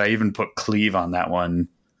for because I even put Cleave on that one,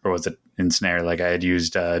 or was it Ensnare? Like I had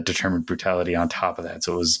used Determined Brutality on top of that,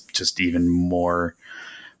 so it was just even more.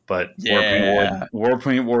 But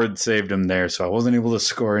Warpaint Ward saved him there, so I wasn't able to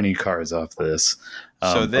score any cards off this.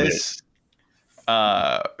 So this,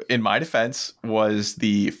 in my defense, was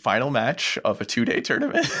the final match of a 2-day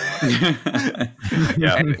tournament.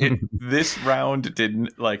 This round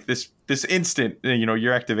didn't, like this instant,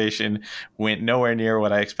 your activation went nowhere near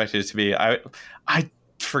what I expected it to be. I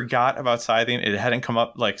forgot about scything. It hadn't come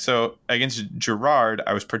up so against Gerard.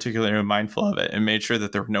 I was particularly mindful of it and made sure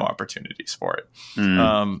that there were no opportunities for it.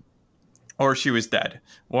 Or she was dead.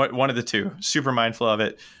 One of the two. Super mindful of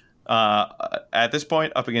it. At this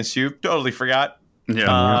point, up against you, totally forgot.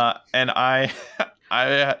 Yeah. And I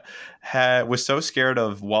was so scared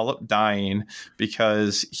of Wallop dying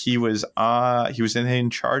because he was in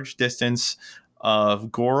charge distance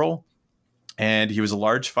of Goral. And he was a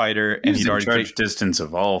large fighter, and he'd already charge distance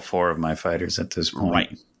of all 4 of my fighters at this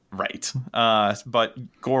point. Right. But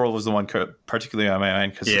Goral was the one particularly on my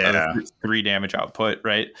mind because of the 3 damage output.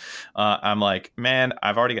 Right. I'm like, man,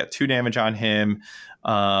 I've already got 2 damage on him,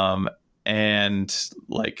 and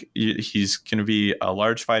he's going to be a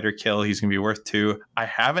large fighter kill. He's going to be worth 2. I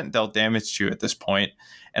haven't dealt damage to you at this point,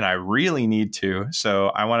 and I really need to. So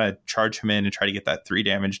I want to charge him in and try to get that 3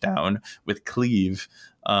 damage down with Cleave.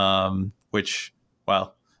 Which,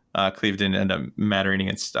 well, Cleve didn't end up mattering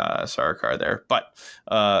against Sarkar there, but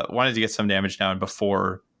wanted to get some damage down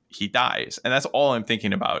before he dies, and that's all I'm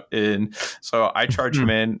thinking about. And so I charge him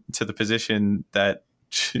in to the position that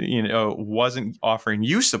wasn't offering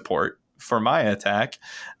you support for my attack,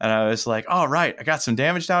 and I was like, all right, I got some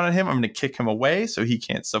damage down on him. I'm going to kick him away so he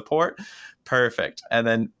can't support. Perfect. And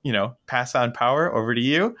then pass on power over to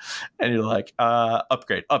you, and you're like,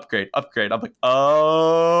 upgrade. I'm like,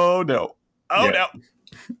 oh no, no.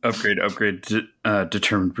 Upgrade,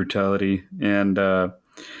 determined brutality. And so,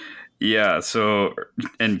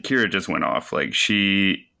 and Kira just went off. Like,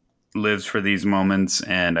 she lives for these moments,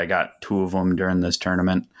 and I got 2 of them during this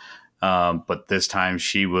tournament. But this time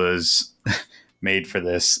she was made for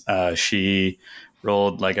this. She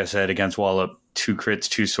rolled, like I said, against Wallop, 2 crits,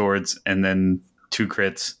 2 swords, and then 2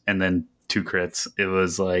 crits, and then 2 crits. It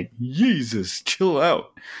was like, Jesus, chill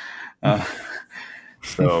out.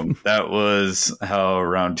 So that was how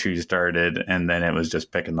round 2 started, and then it was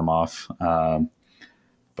just picking them off.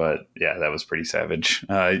 But yeah, that was pretty savage.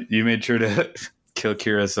 You made sure to kill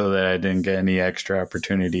Kira so that I didn't get any extra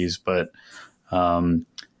opportunities, but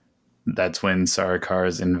that's when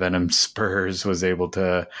Sarakar's Envenom Spurs was able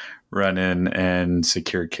to run in and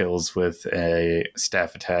secure kills with a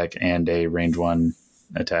staff attack and a range 1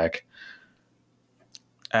 attack.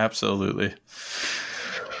 Absolutely.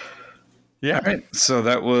 Yeah. All right. So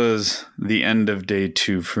that was the end of day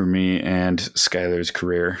 2 for me and Skylar's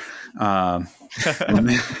career. Oh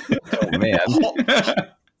man.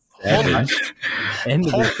 Hold on. End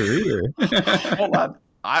of the career. Hold on.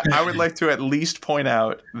 I would like to at least point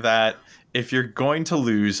out that if you're going to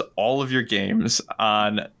lose all of your games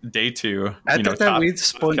on day 2, no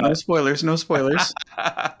spoilers. No spoilers.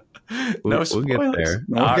 We'll get there.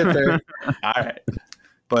 We'll get there. All right.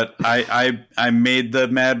 But I made the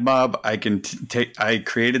Mad Mob. I can I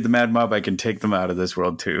created the Mad Mob. I can take them out of this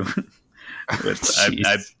world too.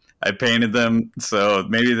 I painted them, so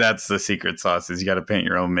maybe that's the secret sauce: is you got to paint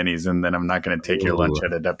your own minis, and then I'm not going to take your lunch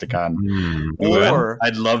at Adepticon. Or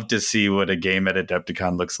I'd love to see what a game at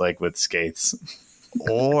Adepticon looks like with skates.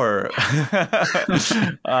 Or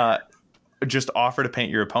just offer to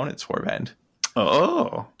paint your opponent's warband.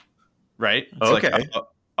 Oh, right. It's okay. Like,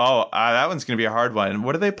 that one's going to be a hard one.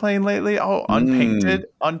 What are they playing lately? Oh,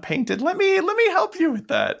 unpainted. Let me help you with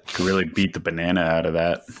that. Could really beat the banana out of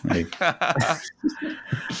that.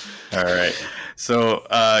 All right. So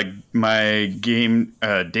my game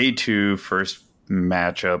day 2 first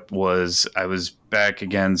matchup was I was back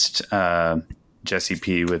against Jesse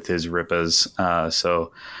P with his Rippas.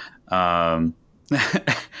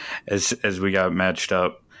 As we got matched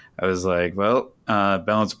up, I was like, well,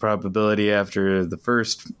 balance probability after the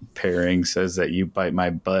first pairing says that you bite my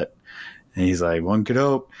butt. And he's like, one could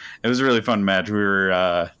hope. It was a really fun match. We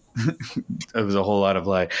were, it was a whole lot of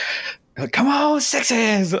like, come on,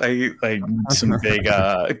 6s! Like some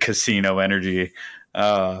big casino energy.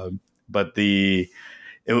 But it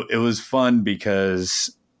was fun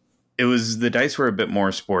because the dice were a bit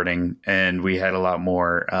more sporting and we had a lot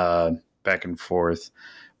more back and forth.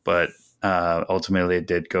 But ultimately, it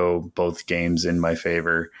did go both games in my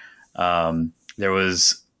favor. There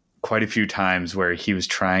was quite a few times where he was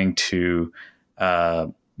trying to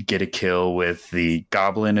get a kill with the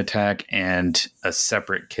goblin attack and a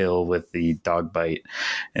separate kill with the dog bite.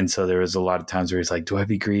 And so there was a lot of times where he's like, do I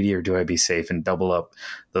be greedy or do I be safe and double up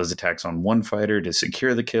those attacks on one fighter to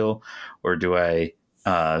secure the kill? Or do I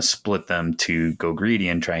split them to go greedy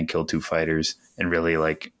and try and kill 2 fighters and really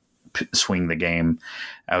like swing the game?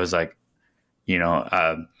 I was like,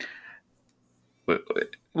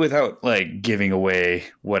 without like giving away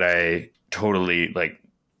what I totally like,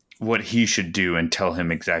 what he should do and tell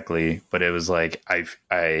him exactly. But it was like,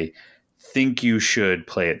 I think you should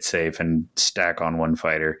play it safe and stack on one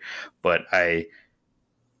fighter, but I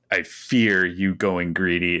fear you going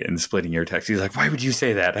greedy and splitting your attacks. He's like, why would you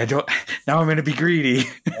say that? Now I'm going to be greedy.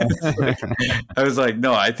 I was like,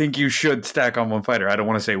 no, I think you should stack on one fighter. I don't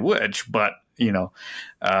want to say which, but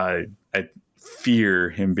I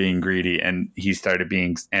fear him being greedy. And he started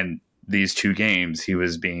being, and these 2 games he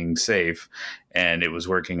was being safe and it was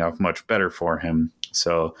working off much better for him.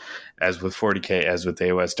 So as with 40K, as with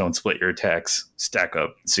AOS, don't split your attacks, stack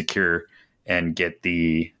up, secure, and get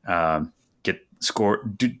the, score,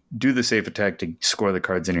 do the safe attack to score the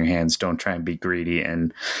cards in your hands. Don't try and be greedy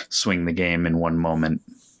and swing the game in one moment,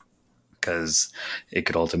 because it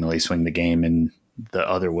could ultimately swing the game in the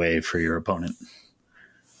other way for your opponent.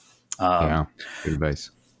 Yeah, good advice.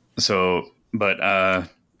 So, but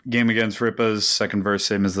game against Rippa's second verse,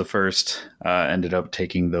 same as the first, ended up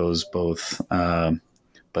taking those both,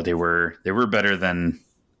 but they were better than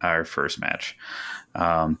our first match.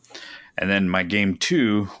 And then my game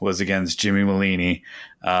 2 was against Jimmy Malini.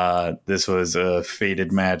 This was a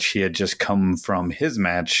fated match. He had just come from his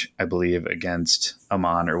match, I believe, against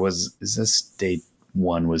Amon, or is this day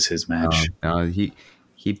 1 was his match? No,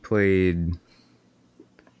 he played.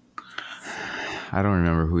 I don't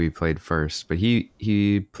remember who he played first, but he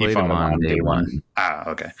played him on day one.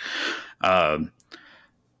 Okay.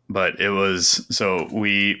 But it was, so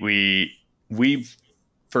we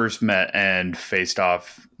first met and faced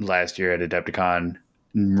off last year at Adepticon,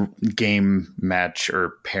 game match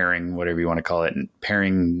or pairing, whatever you want to call it,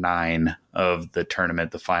 pairing 9 of the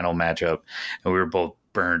tournament, the final matchup, and we were both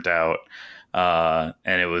burnt out.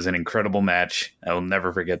 And it was an incredible match. I will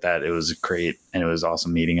never forget that. It was great, and it was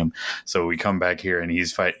awesome meeting him. So we come back here, and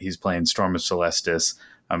he's playing Storm of Celestis.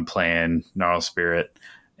 I'm playing Gnarl Spirit,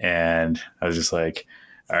 and I was just like,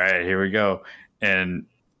 all right, here we go. And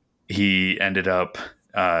he ended up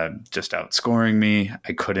just outscoring me.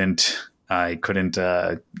 I couldn't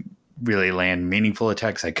really land meaningful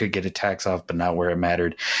attacks. I could get attacks off, but not where it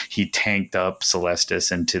mattered. He tanked up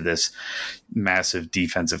Celestis into this massive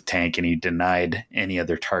defensive tank, and he denied any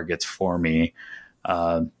other targets for me.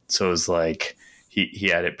 So it was like he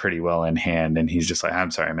had it pretty well in hand, and he's just like,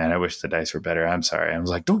 I'm sorry, man. I wish the dice were better. I'm sorry. I was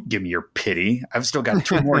like, don't give me your pity. I've still got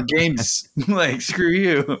 2 more games. Like, screw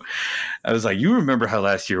you. I was like, you remember how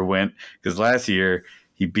last year went? Because last year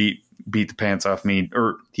he beat the pants off me,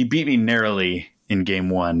 or he beat me narrowly in game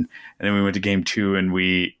 1, and then we went to game 2, and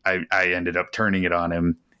I ended up turning it on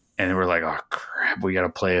him, and we're like, oh crap, we got to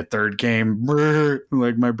play a third game.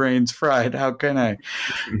 Like, my brain's fried. How can I?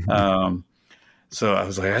 So I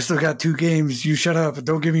was like, I still got 2 games. You shut up.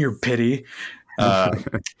 Don't give me your pity. And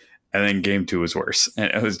then game 2 was worse.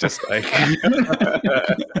 And it was just like game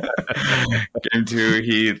 2,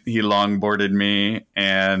 he longboarded me,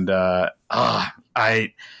 and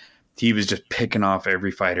he was just picking off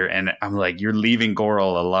every fighter. And I'm like, you're leaving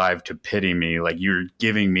Goral alive to pity me. Like, you're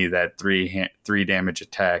giving me that 3 damage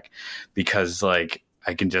attack because, like,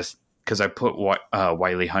 I can just, because I put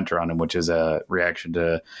Wily Hunter on him, which is a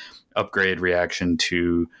upgrade reaction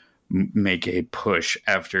to make a push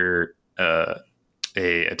after a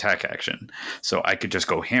attack action. So I could just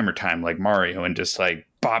go hammer time like Mario and just like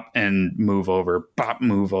bop and move over,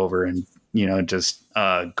 and just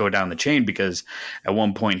go down the chain, because at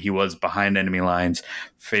one point he was behind enemy lines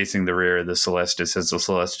facing the rear of the Celestis, as the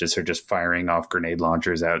Celestis are just firing off grenade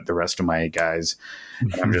launchers at the rest of my guys.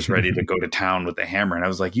 And I'm just ready to go to town with the hammer. And I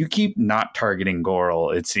was like, you keep not targeting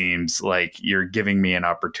Goral. It seems like you're giving me an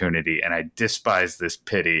opportunity, and I despise this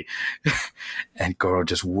pity. And Goral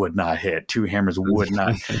just would not hit. 2 hammers would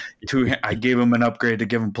not. I gave him an upgrade to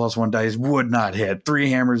give him +1 dice, would not hit.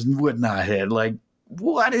 3 hammers would not hit. Like,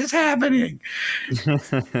 what is happening?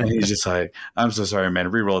 And he's just like, I'm so sorry, man.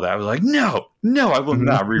 Reroll that. I was like, no, I will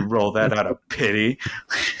not reroll that out of pity.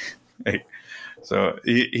 So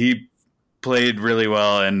he played really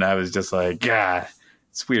well, and I was just like, yeah,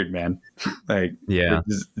 it's weird, man. Like, yeah,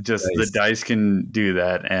 just the dice can do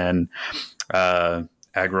that, and aggro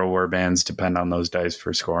warbands depend on those dice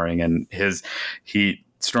for scoring. And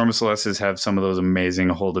Storm of Celestis have some of those amazing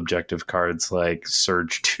hold objective cards, like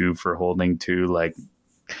Surge 2 for holding 2. Like,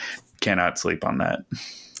 cannot sleep on that.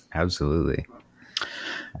 Absolutely.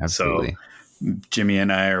 So Jimmy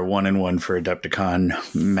and I are 1-1 for Adepticon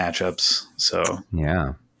matchups. So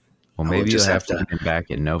yeah. Well, maybe you'll have to get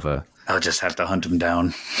back at Nova. I'll just have to hunt him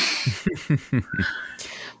down.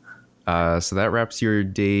 So that wraps your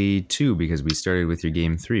day 2, because we started with your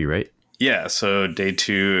game 3, right? Yeah, so day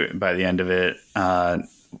 2, by the end of it,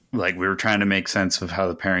 like, we were trying to make sense of how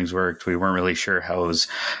the pairings worked. We weren't really sure how it was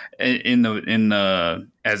in the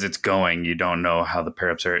as it's going. You don't know how the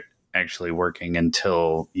pair ups are actually working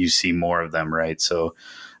until you see more of them, right? So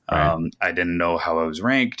I didn't know how I was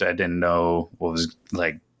ranked. I didn't know what was,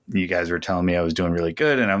 like, you guys were telling me I was doing really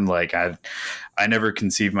good, and I'm like, I never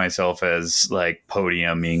conceived myself as, like,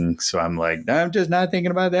 podiuming. So I'm like, I'm just not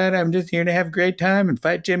thinking about that. I'm just here to have a great time and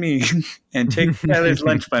fight Jimmy and take Tyler's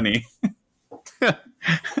lunch money.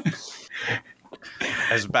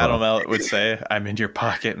 As Battle Mallet would say, I'm in your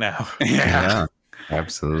pocket now. Yeah,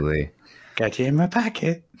 absolutely. Got you in my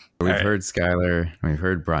pocket. We've heard Skylar. We've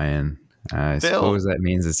heard Brian. I suppose that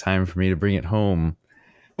means it's time for me to bring it home.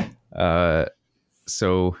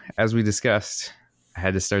 So, as we discussed, I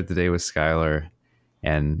had to start the day with Skylar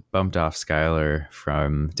and bumped off Skylar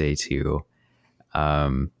from day 2.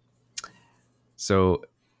 So,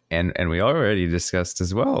 and we already discussed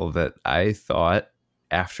as well that I thought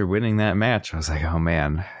after winning that match, I was like, oh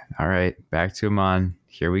man, all right, back to Amon.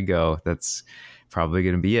 Here we go. That's probably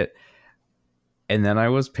going to be it. And then I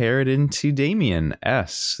was paired into Damien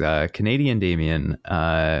S, Canadian Damien,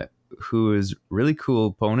 who is really cool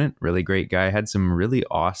opponent, really great guy. Had some really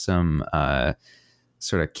awesome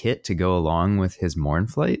sort of kit to go along with his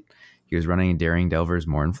Mournflight. He was running Daring Delver's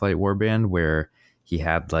Mournflight warband, where he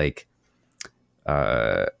had like,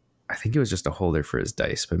 I think it was just a holder for his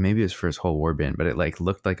dice, but maybe it was for his whole warband. But it like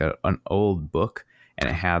looked like an old book, and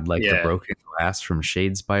it had like the broken glass from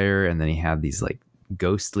Shadespire, and then he had these like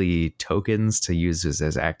ghostly tokens to use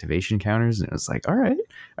as activation counters, and it was like, all right,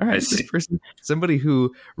 this person, somebody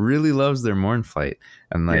who really loves their Mournflight,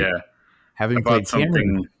 and like having played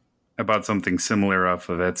something. I bought something similar off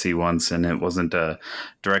of Etsy once, and it wasn't a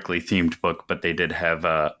directly themed book, but they did have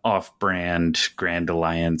off-brand Grand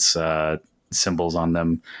Alliance symbols on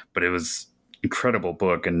them. But it was incredible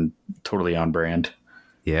book and totally on brand.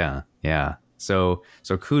 Yeah. So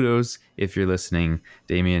kudos if you're listening,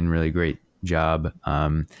 Damien. Really great job.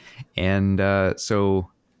 So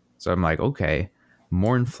I'm like, okay,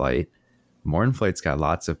 Mournflight's got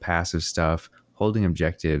lots of passive stuff. Holding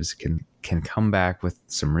objectives can come back with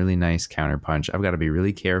some really nice counterpunch. I've got to be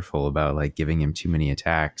really careful about like giving him too many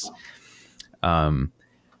attacks.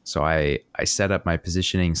 So I set up my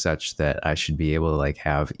positioning such that I should be able to like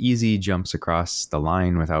have easy jumps across the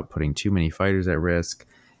line without putting too many fighters at risk,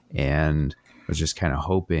 and was just kind of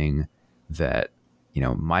hoping that, you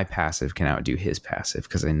know, my passive can outdo his passive,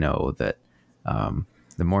 because I know that the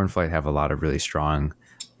Mournflight have a lot of really strong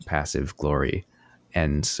passive glory.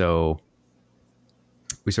 And so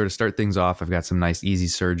we sort of start things off. I've got some nice easy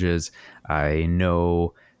surges. I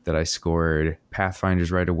know that I scored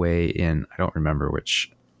Pathfinders right away in, I don't remember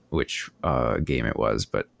which game it was,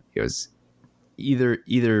 but it was either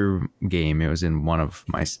game. It was in one of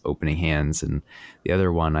my opening hands, and the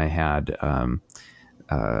other one I had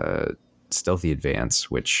Stealthy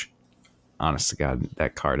Advance, which, honest to God,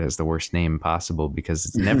 that card has the worst name possible because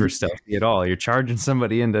it's never stealthy at all. You're charging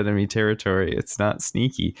somebody into enemy territory. It's not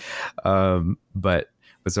sneaky. But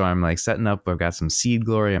so I'm like setting up. I've got some seed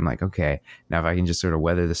glory. I'm like, okay, now if I can just sort of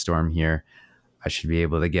weather the storm here, I should be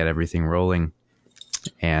able to get everything rolling.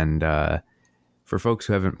 And for folks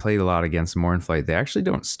who haven't played a lot against Mournflight, they actually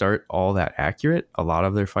don't start all that accurate. A lot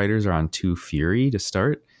of their fighters are on 2 Fury to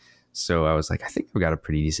start. So I was like, I think I've got a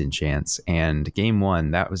pretty decent chance. And game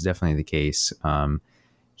one, that was definitely the case.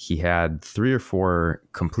 He had 3 or 4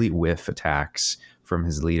 complete whiff attacks from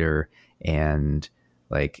his leader. And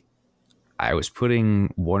like, I was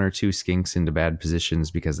putting 1 or 2 skinks into bad positions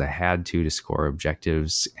because I had to score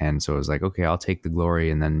objectives. And so I was like, okay, I'll take the glory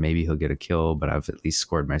and then maybe he'll get a kill, but I've at least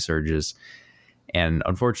scored my surges. And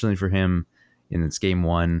unfortunately for him, in this game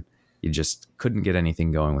one, you just couldn't get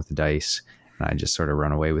anything going with the dice. And I just sort of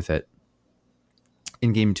run away with it.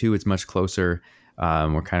 In game two, it's much closer.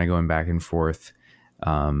 We're kind of going back and forth.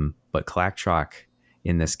 But Clackchalk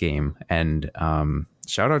in this game, and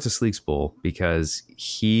shout out to Sleekspool, because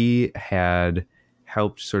he had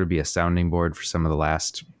helped sort of be a sounding board for some of the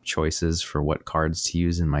last choices for what cards to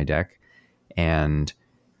use in my deck. And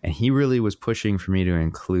he really was pushing for me to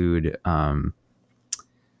include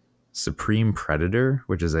Supreme Predator,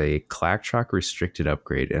 which is a Clackchalk restricted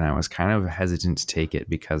upgrade. And I was kind of hesitant to take it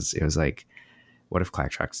because it was like, what if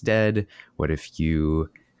Clackchalk's dead? What if you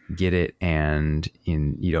get it and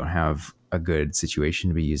you don't have a good situation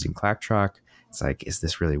to be using Clackchalk? It's like, is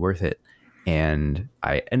this really worth it? And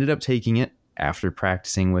I ended up taking it after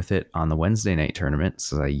practicing with it on the Wednesday night tournament.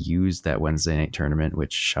 So I used that Wednesday night tournament,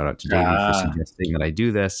 which shout out to Davey for suggesting that I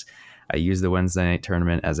do this. I used the Wednesday night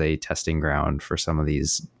tournament as a testing ground for some of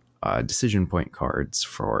these decision point cards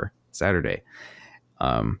for Saturday.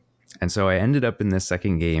 And so I ended up in this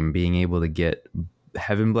second game being able to get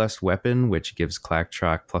Heaven Blessed Weapon, which gives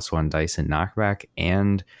Clackchalk +1 dice and knockback,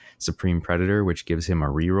 and Supreme Predator, which gives him a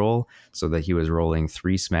reroll, so that he was rolling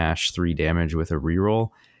 3 smash, 3 damage with a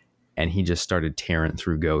reroll, and he just started tearing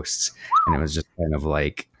through ghosts. And it was just kind of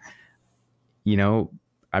like, you know,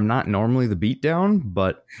 I'm not normally the beatdown,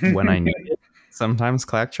 but when I need it, sometimes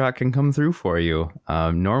Clackchalk can come through for you.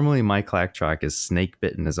 Normally my Clackchalk is snake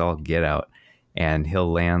bitten as all get out, and he'll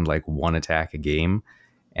land like 1 attack a game,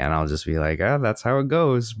 and I'll just be like, oh, that's how it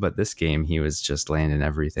goes. But this game, he was just landing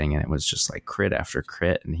everything, and it was just like crit after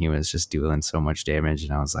crit, and he was just dealing so much damage.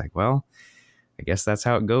 And I was like, well, I guess that's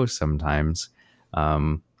how it goes sometimes.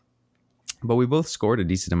 But we both scored a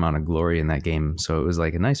decent amount of glory in that game, so it was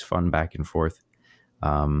like a nice fun back and forth.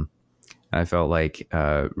 I felt like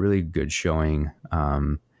really good showing,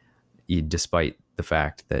 despite the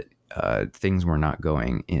fact that things were not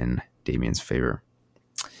going in Damien's favor.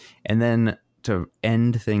 And then to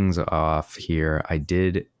end things off here, I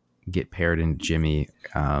did get paired into Jimmy.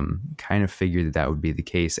 Kind of figured that would be the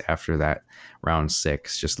case after that round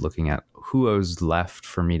 6, just looking at who was left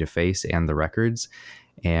for me to face and the records.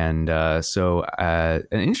 And so an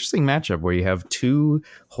interesting matchup where you have 2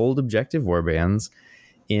 hold objective warbands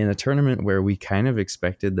in a tournament where we kind of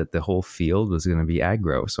expected that the whole field was going to be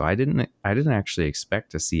aggro. So I didn't actually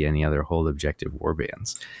expect to see any other hold objective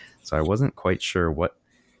warbands. So I wasn't quite sure what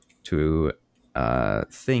to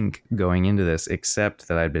think going into this, except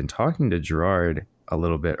that I'd been talking to Gerard a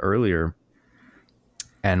little bit earlier,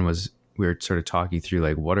 and we were sort of talking through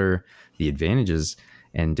like what are the advantages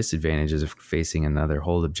and disadvantages of facing another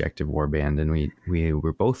hold objective warband, and we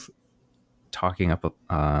were both talking up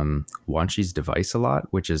Wanshi's device a lot,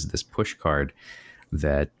 which is this push card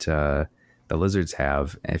that the lizards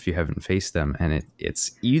have if you haven't faced them, and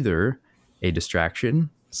it's either a distraction,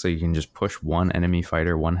 so you can just push one enemy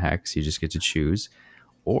fighter, one hex, you just get to choose,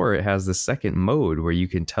 or it has the second mode where you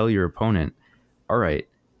can tell your opponent, all right,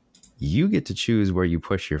 you get to choose where you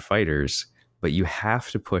push your fighters, but you have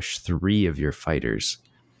to push 3 of your fighters.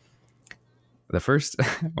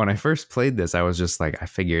 When I first played this, I was just like, I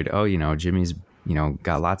figured, oh, Jimmy's,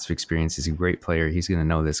 got lots of experience. He's a great player. He's going to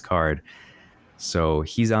know this card. So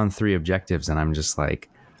he's on 3 objectives, and I'm just like,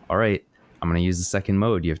 all right, I'm going to use the second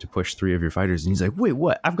mode. You have to push 3 of your fighters. And he's like, wait,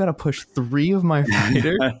 what? I've got to push 3 of my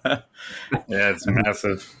fighters? Yeah, it's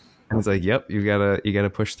massive. I was like, yep, you gotta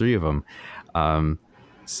push 3 of them.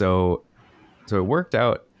 So it worked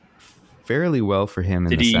out fairly well for him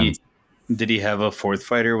in the sense. Did he have a 4th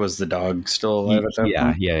fighter? Was the dog still alive at that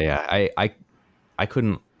point? Yeah. I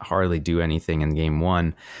couldn't hardly do anything in game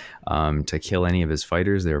 1 to kill any of his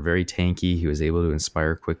fighters. They were very tanky. He was able to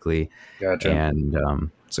inspire quickly. Gotcha.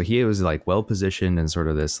 And so he was like well positioned in sort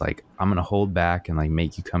of this like, I'm gonna hold back and like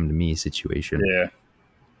make you come to me situation. Yeah.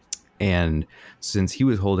 And since he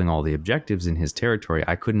was holding all the objectives in his territory,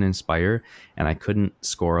 I couldn't inspire and I couldn't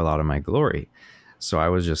score a lot of my glory. So I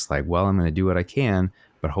was just like, well, I'm going to do what I can,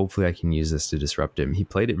 but hopefully I can use this to disrupt him. He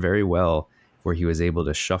played it very well, where he was able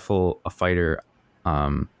to shuffle a fighter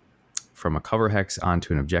from a cover hex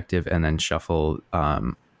onto an objective, and then shuffle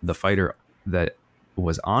the fighter that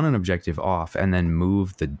was on an objective off, and then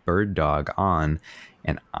move the bird dog on.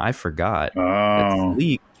 And I forgot that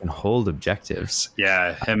Sleek can hold objectives.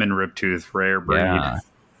 Yeah, him and Riptooth, rare breed. Yeah.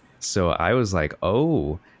 So I was like,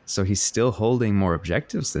 oh, so he's still holding more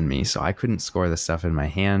objectives than me, so I couldn't score the stuff in my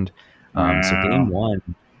hand. So game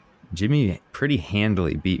 1, Jimmy pretty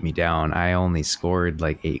handily beat me down. I only scored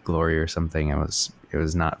like 8 glory or something. It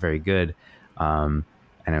was not very good. And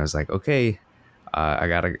I was like, okay, I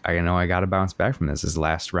gotta bounce back from this. This is the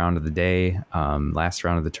last round of the day, last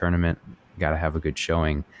round of the tournament. Got to have a good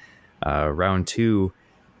showing. Round 2,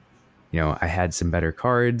 I had some better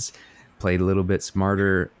cards, played a little bit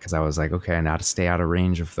smarter, because I was like, okay, I got to stay out of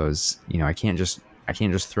range of those. I can't just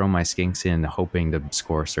throw my skinks in hoping to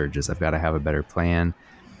score surges. I've got to have a better plan.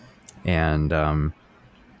 And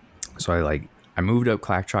so I moved up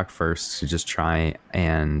Clackchalk first to just try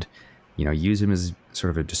and use him as sort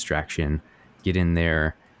of a distraction, get in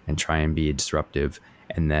there and try and be disruptive,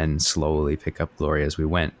 and then slowly pick up glory as we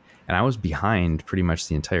went. And I was behind pretty much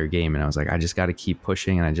the entire game, and I was like, I just got to keep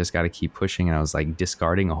pushing, and I just got to keep pushing. And I was like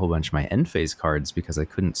discarding a whole bunch of my end phase cards because I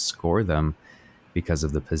couldn't score them because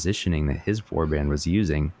of the positioning that his warband was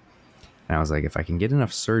using. And I was like, if I can get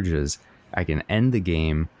enough surges, I can end the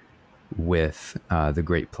game with the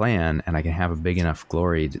great plan, and I can have a big enough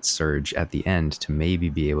glory surge at the end to maybe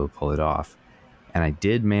be able to pull it off. And I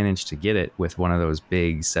did manage to get it with one of those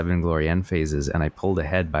big 7 glory end phases, and I pulled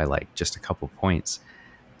ahead by like just a couple points.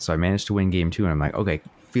 So I managed to win game 2, and I'm like, okay,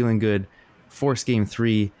 feeling good. Force game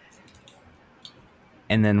 3.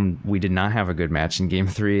 And then we did not have a good match in game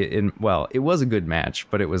 3. Well, it was a good match,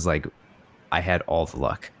 but it was like I had all the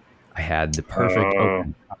luck. I had the perfect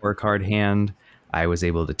open power card hand. I was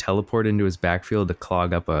able to teleport into his backfield to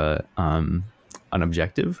clog up an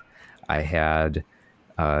objective. I had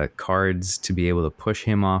cards to be able to push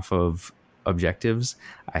him off of objectives.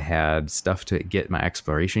 I had stuff to get my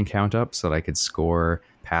exploration count up so that I could score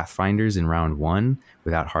Pathfinders in round 1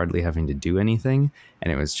 without hardly having to do anything.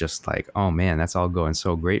 And it was just like, oh man, that's all going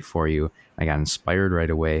so great for you. I got inspired right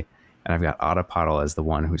away. And I've got Autopodle as the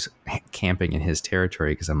one who's camping in his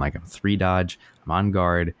territory, because I'm 3 dodge, I'm on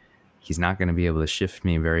guard. He's not going to be able to shift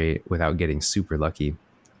me without getting super lucky.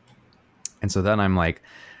 And so then I'm like,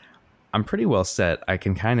 I'm pretty well set. I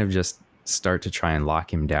can kind of just start to try and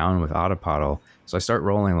lock him down with Autopodle. So I start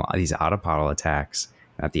rolling a lot of these Autopodle attacks.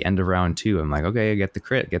 And at the end of round 2, I'm like, okay, I get the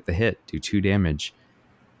crit, get the hit, do 2 damage.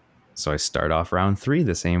 So I start off round 3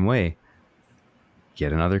 the same way.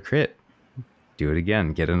 Get another crit, do it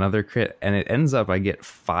again, get another crit. And it ends up I get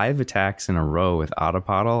 5 attacks in a row with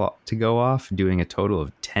Autopodle to go off, doing a total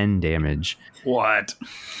of 10 damage. What?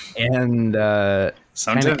 And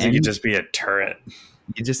sometimes it could just be a turret.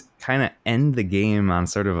 You just kind of end the game on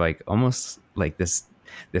sort of like almost like this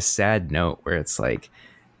sad note where it's like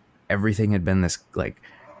everything had been this like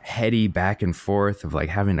heady back and forth of like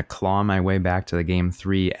having to claw my way back to the game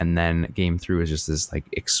 3, and then game 3 was just this like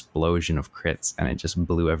explosion of crits, and it just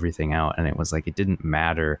blew everything out. And it was like it didn't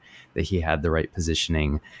matter that he had the right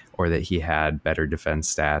positioning or that he had better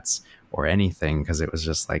defense stats or anything, because it was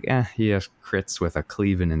just like he has crits with a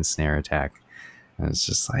cleave and ensnare attack. And it's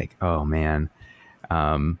just like, oh man.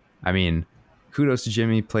 I mean, kudos to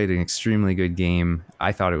Jimmy, played an extremely good game.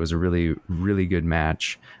 I thought it was a really, really good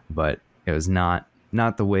match, but it was not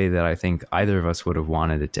the way that I think either of us would have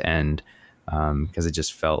wanted it to end, because it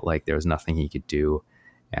just felt like there was nothing he could do.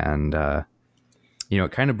 And,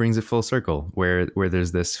 it kind of brings it full circle where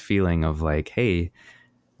there's this feeling of like, hey,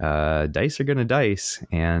 dice are going to dice.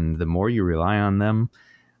 And the more you rely on them,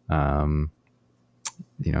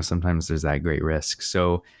 sometimes there's that great risk.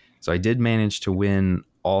 So I did manage to win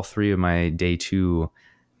all 3 of my day 2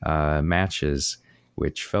 matches,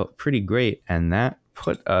 which felt pretty great. And that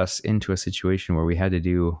put us into a situation where we had to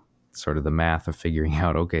do sort of the math of figuring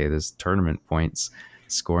out, okay, this tournament points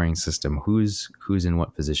scoring system, who's in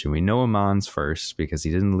what position. We know Amon's first because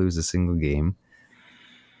he didn't lose a single game.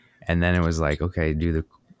 And then it was like, okay, do the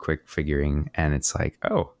quick figuring. And it's like,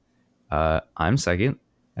 I'm second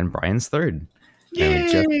and Brian's third.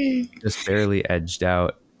 Yay! And we just barely edged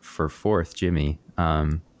out for 4th Jimmy.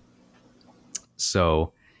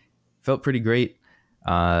 So felt pretty great.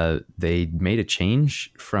 They made a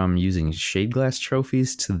change from using shade glass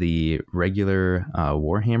trophies to the regular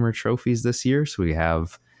Warhammer trophies this year. So we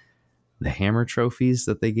have the hammer trophies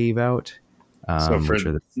that they gave out. So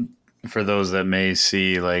for those that may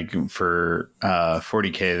see, like for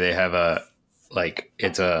 40K, they have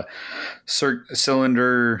it's a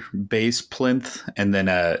cylinder base plinth and then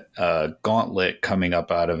a gauntlet coming up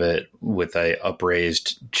out of it with a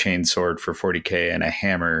upraised chainsword for 40K and a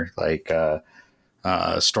hammer, like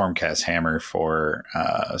Stormcast hammer for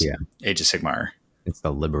Age of Sigmar. It's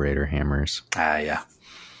the Liberator hammers. Yeah.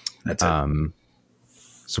 That's it.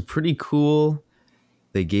 So pretty cool.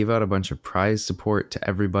 They gave out a bunch of prize support to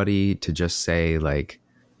everybody to just say like,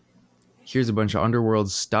 here's a bunch of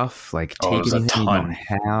Underworld stuff, like take anything you don't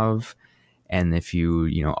have. And if you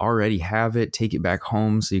already have it, take it back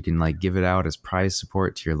home so you can like give it out as prize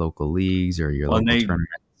support to your local leagues or your local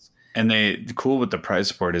tournaments. And cool with the prize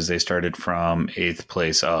support is they started from 8th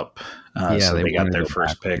place up. So they got their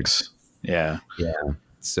first picks. Yeah. Yeah.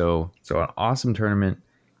 So an awesome tournament.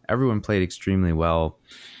 Everyone played extremely well.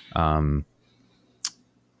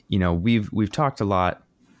 We've talked a lot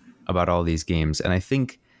about all these games, and I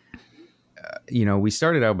think we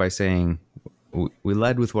started out by saying we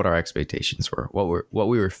led with what our expectations were, what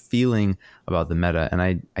we were feeling about the meta. And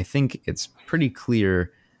I think it's pretty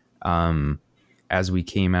clear as we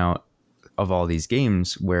came out of all these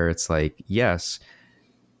games where it's like, yes,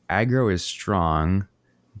 aggro is strong,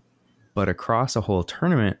 but across a whole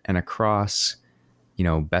tournament and across,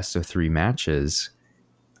 best of 3 matches,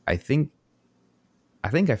 I think I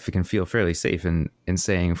can feel fairly safe in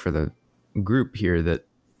saying for the group here that,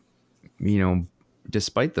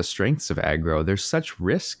 despite the strengths of aggro, there's such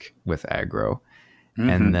risk with aggro,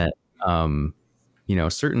 and that,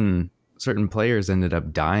 certain players ended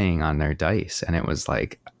up dying on their dice. And it was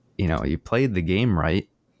like, you played the game right,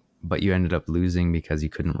 but you ended up losing because you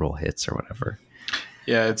couldn't roll hits or whatever.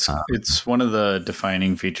 Yeah, it's one of the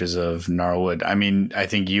defining features of Gnarlwood. I mean, I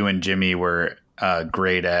think you and Jimmy were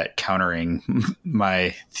great at countering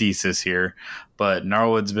my thesis here, but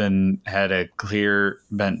Gnarlwood's had a clear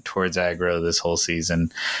bent towards aggro this whole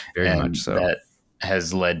season. Very much so. That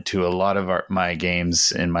has led to a lot of my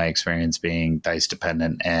games, in my experience, being dice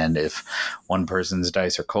dependent. And if one person's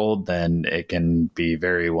dice are cold, then it can be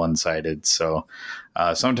very one-sided. So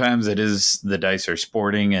sometimes it is the dice are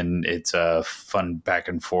sporting and it's a fun back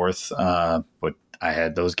and forth. But I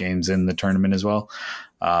had those games in the tournament as well.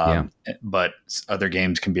 But other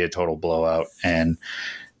games can be a total blowout, and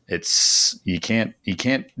you can't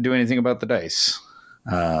do anything about the dice.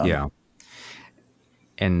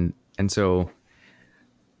 And so,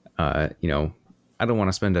 I don't want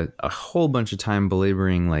to spend a whole bunch of time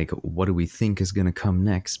belaboring like what do we think is going to come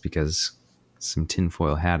next, because some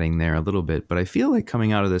tinfoil hatting there a little bit. But I feel like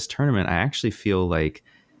coming out of this tournament, I actually feel like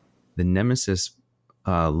the Nemesis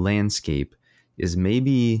landscape is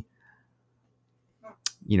maybe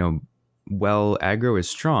well, aggro is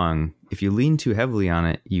strong. If you lean too heavily on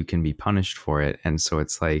it, you can be punished for it. And so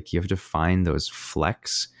it's like you have to find those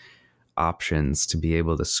flex options to be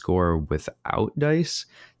able to score without dice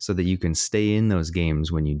so that you can stay in those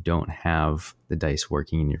games when you don't have the dice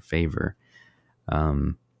working in your favor.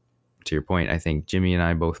 To your point, I think Jimmy and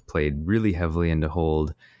I both played really heavily into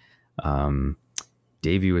hold.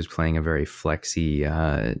 Davey was playing a very flexy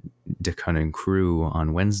Dakun crew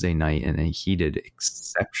on Wednesday night, and he did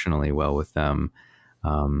exceptionally well with them.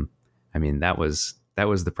 I mean, that was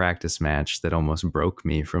the practice match that almost broke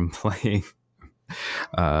me from playing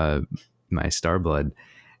my Starblood.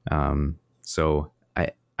 So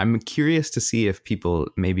I'm curious to see if people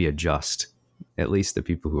maybe adjust, at least the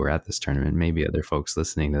people who are at this tournament, maybe other folks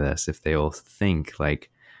listening to this, if they'll think like,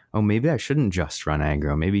 oh, maybe I shouldn't just run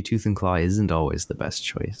aggro. Maybe Tooth and Claw isn't always the best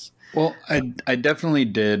choice. Well, I definitely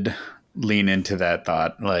did lean into that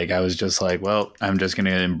thought. Like, I was just like, well, I'm just going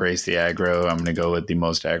to embrace the aggro. I'm going to go with the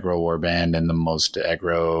most aggro warband and the most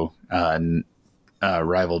aggro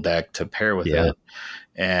rival deck to pair with it.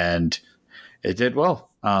 And it did well.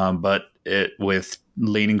 But it with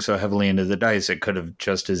leaning so heavily into the dice, it could have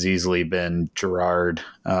just as easily been Gerard,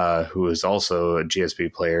 who is also a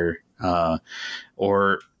GSP player,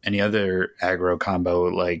 or any other aggro combo.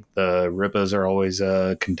 Like the Rippas are always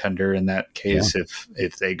a contender in that case. Yeah.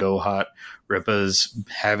 If they go hot, Rippas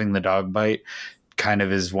having the dog bite kind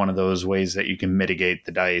of is one of those ways that you can mitigate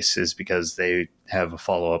the dice, is because they have a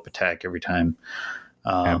follow-up attack every time.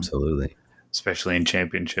 Absolutely. Especially in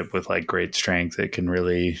championship with like great strength, it can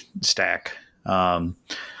really stack.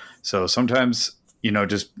 So sometimes,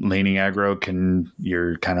 just leaning aggro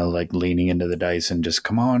you're kind of like leaning into the dice and just,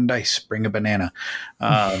 come on, dice, bring a banana.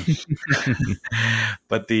 But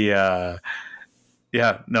I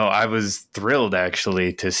was thrilled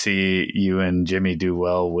actually to see you and Jimmy do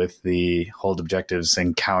well with the hold objectives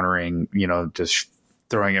and countering, just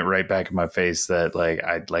throwing it right back in my face that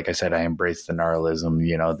like I said, I embrace the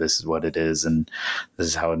gnarlism. This is what it is, and this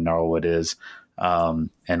is how Gnarlwood is.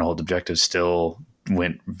 And hold objectives still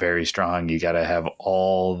went very strong. You got to have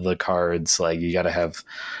all the cards. Like, you got to have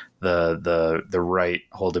the right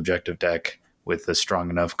hold objective deck with a strong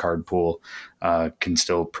enough card pool, can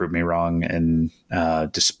still prove me wrong. And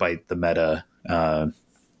despite the meta,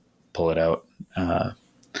 pull it out.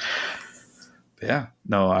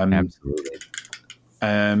 Absolutely.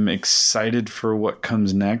 I'm excited for what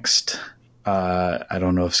comes next. I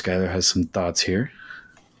don't know if Skylar has some thoughts here.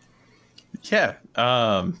 Yeah.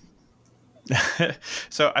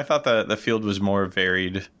 So I thought the field was more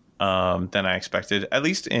varied than I expected, at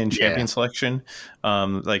least in champion selection.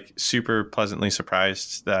 Like, super pleasantly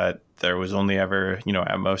surprised that there was only ever,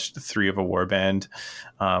 at most 3 of a warband,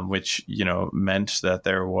 which, meant that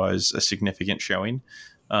there was a significant showing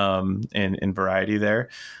in variety there.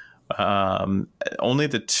 Only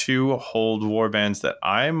the 2 hold warbands that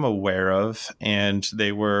I'm aware of, and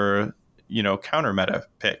they were, counter meta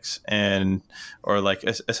picks, or like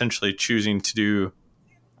essentially choosing to do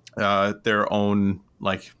their own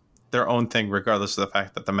thing, regardless of the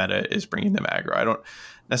fact that the meta is bringing them aggro. I don't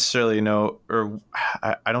necessarily know, or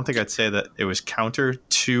I don't think I'd say that it was counter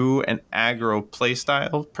to an aggro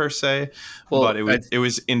playstyle per se, but it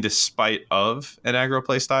was in despite of an aggro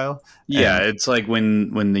playstyle. Yeah, it's like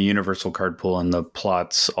when the universal card pool and the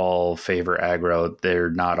plots all favor aggro,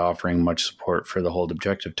 they're not offering much support for the hold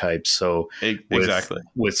objective types. So exactly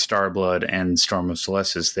with Starblood and Storm of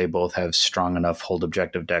Celestis, they both have strong enough hold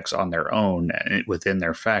objective decks on their own within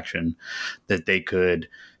their faction that they could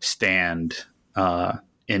stand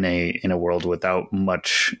in a world without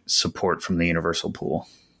much support from the universal pool.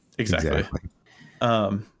 Exactly.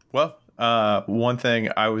 One thing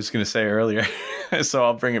I was going to say earlier, so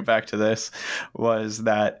I'll bring it back to this, was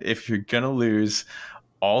that if you're going to lose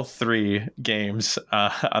all 3 games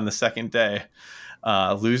on the second day,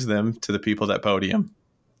 lose them to the people that podium.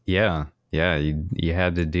 Yeah. You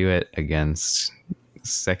had to do it against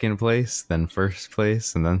second place, then first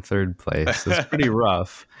place, and then third place. It's pretty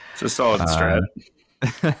rough. It's a solid strat.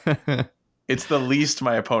 It's the least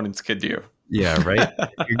my opponents could do. Yeah, right.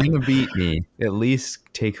 If you're gonna beat me, at least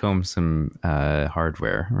take home some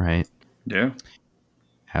hardware, right? Yeah,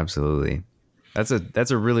 absolutely. That's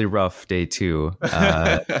a really rough day too.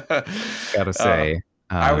 Gotta say,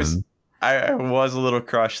 I was a little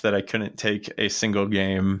crushed that I couldn't take a single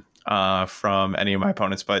game from any of my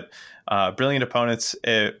opponents, but brilliant opponents.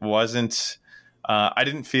 It wasn't. I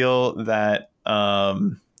didn't feel that.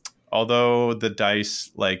 Although the dice,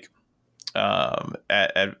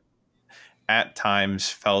 at times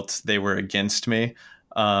felt they were against me,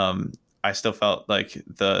 I still felt like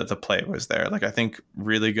the play was there. Like, I think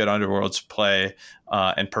really good Underworlds play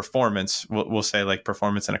and performance, we'll say, like,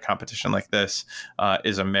 performance in a competition like this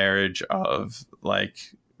is a marriage of like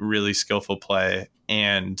really skillful play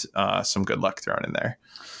and some good luck thrown in there.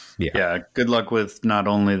 Yeah, good luck with not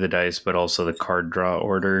only the dice but also the card draw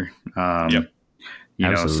order. Yep. You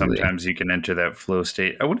know, Absolutely. sometimes you can enter that flow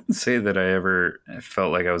state. I wouldn't say that I ever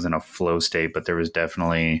felt like I was in a flow state, but there was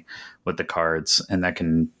definitely with the cards, and that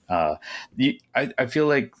can. I feel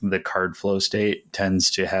like the card flow state tends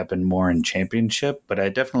to happen more in Championship, but I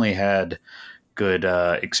definitely had good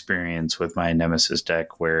experience with my Nemesis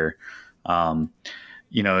deck where.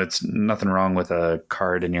 You know, it's nothing wrong with a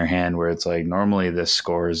card in your hand where it's like normally this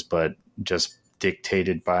scores, but just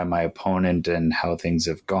dictated by my opponent and how things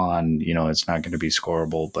have gone, you know, it's not going to be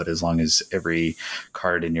scoreable. But as long as every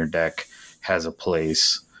card in your deck has a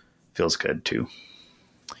place, feels good too.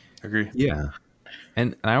 Agree. Yeah.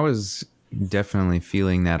 And I was definitely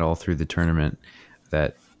feeling that all through the tournament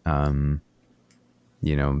that,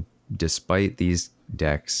 you know, despite these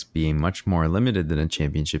decks being much more limited than a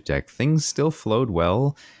championship deck, things still flowed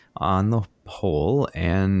well on the whole,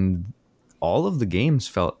 and all of the games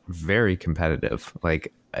felt very competitive.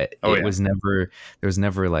 Like was never, there was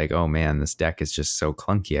never like, oh man, this deck is just so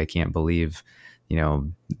clunky, I can't believe, you know,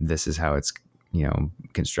 this is how it's, you know,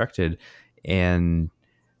 constructed. And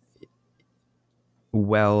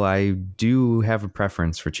well, I do have a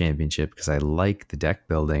preference for championship because I like the deck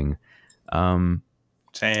building.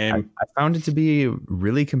 Same. I found it to be a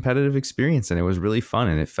really competitive experience, and it was really fun,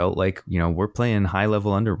 and it felt like, you know, we're playing high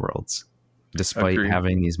level Underworlds despite Agreed.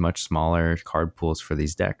 having these much smaller card pools for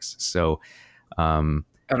these decks. So I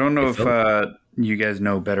don't know if you guys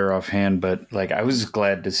know better offhand, but like I was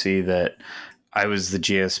glad to see that I was the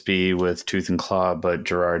GSB with Tooth and Claw, but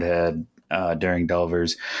Gerard had Daring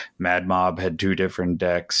Delvers. Mad Mob had two different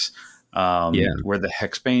decks. Were the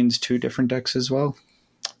Hexbanes two different decks as well?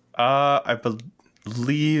 I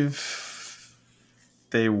believe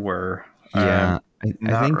they were. Yeah, I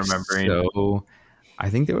think remembering. so. I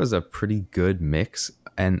think there was a pretty good mix,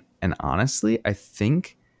 and honestly, I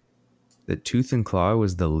think that Tooth and Claw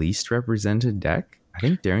was the least represented deck. I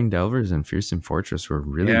think Daring Delvers and Fearsome Fortress were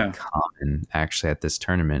really common actually at this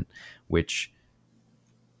tournament, which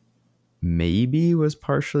maybe was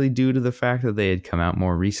partially due to the fact that they had come out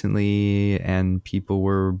more recently and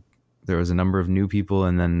there was a number of new people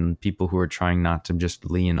and then people who were trying not to just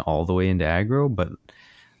lean all the way into aggro. But,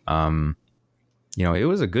 you know, it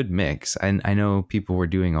was a good mix. I know people were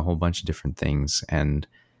doing a whole bunch of different things, and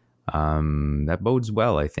that bodes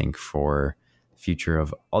well, I think, for the future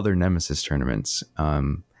of other Nemesis tournaments.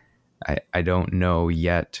 I don't know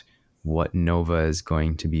yet what Nova is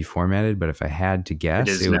going to be formatted, but if I had to guess,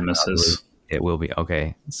 it is Nemesis. It will be.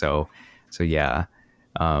 Okay. So yeah.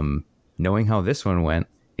 Knowing how this one went,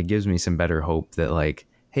 it gives me some better hope that, like,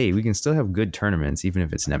 hey, we can still have good tournaments even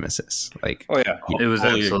if it's Nemesis. Like, oh yeah, it was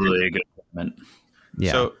absolutely a good tournament.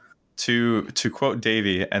 Yeah. So to quote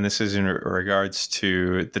Davey, and this is in regards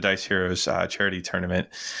to the Dice Heroes charity tournament,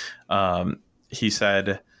 he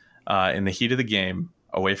said, in the heat of the game,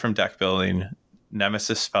 away from deck building,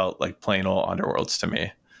 Nemesis felt like plain old Underworlds to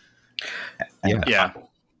me. Yeah.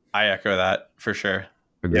 I echo that for sure.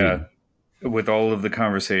 Agreed. Yeah. With all of the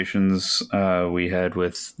conversations we had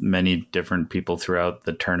with many different people throughout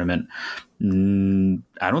the tournament,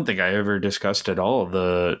 I don't think I ever discussed at all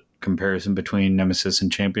the comparison between Nemesis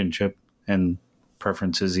and Championship and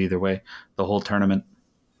preferences either way, the whole tournament.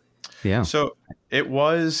 Yeah. So it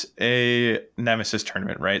was a Nemesis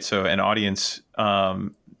tournament, right? So an audience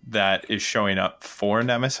that is showing up for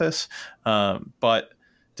Nemesis. But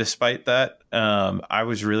despite that, I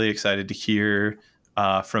was really excited to hear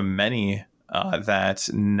from many that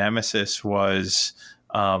Nemesis was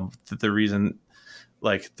the reason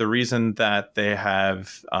that they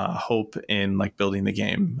have hope in like building the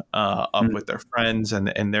game up with their friends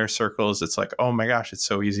and their circles. It's like, oh my gosh, it's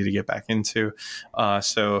so easy to get back into.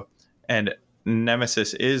 And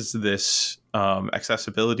Nemesis is this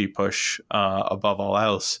accessibility push above all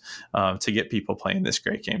else to get people playing this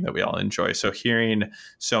great game that we all enjoy. So hearing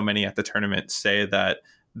so many at the tournament say that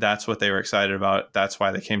that's what they were excited about, that's why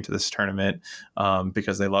they came to this tournament,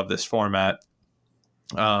 because they love this format,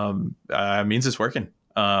 means it's working.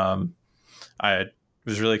 I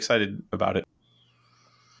was really excited about it.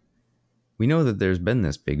 We know that there's been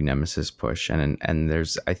this big Nemesis push, and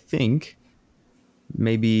there's, I think,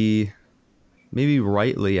 maybe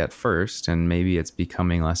rightly at first, and maybe it's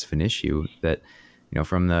becoming less of an issue, that, you know,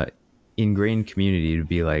 from the ingrained community to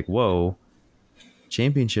be like, whoa,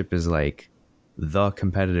 Championship is like the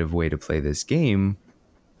competitive way to play this game.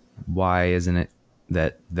 Why isn't it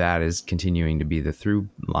that is continuing to be the through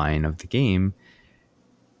line of the game.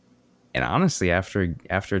 And honestly, after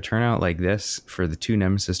a turnout like this for the 2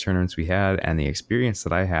 Nemesis tournaments we had, and the experience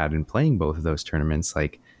that I had in playing both of those tournaments,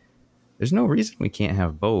 like, there's no reason we can't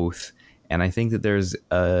have both. And I think that there's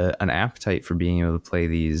an appetite for being able to play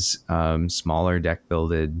these smaller deck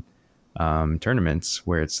builded tournaments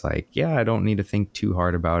where it's like, yeah, I don't need to think too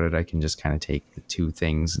hard about it. I can just kind of take the 2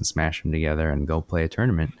 things and smash them together and go play a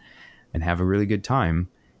tournament and have a really good time.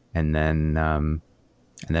 And then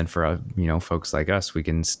for folks like us, we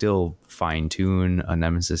can still fine tune a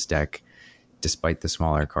Nemesis deck despite the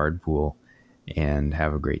smaller card pool and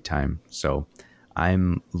have a great time. So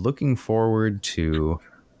I'm looking forward to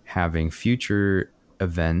having future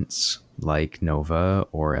events like Nova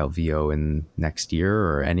or LVO in next year,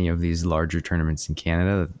 or any of these larger tournaments in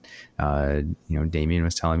Canada. Damien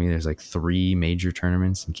was telling me there's like 3 major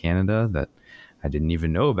tournaments in Canada that I didn't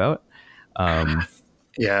even know about.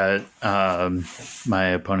 Yeah, my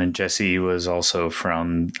opponent Jesse was also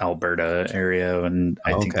from Alberta area, and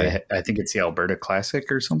I think it's the Alberta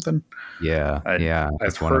Classic or something. Yeah,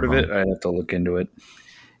 I've heard of it. I have to look into it.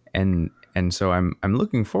 And so I'm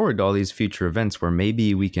looking forward to all these future events where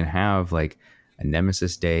maybe we can have like a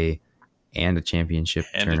Nemesis Day and a championship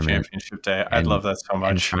tournament. A championship day. I'd love that so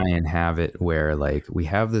much. And try and have it where like we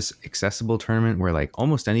have this accessible tournament where like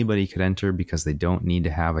almost anybody could enter because they don't need to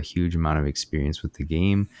have a huge amount of experience with the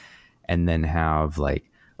game. And then have like,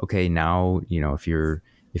 okay, now, if you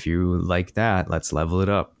like that, let's level it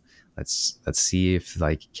up. Let's see if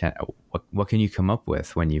like what can you come up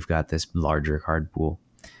with when you've got this larger card pool.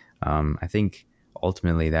 I think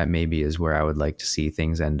ultimately that maybe is where I would like to see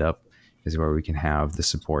things end up, is where we can have the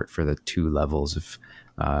support for the 2 levels of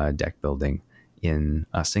deck building in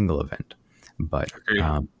a single event. But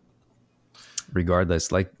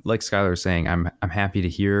regardless, like Skylar was saying, I'm happy to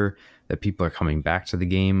hear that people are coming back to the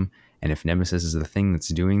game. And if Nemesis is the thing that's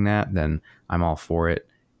doing that, then I'm all for it.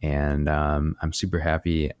 And I'm super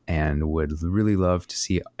happy and would really love to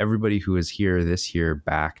see everybody who is here this year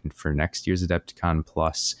back for next year's Adepticon,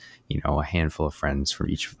 plus, a handful of friends from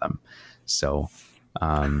each of them. So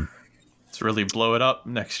let's really blow it up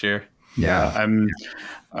next year. Yeah,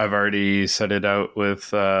 I've already set it out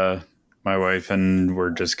with my wife, and we're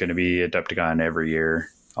just going to be Adepticon every year,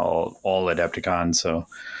 all Adepticon. So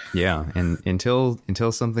yeah, and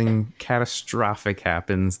until something catastrophic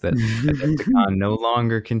happens that Adepticon no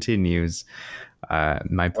longer continues, my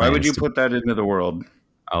plan. Why would you put that into the world?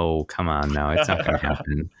 Oh, come on now, it's not going to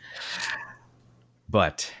happen.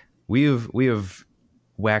 But we have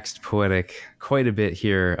waxed poetic quite a bit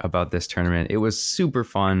here about this tournament. It was super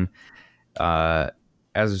fun.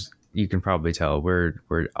 As you can probably tell, we're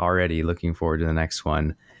already looking forward to the next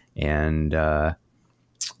one, and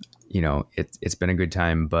it's been a good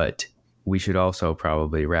time, but we should also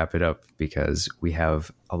probably wrap it up because we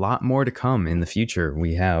have a lot more to come in the future.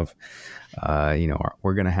 We have,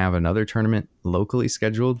 we're going to have another tournament locally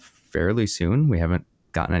scheduled fairly soon. We haven't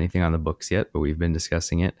gotten anything on the books yet, but we've been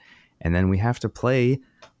discussing it. And then we have to play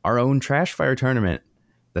our own Trash Fire tournament,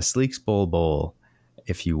 the Sleeks Bowl,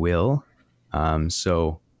 if you will.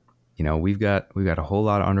 So, we've got a whole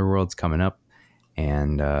lot of Underworlds coming up,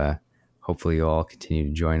 and hopefully you'll all continue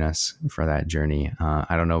to join us for that journey.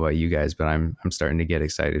 I don't know about you guys, but I'm starting to get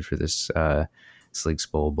excited for this Sleeks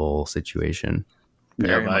Bowl situation.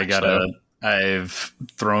 Yeah, I've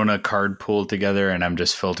thrown a card pool together, and I'm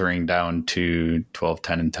just filtering down to 12,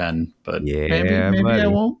 10, and 10. But yeah, maybe I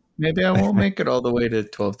won't. Maybe I won't make it all the way to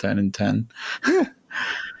 12, 10, and 10.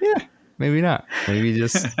 Yeah. Maybe not. Maybe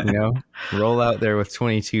just roll out there with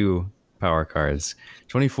 22 power cards,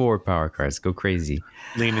 24 power cards. Go crazy.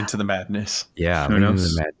 Lean into the madness. Yeah, lean into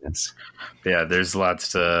the madness. Yeah, there's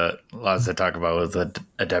lots to talk about with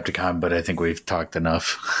Adepticon, but I think we've talked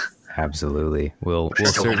enough. Absolutely. I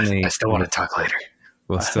still want to talk later.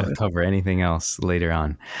 We'll still cover anything else later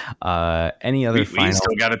on. Any other final? We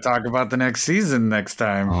still got to talk about the next season next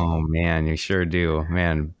time. Oh man, you sure do,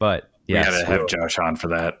 man. But yes, we got to have Josh on for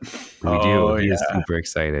that. We do. He is super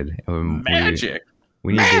excited. Magic.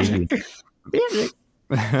 We need magic.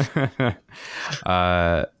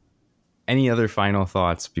 Any other final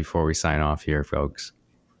thoughts before we sign off here, folks?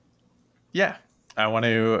 Yeah. I want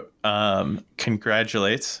to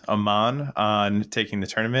congratulate Aman on taking the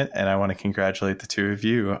tournament, and I want to congratulate the 2 of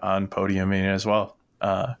you on podiuming as well.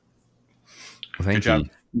 Thank you.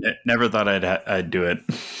 Never thought I'd do it.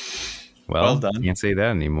 Well done. Can't say that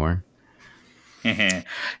anymore.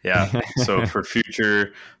 Yeah. So for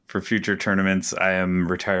future tournaments, I am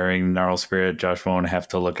retiring Gnarl Spirit. Josh won't have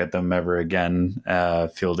to look at them ever again.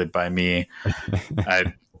 Fielded by me.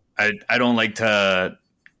 I don't like to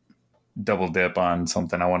double dip on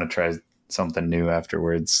something. I want to try something new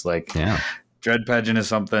afterwards. Like, Yeah. Dread Pageant is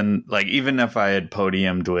something, like, even if I had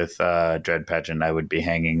podiumed with Dread Pageant, I would be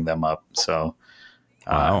hanging them up. So,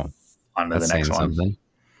 Wow. on to That's the next saying one. something.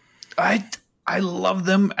 I love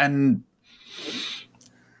them, and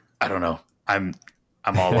I don't know. I'm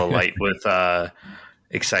all alight with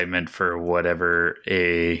excitement for whatever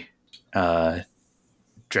a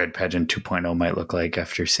Dread Pageant 2.0 might look like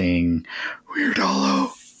after seeing Weird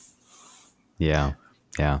Hollow. Yeah.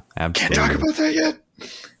 Yeah. Absolutely. Can't talk about that yet.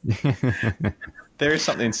 There is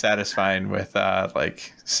something satisfying with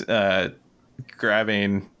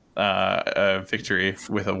grabbing a victory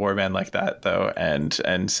with a warband like that, though,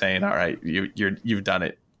 and saying, "All right, you've done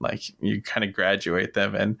it." Like, you kind of graduate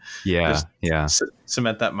them and Yeah.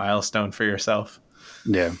 cement that milestone for yourself.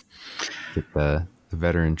 Yeah. Get the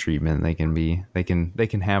veteran treatment. They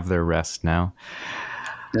can have their rest now.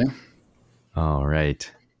 Yeah. All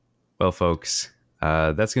right. Well, folks,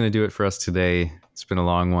 that's going to do it for us today. It's been a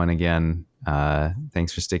long one again.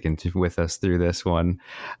 Thanks for sticking with us through this one.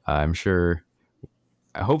 I'm sure,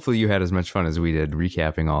 hopefully you had as much fun as we did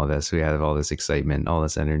recapping all of this. We have all this excitement, all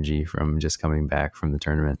this energy from just coming back from the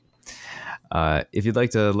tournament. If you'd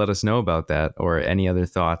like to let us know about that or any other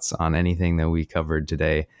thoughts on anything that we covered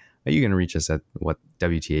today, you can reach us at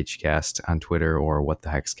WTHcast on Twitter or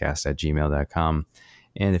whatthehexcast@gmail.com.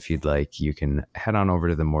 And if you'd like, you can head on over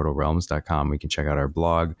to themortalrealms.com. We can check out our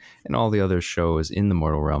blog and all the other shows in the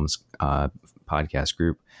Mortal Realms podcast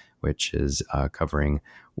group, which is covering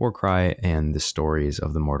Warcry and the stories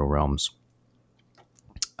of the Mortal Realms.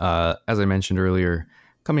 As I mentioned earlier,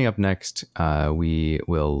 coming up next, we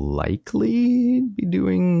will likely be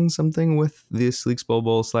doing something with the Sleeks Bowl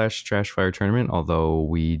Bowl / Trashfire tournament, although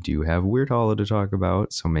we do have Weird Hollow to talk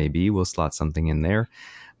about, so maybe we'll slot something in there.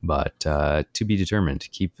 But to be determined.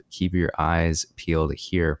 Keep your eyes peeled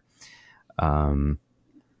here. Boys,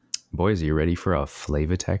 are you ready for a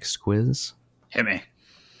Flavatext quiz? Hit me.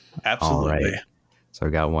 Absolutely. All right. So I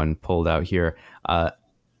got one pulled out here.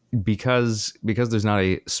 Because there's not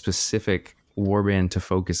a specific warband to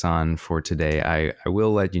focus on for today, I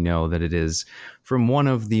will let you know that it is from one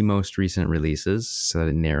of the most recent releases, so that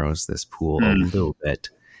it narrows this pool a little bit.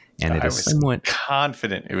 And it is somewhat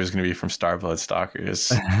confident it was going to be from Starblood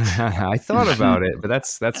Stalkers. I thought about it, but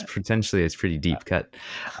that's potentially it's pretty deep cut.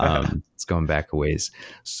 It's going back a ways.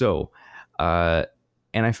 So, and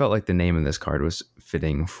I felt like the name of this card was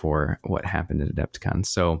fitting for what happened at Adepticon.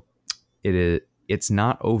 So it's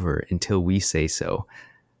not over until we say so.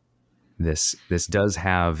 This does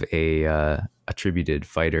have a attributed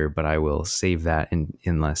fighter, but I will save that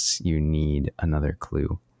unless you need another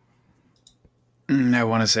clue. I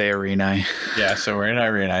want to say Arena. Yeah, so we're in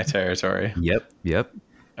Arena territory. Yep.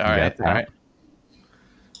 All right.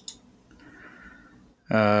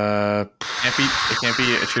 It can't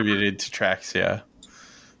be attributed to Traxia,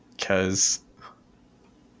 because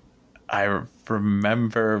I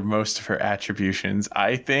remember most of her attributions,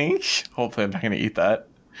 I think. Hopefully I'm not going to eat that.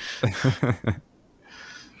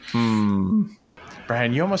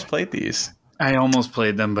 Brian, you almost played these. I almost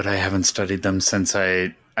played them, but I haven't studied them since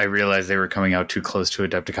I realized they were coming out too close to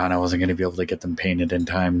Adepticon. I wasn't going to be able to get them painted in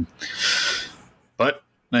time. But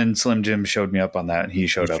then Slim Jim showed me up on that, and he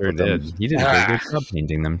showed up with them. He did a very good job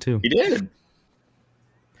painting them too. He did.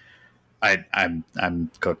 I'm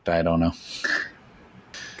cooked. I don't know.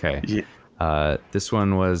 Okay. Yeah. This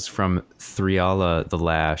one was from Thriala the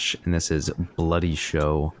Lash, and this is Bloody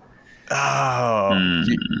Show. Oh,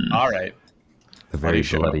 all right. A very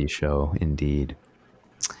bloody show indeed.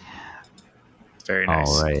 Very nice.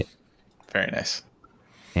 All right. Very nice.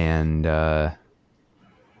 And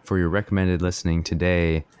for your recommended listening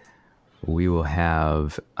today, we will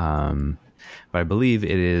have, but I believe it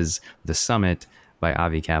is The Summit by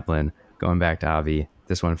Avi Kaplan. Going back to Avi,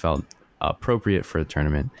 this one felt appropriate for the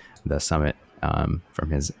tournament. The Summit from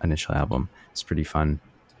his initial album. It's pretty fun.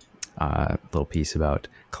 Little piece about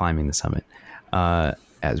climbing the summit,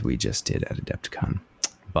 as we just did at Adepticon.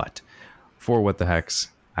 But for What the Hex,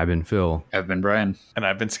 I've been Phil. I've been Brian. And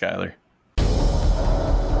I've been Skylar.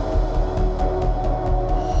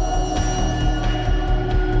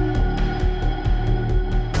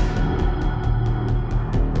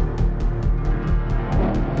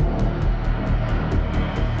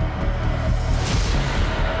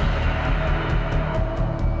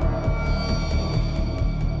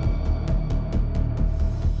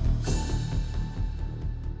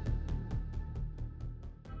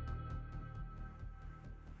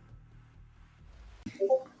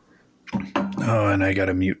 Oh, and I got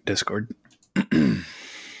to mute Discord.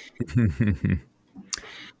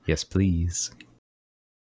 Yes, please.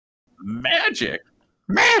 Magic.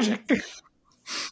 Magic.